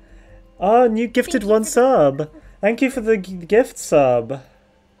 Oh, and you gifted one sub. Thank you for the gift sub.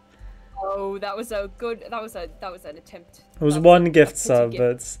 Oh, that was a good. That was an attempt. It was one gift sub,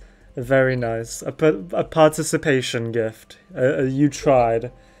 but it's very nice. A participation gift. You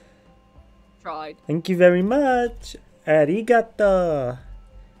tried. Tried. Thank you very much. Arigato.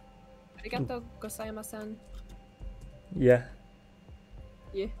 Arigato gozaimasen. Yeah.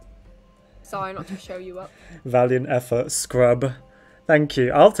 Yeah. Sorry not to show you up. Valiant effort, scrub. Thank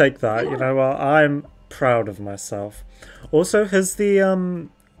you. I'll take that. You know what? I'm proud of myself. Also, has the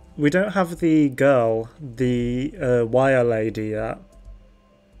we don't have the girl, the wire lady yet.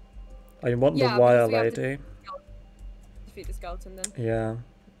 I want the wire lady. Defeat the skeleton then. Yeah.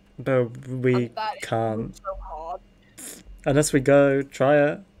 But we can't. So hard. Unless we go try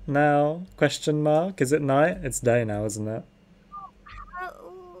it now. Question mark. Is it night? It's day now, isn't it?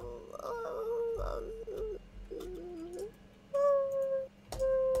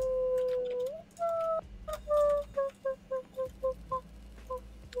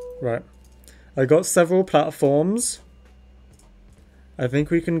 Right. I got several platforms. I think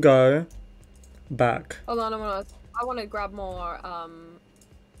we can go back. Hold on, I want to grab more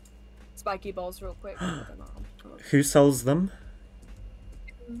spiky balls real quick. Who sells them?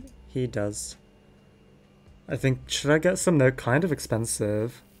 He does. I think, should I get some? They're kind of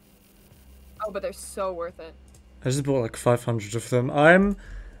expensive. Oh, but they're so worth it. I just bought like 500 of them. I'm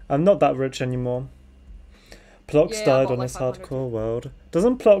not that rich anymore. Plox Yeah, I died bought on like his 500. hardcore world.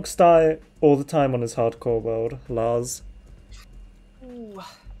 Doesn't Plox die all the time on his hardcore world, Lars? Ooh.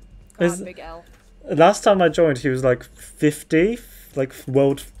 Is- God, big L. Last time I joined, he was like 50, like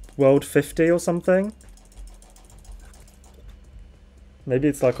world 50 or something. Maybe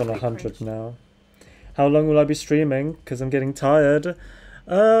it's like on Pretty 100 cringe. now. How long will I be streaming? Because I'm getting tired.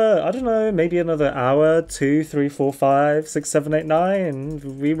 I don't know. Maybe another hour, 2, 3, 4, 5, 6, 7, 8,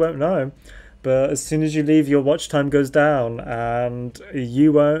 9. We won't know. But as soon as you leave, your watch time goes down, and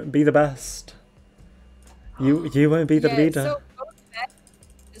you won't be the best. You won't be the Yeah, leader. so go to bed,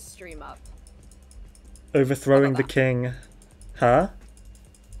 just stream up. Overthrowing How the about king. Huh?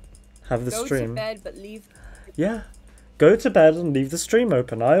 Have the Go stream. to bed, but leave. Yeah. Go to bed and leave the stream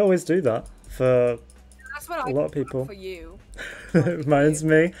open. I always do that for That's what a I lot of do people. for you. It reminds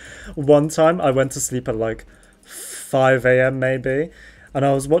me. One time I went to sleep at like 5 a.m. maybe. And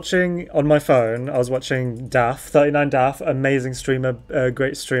I was watching on my phone, I was watching Daff, 39 Daff, amazing streamer,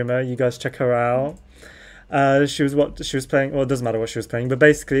 great streamer. You guys check her out. She was playing, well, it doesn't matter what she was playing, but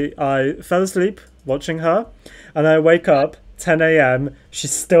basically I fell asleep watching her, and I wake up 10 a.m.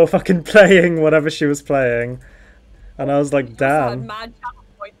 She's still fucking playing whatever she was playing, and I was like, You also had damn. mad chat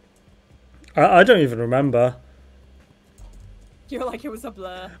point. I don't even remember. You're like, it was a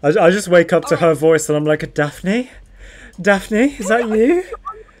blur. I just wake up to Alright. her voice, and I'm like, Daphne, Daphne, is that you?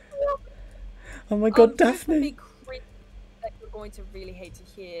 Oh my god, Here's the Daphne. big cringe that you're going to really hate to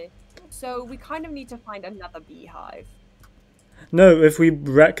hear. So we kind of need to find another beehive. No, if we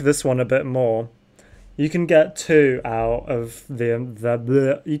wreck this one a bit more, you can get 2 out of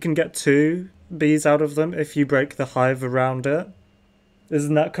you can get 2 bees out of them if you break the hive around it.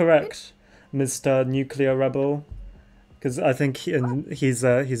 Isn't that correct, Mr. Nuclear Rebel? Because I think he's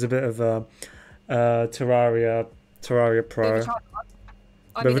a bit of a Terraria pro.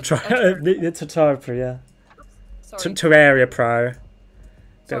 Maybe try- It's a Terraria pro, yeah. Sorry, Terraria pro.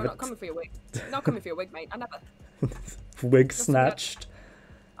 sorry, Bit not of coming for your wig. Not coming for your wig, mate. I never. a wig Just snatched.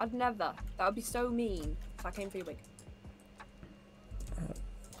 I'd never. That would be so mean if I came for your wig.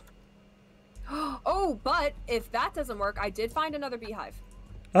 Oh, but if that doesn't work, I did find another beehive.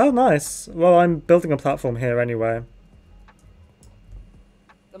 Oh, nice. Well, I'm building a platform here anyway.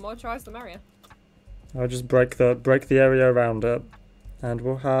 The more tries, the merrier. I'll just break the area around it, and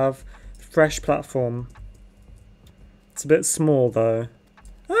we'll have fresh platform. It's a bit small though.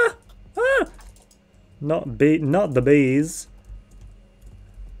 Ah! Not the bees.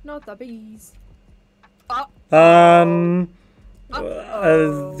 Not the bees.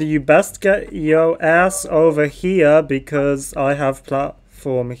 You best get your ass over here because I have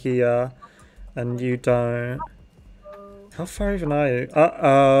platform here, and you don't. How far even are you?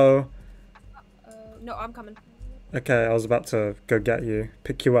 Uh-oh. No, I'm coming. Okay, I was about to go get you,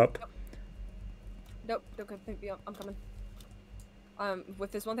 pick you up. Nope, don't go pick me up. I'm coming.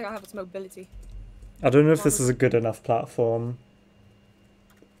 With this one thing I have, it's mobility. I don't know if this is a good enough platform.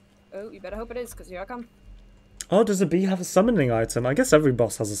 Oh, you better hope it is, because here I come. Oh, does a bee have a summoning item? I guess every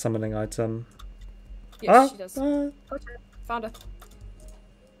boss has a summoning item. Yes, she does. Ah. Found her.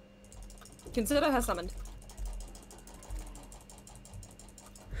 Consider her summoned.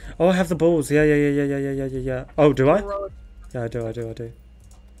 Oh, I have the balls. Yeah. Oh, do I? Road. Yeah, I do.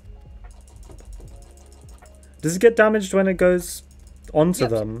 Does it get damaged when it goes onto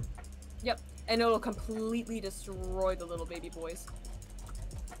them? Yep, and it'll completely destroy the little baby boys.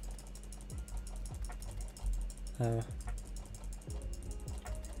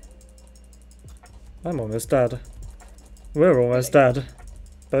 I'm almost dead. We're almost dead.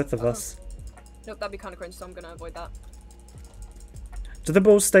 Both of us. Nope, that'd be kind of cringe, so I'm gonna avoid that. Do the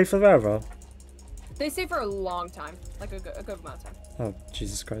balls stay forever? They stay for a long time, like a good amount of time. Oh,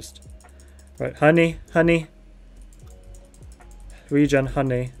 Jesus Christ. Right, honey. Regen,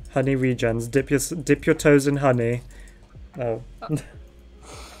 honey. Honey regens. Dip your toes in honey. Oh.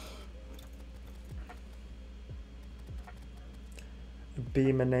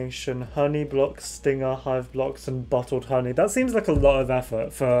 Beamination, honey blocks, stinger, hive blocks, and bottled honey. That seems like a lot of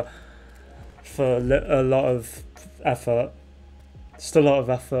effort for a lot of effort. Just a lot of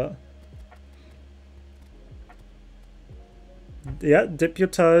effort. Yeah, dip your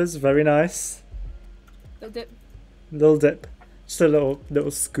toes. Very nice. Little dip. Little dip. Just a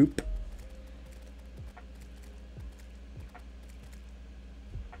little scoop.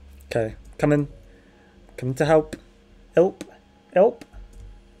 Okay, coming to help. Help. Oh,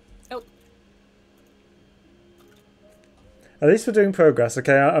 At least we're doing progress,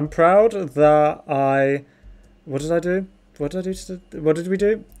 okay? I'm proud that I What did I do? What did I do? What did we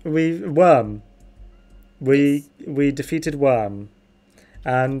do? Worm. We defeated Worm.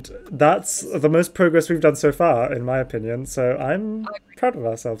 And that's the most progress we've done so far, in my opinion. So I'm proud of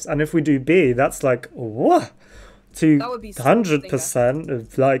ourselves. And if we do B, that's like, what? 200%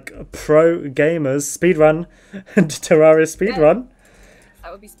 of like pro gamers speedrun Terraria speedrun.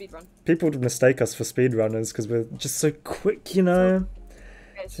 That would be speedrun. People would mistake us for speedrunners because we're just so quick, you know.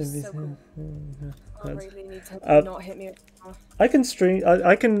 It's just so cool. I really need to not hit me. I can stream.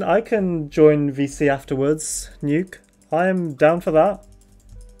 I can join VC afterwards. Nuke. I am down for that.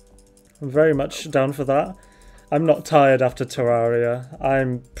 I'm very much down for that. I'm not tired after Terraria.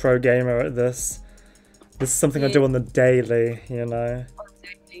 I'm pro gamer at this. This is something I do on the daily, you know.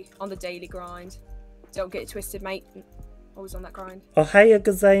 On the daily grind. Don't get it twisted, mate. Always on that grind. Ohaya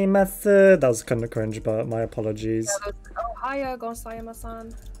gozaimasu. That was kind of cringe, but my apologies. Ohaya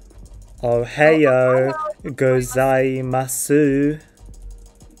gozaimasu. Ohaya gozaimasu.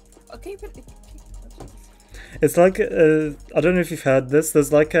 Okay, but... It's like, I don't know if you've heard this,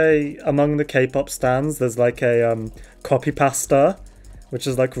 there's like among the K-pop stands, there's like a copy pasta, which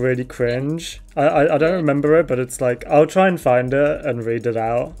is like really cringe. I don't remember it, but it's like, I'll try and find it and read it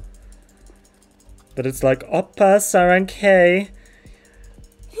out. But it's like, Oppa Saranke.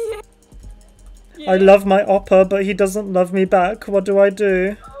 I love my Oppa, but he doesn't love me back. What do I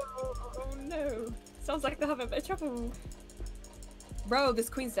do? Oh no. Sounds like they're having a bit of trouble. Bro, this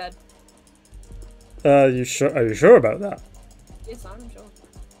queen's dead. Are you sure about that? Yes, I'm sure.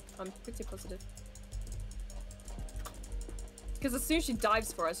 I'm pretty positive. Because as soon as she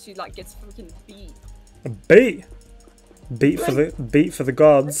dives for us, she like gets freaking beat. A beat? Beat for the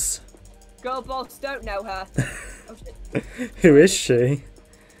gods. Girl boss don't know her. Oh shit. Who is she?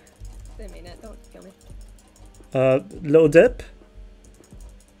 Didn't mean it, don't kill me. Little dip?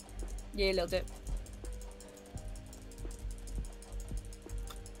 Yeah, little dip.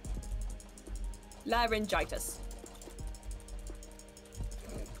 Laryngitis.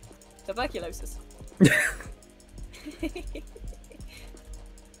 Tuberculosis.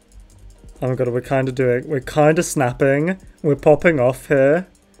 Oh my god, we're kind of snapping. We're popping off here.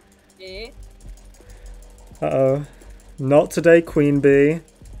 Yeah. Uh-oh. Not today, Queen Bee.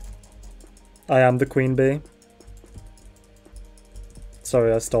 I am the Queen Bee.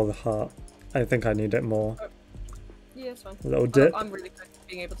 Sorry, I stole the heart. I think I need it more. Yeah, it's fine. A little dip. I'm really good at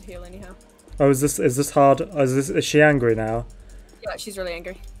being able to heal anyhow. Oh, is this hard? Is she angry now? Yeah, she's really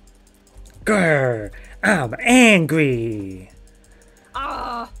angry. Grr, I'm angry.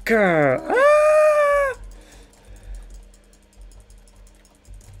 Ah! Grr. Ah!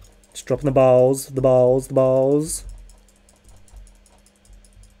 Just dropping the balls.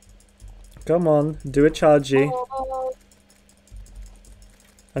 Come on, do a chargy. Oh.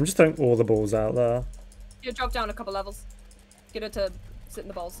 I'm just throwing all the balls out there. You drop down a couple levels. Get her to sit in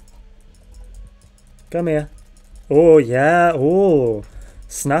the balls. Come here. Oh, yeah. Oh.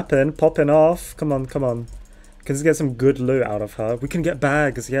 Snapping, popping off. Come on. Can we get some good loot out of her? We can get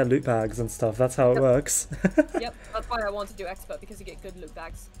bags. Yeah, loot bags and stuff. That's how it works. Yep, that's why I want to do expert, because you get good loot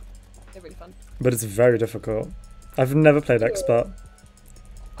bags. They're really fun. But it's very difficult. I've never played expert.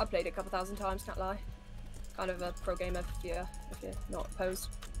 I've played it a couple thousand times, can't lie. Kind of a pro gamer if you're not opposed.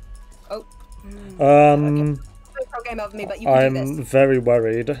 Oh. Okay. Pro gamer of me, but you can do this. I'm very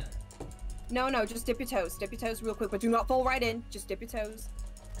worried. No, just dip your toes. Dip your toes real quick, but do not fall right in. Just dip your toes.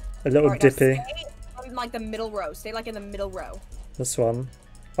 A little right, dippy. Stay in like the middle row. Stay like in the middle row. This one.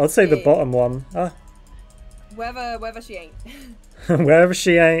 I'll say the bottom one. Ah. Wherever she ain't. Wherever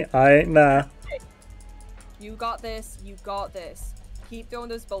she ain't, I ain't there. You got this. You got this. Keep throwing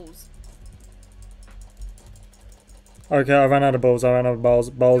those balls. Okay, I ran out of balls.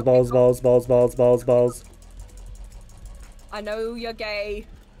 Balls. I know you're gay.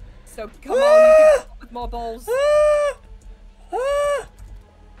 So come on, you can come with more balls.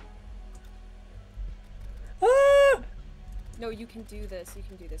 No, you can do this. You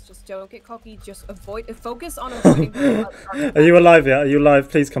can do this. Just don't get cocky. Just focus on avoiding. Are you alive yet? Are you alive?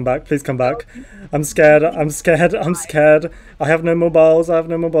 Please come back. I'm scared. I have no more balls.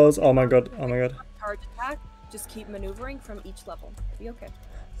 Oh my god. Charge attack. Just keep maneuvering from each level. Be okay.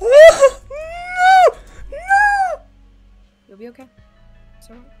 No! You'll be okay. It's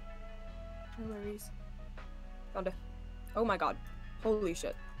alright. No worries. Found it. Oh my god. Holy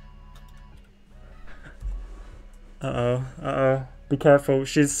shit. Uh-oh. Be careful.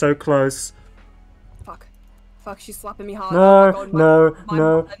 She's so close. Fuck, she's slapping me hard. No, oh my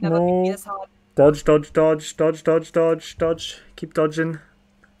no. Never beat me this hard. Dodge. Keep dodging.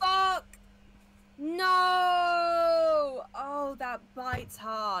 Fuck! No! Oh, that bites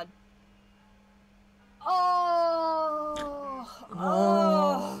hard. Oh!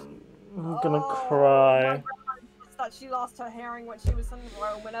 Oh, I'm gonna my cry. grandma says that she lost her hearing when she was in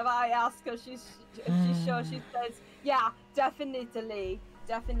Rome. Whenever I ask her, if she's sure, she says, "Yeah, definitely, definitely,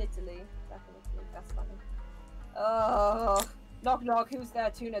 definitely." That's funny. Oh, knock knock. Who's there?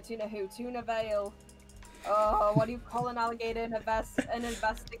 Tuna, Tuna who? Tuna Vale. Oh, what do you call an alligator? An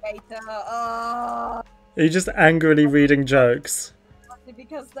investigator. Oh, Are you just angrily reading jokes?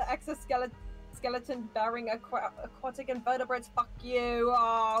 because the exoskeleton bearing aquatic invertebrates. Fuck you.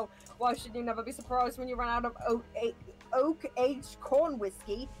 Oh, why should you never be surprised when you run out of oak-aged corn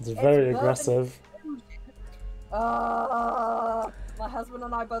whiskey? It's very aggressive. My husband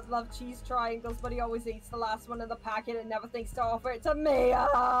and I both love cheese triangles, but he always eats the last one in the packet and never thinks to offer it to me.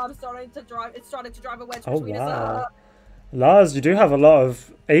 I'm starting to drive. It's starting to drive a wedge between us. Lars, you do have a lot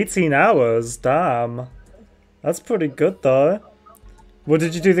of 18 hours. Damn. That's pretty good, though. Well,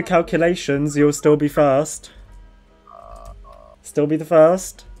 did you do the calculations? You'll still be first. Still be the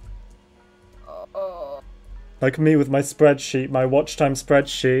first? Like me with my spreadsheet, my watch time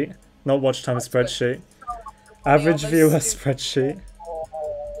spreadsheet. Not watch time spreadsheet. Average viewer spreadsheet.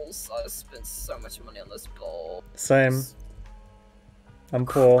 I spent so much money on this ball. Same. I'm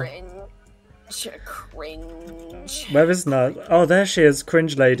poor. Cringe. Where is Nut? Oh, there she is.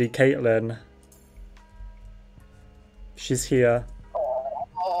 Cringe lady, Caitlin. She's here.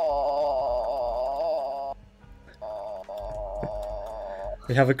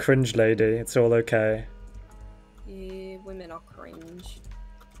 We have a cringe lady. It's all okay. Yeah, women are cringe.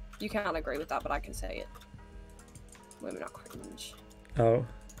 You can't agree with that, but I can say it. Women are cringe. Oh.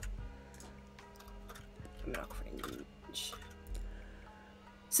 Women are cringe.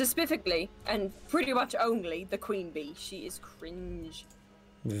 Specifically, and pretty much only, the queen bee. She is cringe.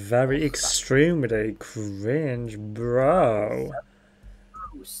 Very extremely cringe, bro.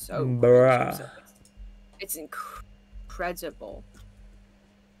 So bruh. cringe. It's incredible.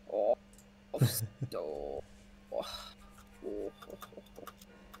 Oh, so.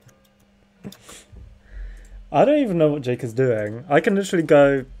 I don't even know what Jake is doing. I can literally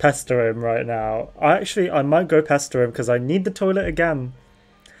go pester him right now. I might go pester him because I need the toilet again.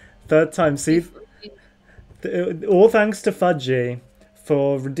 Third time. See, all thanks to Fudgy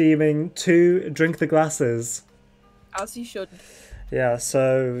for redeeming 2 drink the glasses. As you should. Yeah,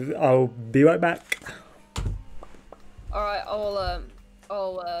 so I'll be right back. Alright,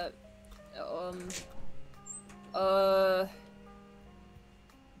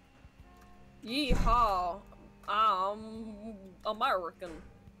 yeehaw. I'm American.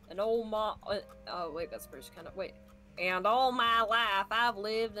 And all my, oh wait, that's British kind of, wait. And all my life I've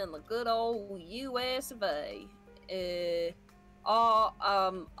lived in the good old US of A.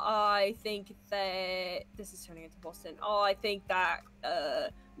 I think that, this is turning into Boston. I think that,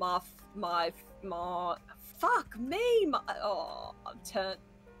 fuck me, I'm turned.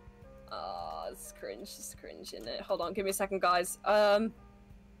 It's cringe, isn't it? Hold on, give me a second, guys.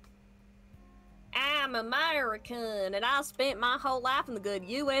 I'm American, and I spent my whole life in the good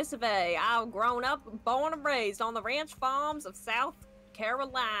US of A. I've grown up, born and raised on the ranch farms of South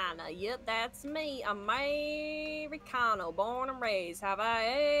Carolina. Yep, that's me, Americano, born and raised. Have I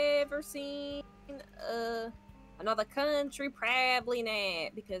ever seen another country? Probably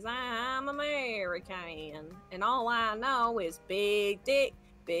not, because I'm American, and all I know is big dick,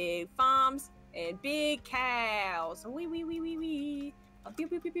 big farms, and big cows. Wee wee wee wee wee. Pew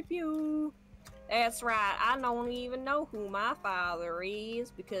pew pew pew pew. That's right. I don't even know who my father is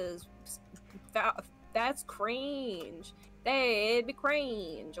because that's cringe. That'd be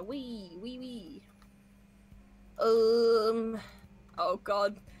cringe. Wee wee wee. Oh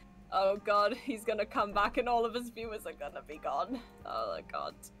god. Oh god. He's gonna come back and all of his viewers are gonna be gone. Oh my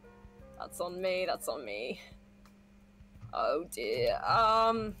god. That's on me. That's on me. Oh dear.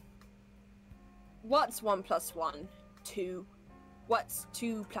 What's 1 + 1? 2. What's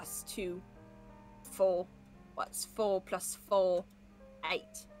 2 + 2? 4. What's 4 + 4? 8.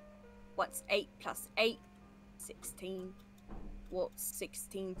 What's 8 + 8? 16. What's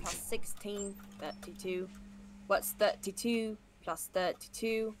 16 + 16? 32. What's 32 +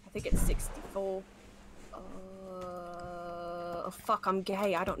 32? I think it's 64. Oh fuck, I'm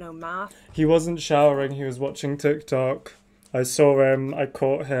gay. I don't know math. He wasn't showering, he was watching TikTok. I saw him, I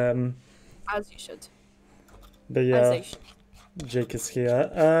caught him. As you should. But yeah, Jake is here.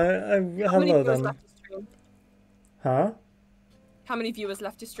 Hello then. Huh? How many viewers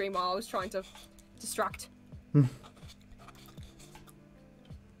left to stream while I was trying to distract?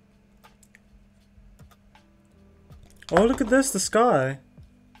 Oh, look at this, the sky.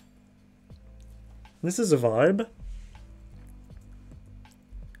 This is a vibe.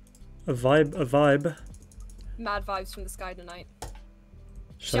 A vibe. Mad vibes from the sky tonight.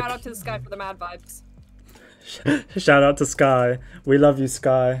 Shout out to the sky for the mad vibes. Shout out to Sky. We love you,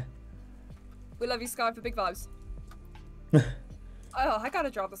 Sky. We love you, Sky, for big vibes. Oh, I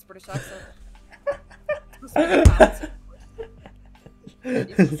gotta drop this British accent.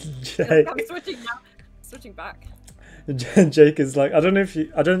 Jake. I'm switching now. Switching back. Jake is like, I don't know if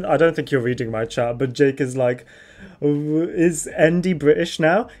you, I don't think you're reading my chat, but Jake is like, is Endy British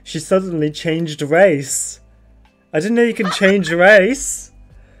now? She suddenly changed race. I didn't know you can change race.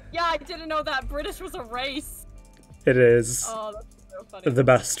 Yeah, I didn't know that British was a race. It is. Oh, that's so funny. The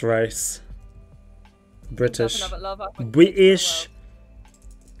best race. British. British.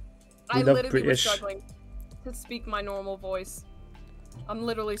 We I love literally British. was struggling to speak my normal voice. I'm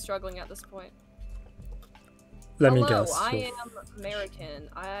literally struggling at this point. Let me Hello, guess. I am American.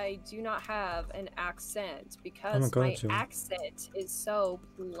 I do not have an accent because God, my Joe. accent is so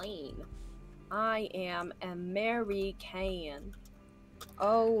plain. I am American.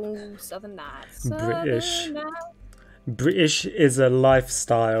 Oh, Southern Nights. British. Southern Nights. British is a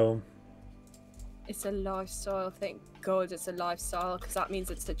lifestyle. It's a lifestyle. Thank God it's a lifestyle, because that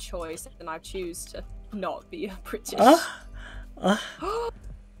means it's a choice, and I choose to not be a British.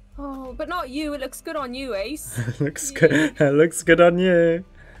 Oh, but not you. It looks good on you, Ace. Looks good. It looks good on you.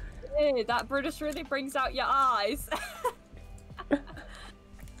 Yeah, that British really brings out your eyes. Oh,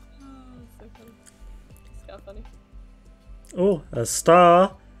 so funny. It's kind of funny. Oh, a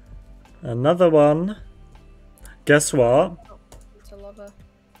star. Another one. Guess what? Oh, to love her.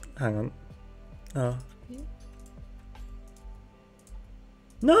 Hang on. Oh. Yeah.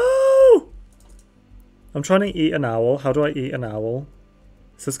 No! I'm trying to eat an owl. How do I eat an owl?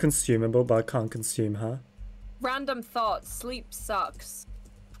 It says consumable, but I can't consume her. Random thought. Sleep sucks.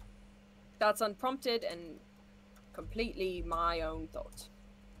 That's unprompted and completely my own thought.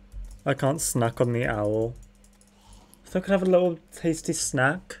 I can't snack on the owl. So I could have a little tasty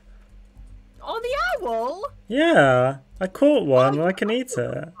snack. On the owl? Yeah, I caught one and I can eat it.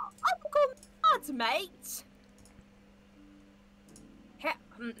 I'm going mad, mate.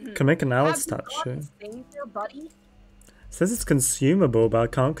 Can make an owl Have you statue. got this thing there, buddy? It says it's consumable, but I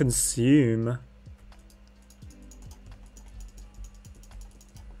can't consume.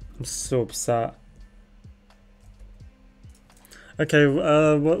 I'm so upset. Okay,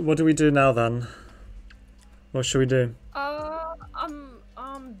 what do we do now then? What should we do?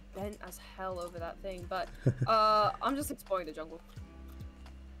 I'm bent as hell over that thing, but I'm just exploring the jungle.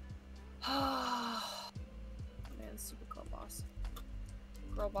 Man, super girl boss.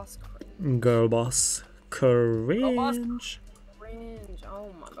 Girl boss cringe. Girl boss. Cringe. Cringe. Oh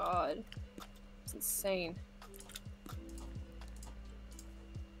my god. It's insane.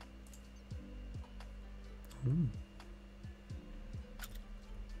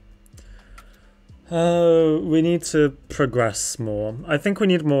 We need to progress more. I think we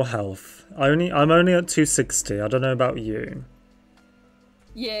need more health. I'm only at 260. I don't know about you.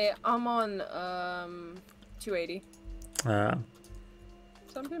 Yeah, I'm on 280. Ah.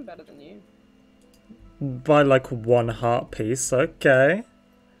 So I'm doing better than you. By like one heart piece. Okay.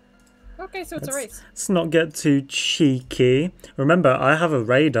 Okay, so it's a race. Let's not get too cheeky. Remember, I have a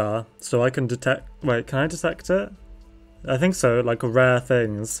radar, so I can detect... Wait, can I detect it? I think so, like rare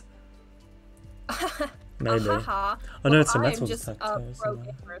things. Maybe. Oh no, it's a metal I'm just detector, a isn't pro it?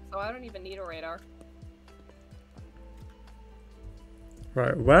 gamer, so I don't even need a radar.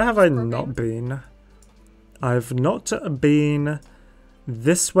 Right, where have I Pro not been? I've not been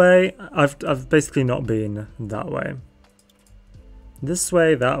this way. I've basically not been that way. This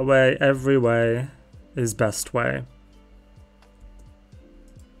way, that way, every way is best way.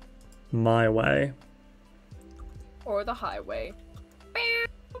 My way. Or the highway.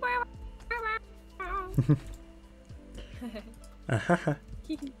 Ahaha.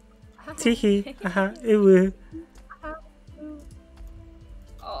 Teehee. Aha. Ooh.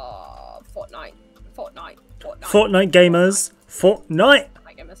 Oh, Fortnite. Fortnite gamers. Fortnite.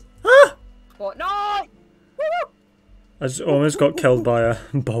 Fortnite gamers. Ah! Fortnite! Woo! I just almost got killed by a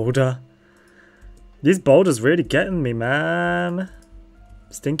boulder. These boulders really getting me, man.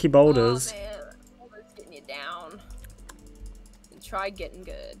 Stinky boulders. Oh, man. Boulders getting you down. And try getting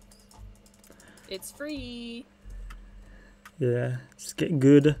good. It's free. Yeah, just get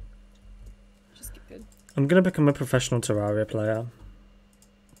good. Just get good. I'm gonna become a professional Terraria player.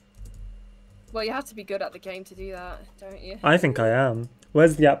 Well, you have to be good at the game to do that, don't you? I think I am.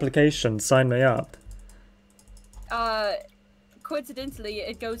 Where's the application? Sign me up. Coincidentally,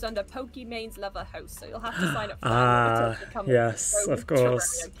 it goes under Pokemon's Lover House, so you'll have to sign up for that. Ah, to become yes, a of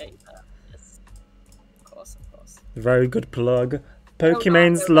course. Terraria gamer. Yes. Of course. Very good plug.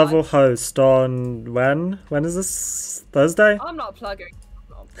 Pokemon's they're level host on when? When is this? Thursday? I'm not plugging.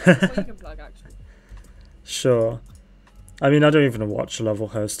 Well, you can plug actually. Sure. I mean, I don't even watch level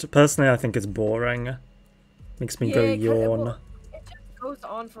host. Personally, I think it's boring. Makes me go yawn. It just goes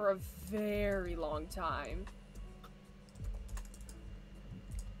on for a very long time.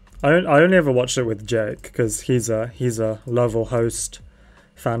 I only ever watched it with Jake because he's a level host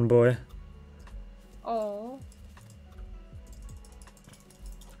fanboy. Oh.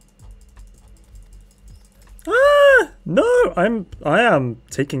 Ah! No, I am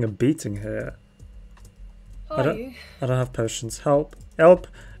taking a beating here. I don't have potions. Help! Help!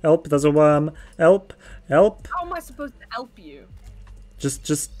 Help! There's a worm. Help! Help! How am I supposed to help you?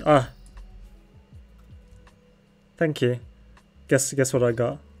 Just Thank you. Guess what I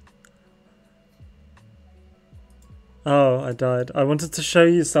got. Oh, I died. I wanted to show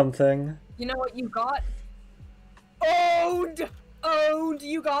you something. You know what you got? Owned! Owned!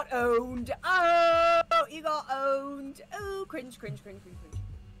 You got owned! Oh! You got owned! Oh, cringe, cringe, cringe, cringe, cringe.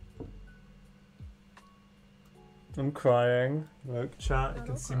 I'm crying. Look, chat, you No, can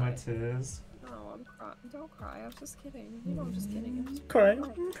don't see cry. my tears. No, I'm crying. Don't cry. I was just kidding. You know I'm just kidding. I'm just Crying. No,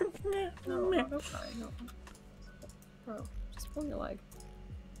 don't cry. No. Bro, just pull your leg.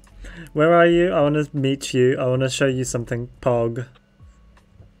 Where are you? I want to meet you. I want to show you something, Pog.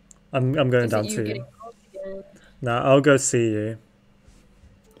 I'm going down to you. Nah, I'll go see you.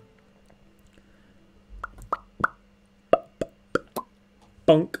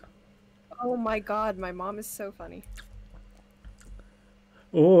 Bonk. Oh my god, my mom is so funny.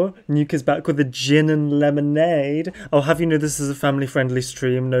 Or Nuke is back with a gin and lemonade. I'll have you know this is a family-friendly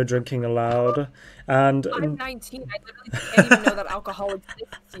stream, no drinking allowed. And I'm 19. I literally can't even know that alcohol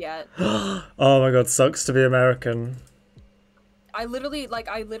exists yet. oh my god, sucks to be American. I literally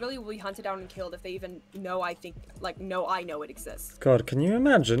will be hunted down and killed if they even know I know it exists. God, can you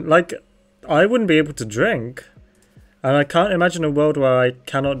imagine? Like, I wouldn't be able to drink. And I can't imagine a world where I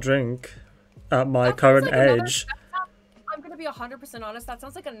cannot drink at my current age. I'm gonna be 100% honest, that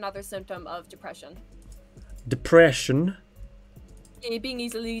sounds like another symptom of depression. Depression? Yeah, being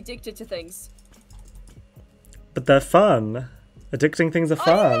easily addicted to things. But they're fun. Addicting things are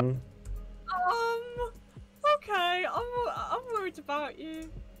fun. Okay, I'm worried about you.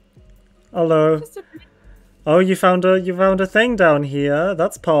 Hello. Oh, you found a thing down here.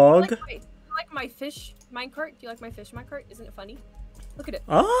 That's Pog. You like my fish minecart? Do you like my fish minecart? Isn't it funny? Look at it.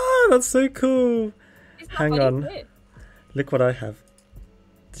 Ah, that's so cool. Hang on. It? Look what I have.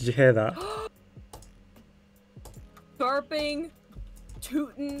 Did you hear that? Burping,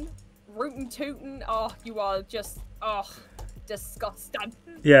 tooting, rootin' tootin'. Oh, you are just disgusting.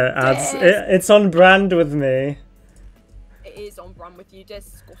 Yeah, it's on brand with me. It is on brand with you,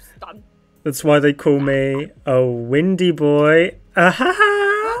 disgusting. That's why they call me a windy boy.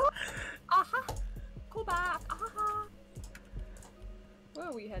 Ahaha! Aha! Call back! Aha! Where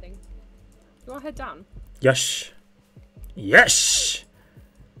are we heading? You want to head down? Yes. Yes!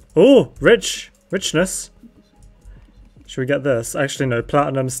 Oh, richness. Should we get this? Actually, no.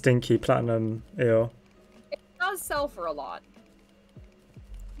 Platinum, stinky. Platinum, ew. It does sell for a lot.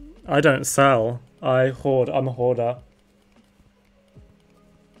 I don't sell. I hoard. I'm a hoarder.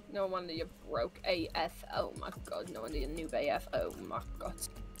 No wonder you broke AF. Oh my god. No wonder you're noob AF. Oh my god.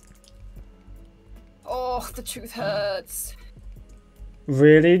 Oh, the truth hurts.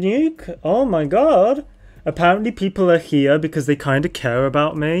 Really, Nuke? Oh my god. Apparently people are here because they kind of care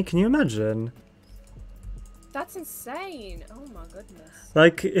about me. Can you imagine? That's insane. Oh my goodness.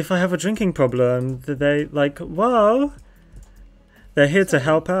 Like, if I have a drinking problem, they like, whoa. They're here to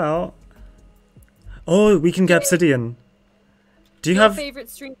help out. Oh, we can get obsidian. Do you have favorite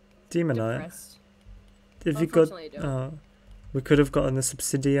stream? Demonite? If you got, we could have gotten this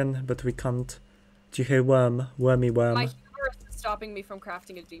obsidian, but we can't. Do you hear worm? Wormy worm. My humor is stopping me from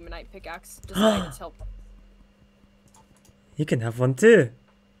crafting a Demonite pickaxe. Despite its help. You can have one too.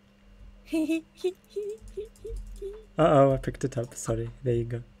 Uh-oh, I picked it up. Sorry. There you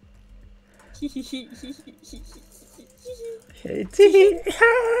go. You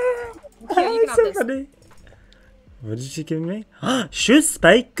so funny. What did she give me? Shoe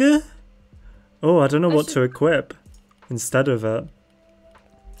spike. Oh, I don't know what to equip instead of it.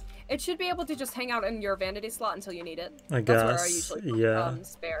 It should be able to just hang out in your vanity slot until you need it. I That's guess. where I usually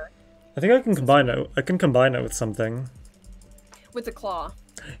spare. I think I can combine it. I can combine it with something. With the claw.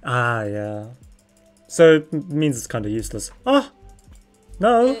 Ah, yeah. So it means it's kind of useless. Oh,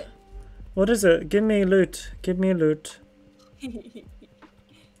 no. What is it? Give me loot. Give me loot.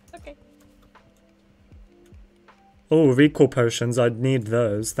 Okay. Oh, recall potions. I'd need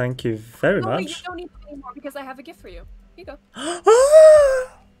those. Thank you very much. You don't need them anymore because I have a gift for you. you go.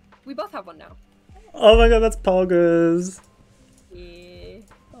 We both have one now. Oh my god, that's poggers. Yeah.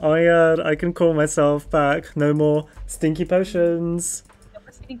 Oh my god, I can call myself back. No more stinky potions.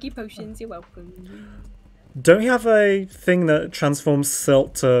 Stinky potions, you're welcome. Don't you have a thing that transforms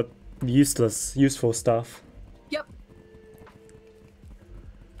silt to useful stuff? Yep.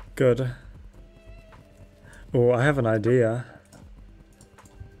 Good. Oh, I have an idea.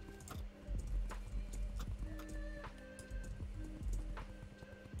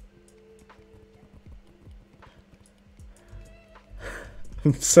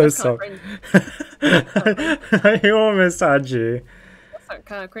 I'm so sorry. I almost had you. That's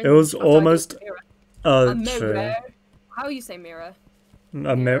kind of cringe. It was almost a true. mirror. How do you say mirror?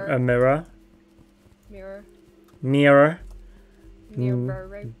 A mirror. Mirror. Mirror. Mirror.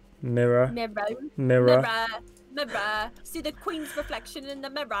 Mirror. Mirror. Mirror. Mirror. See the queen's reflection in the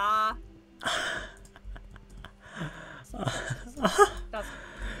mirror.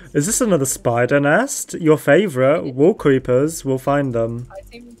 Is this another spider nest? Your favourite? Wall creepers. We'll find them.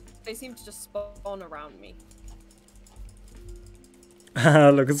 They seem to just spawn around me.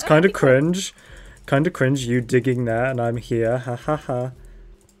 Look, it's kind of cringe. Kind of cringe you digging there and I'm here. Ha ha ha.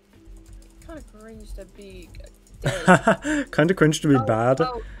 Kind of cringe to be dead. Kind of cringe to be bad.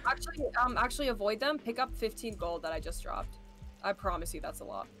 Oh, actually avoid them. Pick up 15 gold that I just dropped. I promise you that's a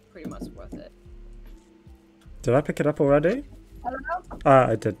lot. Pretty much worth it. Did I pick it up already? Hello? Ah,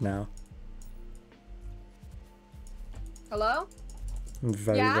 I did now. Hello? I'm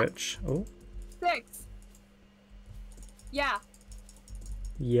very rich. Oh. 6. Yeah.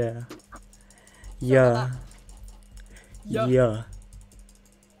 Yeah. Yeah. Yeah.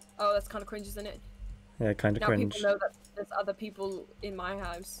 Oh, that's kind of cringe, isn't it? Yeah, kind of cringe. Now people know that there's other people in my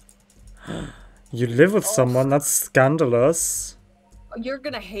house. You live with someone? That's scandalous. You're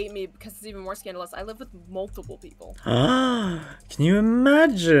gonna hate me because it's even more scandalous. I live with multiple people. Can you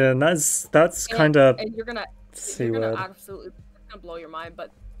imagine? That's kind of. And you're gonna absolutely blow your mind,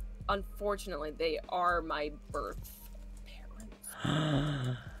 but unfortunately, they are my birth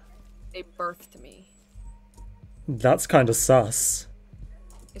parents. They birthed me. That's kind of sus.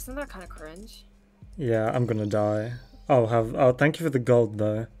 Isn't that kind of cringe? Yeah, I'm gonna die. Oh, thank you for the gold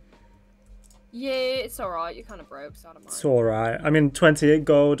though. Yeah, it's alright. You're kind of broke, so I don't mind. It's alright. I mean, 28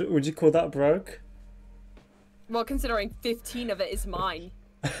 gold. Would you call that broke? Well, considering 15 of it is mine.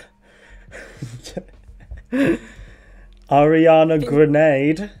 Ariana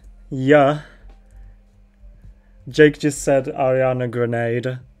Grenade. Yeah. Jake just said Ariana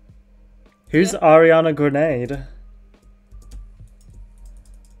Grenade. Who's Ariana Grenade?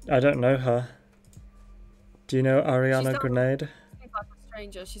 I don't know her. Do you know Ariana Grenade? Like a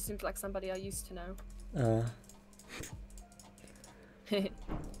stranger. She seems like somebody I used to know.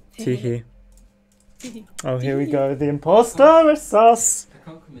 Teehee. Oh, here we go. The imposter is sus. I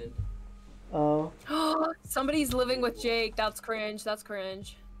can't come in. Oh. Somebody's living with Jake. That's cringe. That's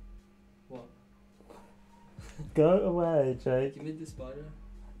cringe. What? Go away, Jake. Give me the spider.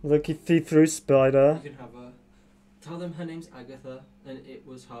 Look, he threw spider. You can have her. Tell them her name's Agatha, and it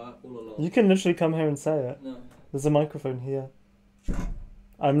was her all along. You can literally come here and say it. No. There's a microphone here.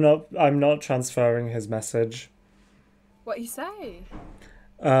 I'm not transferring his message. What you say?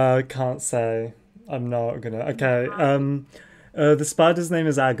 Can't say. I'm not gonna. Okay. The spider's name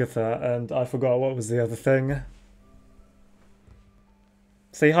is Agatha, and I forgot what was the other thing.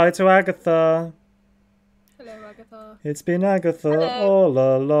 Say hi to Agatha. Hello, Agatha. It's been Agatha all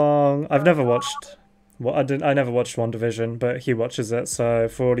along. I've never watched. Well, I never watched WandaVision, but he watches it. So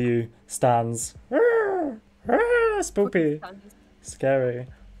for all you stans, spoopy, scary.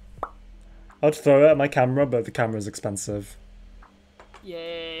 I'd throw it at my camera, but the camera's expensive.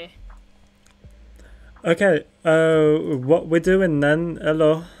 Yeah. Okay. What we're doing then?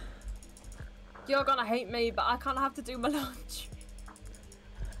 Hello. You're gonna hate me, but I can't have to do my lunch.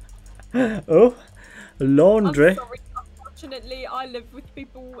 Oh, laundry. I'm sorry. Unfortunately, I live with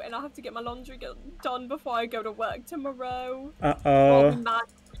people and I have to get my laundry done before I go to work tomorrow. That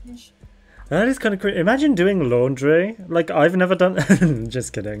is kind of crazy. Imagine doing laundry. Like, I've never done...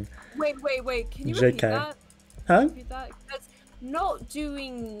 Just kidding. Wait. Can you JK. repeat that? Huh? Repeat that? Because not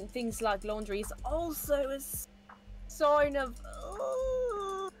doing things like laundry is also a sign of...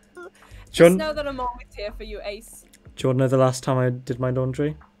 Just know that I'm always here for you, Ace. Do you want to know the last time I did my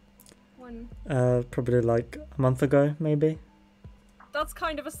laundry? When? Probably like a month ago, maybe. That's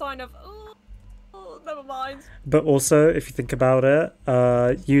kind of a sign of... never mind. But also, if you think about it,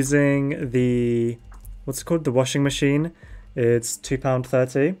 using the... What's it called? The washing machine. It's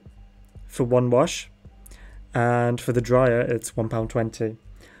 £2.30 for one wash. And for the dryer, it's £1.20.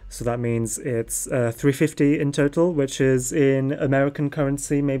 So that means it's $3.50 in total, which is in American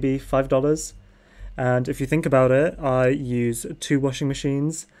currency, maybe $5. And if you think about it, I use 2 washing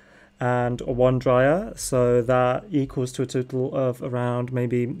machines and 1 dryer, so that equals to a total of around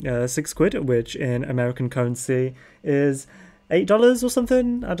maybe £6, which in American currency is $8 or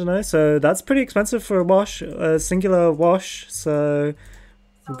something. I don't know. So that's pretty expensive for a wash, a singular wash. So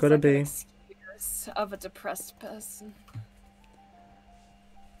we've got to Sounds like be. an excuse of a depressed person.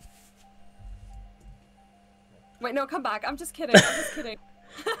 Wait, no, come back. I'm just kidding. I'm just kidding.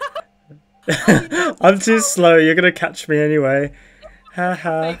 I'm too slow. You're gonna catch me anyway.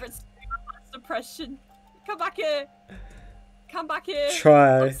 Haha. Favorite depression. Come back here. Come back here.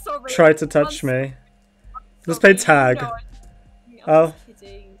 Try. I'm sorry. Try to touch me. Let's play tag. No, Oh. just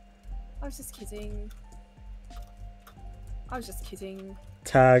kidding. I was just kidding. I was just kidding.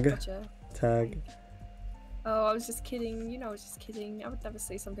 Tag. Gotcha. Tag. Oh, I was just kidding. You know, I was just kidding. I would never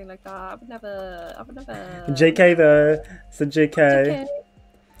say something like that. I would never. JK though. It's a JK. JK.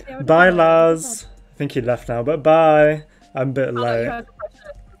 Yeah, I would Bye, never. Lars. I think he left now, but bye. I'm a bit I know, you late. heard the question.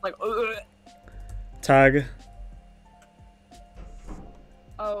 It's like, ugh. Tag.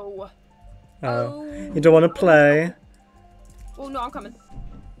 Oh. You don't want to play? Oh no, I'm coming.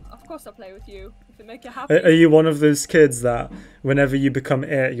 Of course I'll play with you. If it make you happy. Are you one of those kids that whenever you become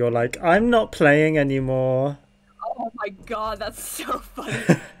it, you're like, I'm not playing anymore? Oh my god, that's so funny.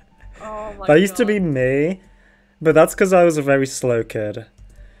 Oh my god. That used to be me, but that's because I was a very slow kid.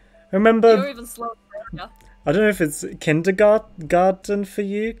 Remember? You're even slower. Yeah. I don't know if it's kindergarten for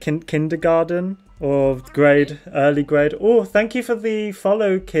you, kindergarten or grade, early grade. Oh, thank you for the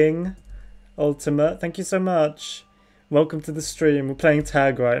follow, King Ultimate. Thank you so much. Welcome to the stream. We're playing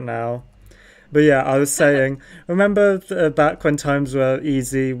tag right now. But yeah, I was saying, remember back when times were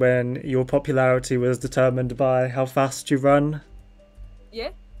easy, when your popularity was determined by how fast you run?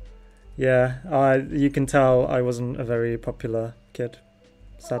 Yeah. Yeah, you can tell I wasn't a very popular kid.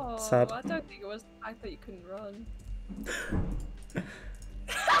 Sad. I don't think it was the fact that you couldn't run.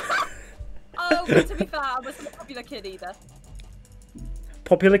 Oh, but to be fair, I wasn't a popular kid either.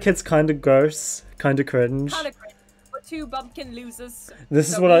 Popular kids kind of gross, kind of cringe. Kind of cringe. We're 2 bumpkin losers. This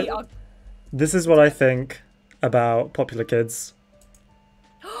is so what we are... This is what I think about popular kids.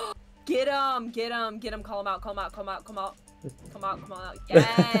 Get 'em, call 'em out.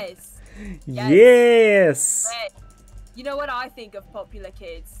 Yes. Yes. Right. You know what I think of popular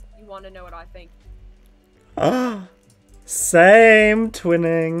kids? You want to know what I think? Ah, same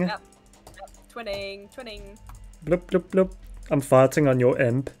twinning. Yep. Twinning. Bloop bloop bloop. I'm farting on your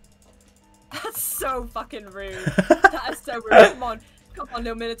imp. That's so fucking rude. That is so rude. Come on,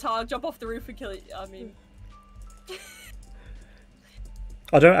 little Minotaur, jump off the roof and kill it. I mean,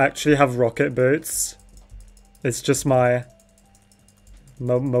 I don't actually have rocket boots. It's just my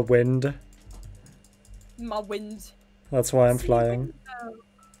wind. my wind. That's why I'm flying.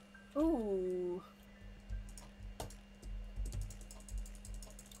 Ooh.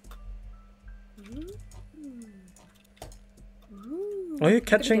 Are you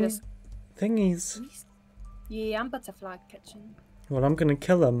catching thingies? Yeah, I'm butterfly catching. Well, I'm gonna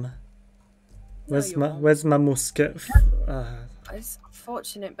kill him. No, Where's my musket? It's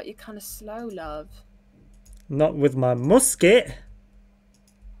unfortunate, but you're kind of slow, love. Not with my musket.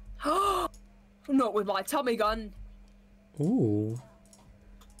 Not with my Tommy gun. Ooh.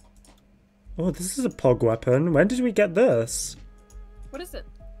 Oh, this is a pog weapon. When did we get this? What is it?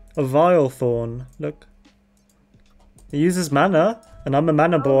 A vile thorn. Look. It uses mana, and I'm a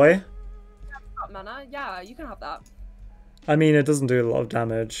mana boy. Got mana? Yeah, you can have that. I mean, it doesn't do a lot of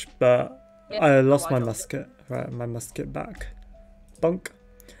damage, but Yeah, I lost my dropped musket. Right, my musket back. Bunk.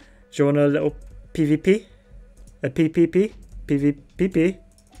 Do you want a little PvP? A PvP? PvP?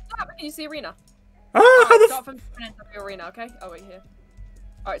 Yeah, but can you see arena? Ah, how the Start from different ends of the arena, okay? Oh, wait, here.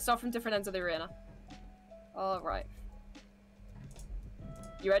 Alright, start from different ends of the arena. Alright.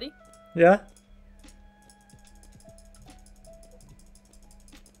 You ready? Yeah?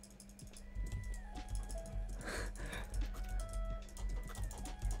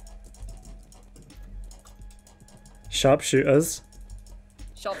 Sharpshooters.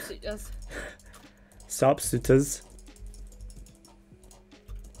 Sharpshooters. Sharpshooters.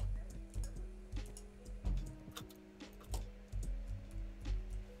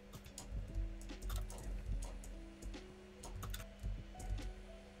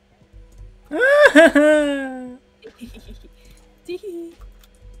 Tee.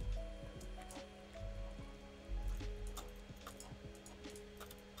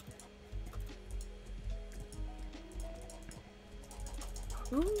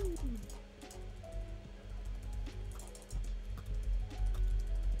 Ooh.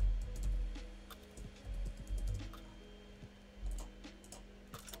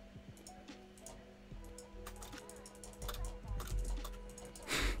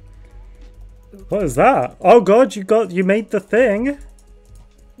 What is that? Oh god, you made the thing.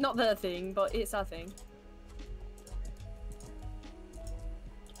 Not the thing, but it's a thing.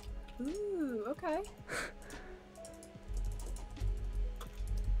 Ooh, okay.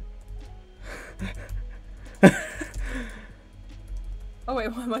 Oh wait,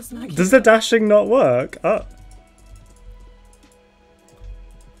 why am I smacking? Does the dashing not work? Oh.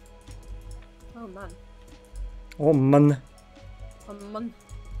 Oh man. Oh man. Oh man.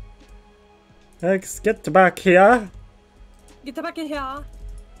 Let's get back here. Get back in here.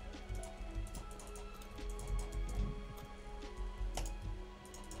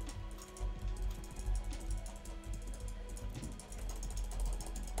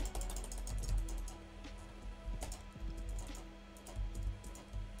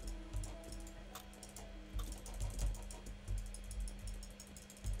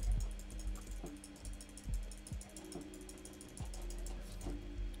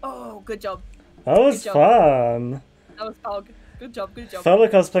 Oh, good job. That was fun. That was fog. Good job, good job. Felt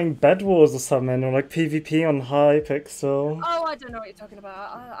like I was playing Bed Wars or something, or like PvP on Hypixel. Oh, I don't know what you're talking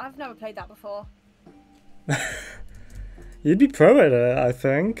about. I've never played that before. You'd be pro at it, I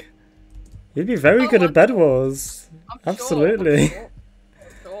think. You'd be very good at Bed Wars. Absolutely. Sure.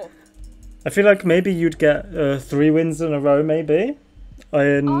 Sure. I feel like maybe you'd get 3 wins in a row, maybe,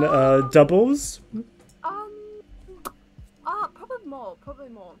 in doubles. Probably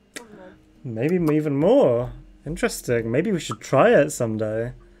more. Maybe even more. Interesting. Maybe we should try it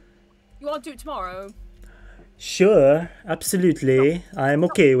someday. You want to do it tomorrow? Sure, absolutely. I'm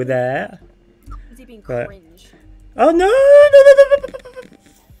okay with that. Is he being Right. cringe? Oh no!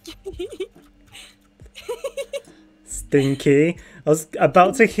 Stinky. I was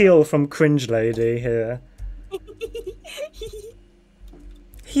about to heal from cringe lady here.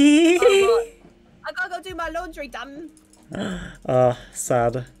 Oh, I gotta go do my laundry, done.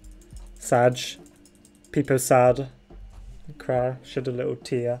 Sad. Sag. People sad. Cry. Shed a little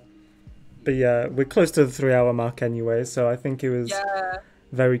tear. But yeah, we're close to the 3-hour mark anyway, so I think it was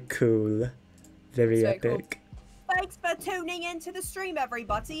very cool. Very epic. Cool. Thanks for tuning into the stream,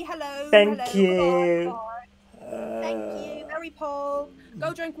 everybody. Hello. Thank you. Thank you. Very pog.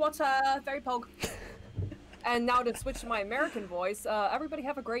 Go drink water. Very pog. And now to switch to my American voice, everybody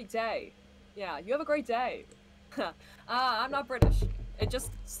have a great day. Yeah, you have a great day. I'm not British. It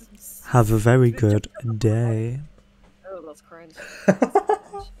just... Have a very good day. Oh, that's cringe.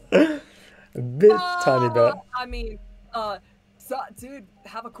 A bit, tiny bit. I mean, dude,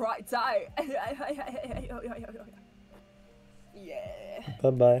 have a great day. Yeah.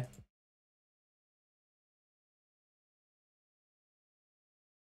 Bye-bye.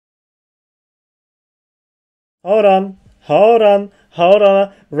 Hold on.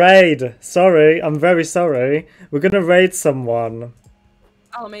 Raid. Sorry, I'm very sorry. We're gonna raid someone.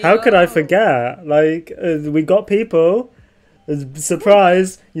 How could I forget? Like, we got people.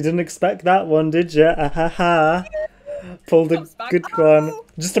 Surprise! You didn't expect that one, did you? Ahaha. Pulled a good one.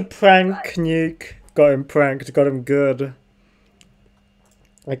 Just a prank nuke. Got him pranked. Got him good.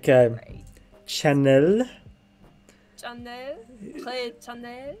 Okay. Channel. Play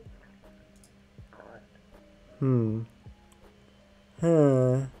channel.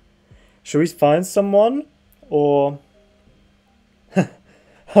 Should we find someone? Or...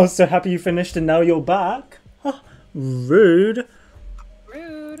 I was so happy you finished and now you're back. Rude.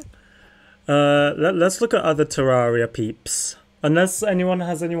 Rude. Let's look at other Terraria peeps. Unless anyone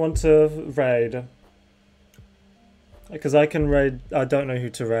has anyone to raid. Because I can raid... I don't know who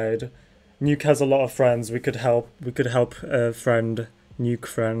to raid. Nuke has a lot of friends. We could help a friend. Nuke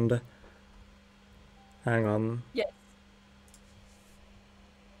friend. Hang on. Yes.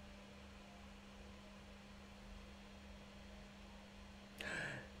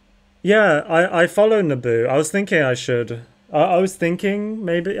 Yeah, I follow Naboo. I was thinking I should. I was thinking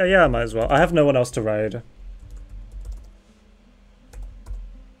maybe... yeah, I might as well. I have no one else to raid.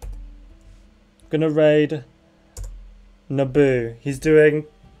 Gonna raid Naboo. He's doing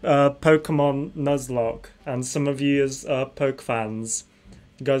Pokemon Nuzlocke. And some of you as Poke fans.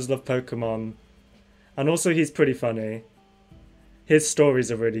 You guys love Pokemon. And also he's pretty funny. His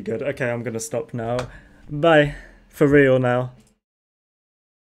stories are really good. Okay, I'm gonna stop now. Bye. For real now.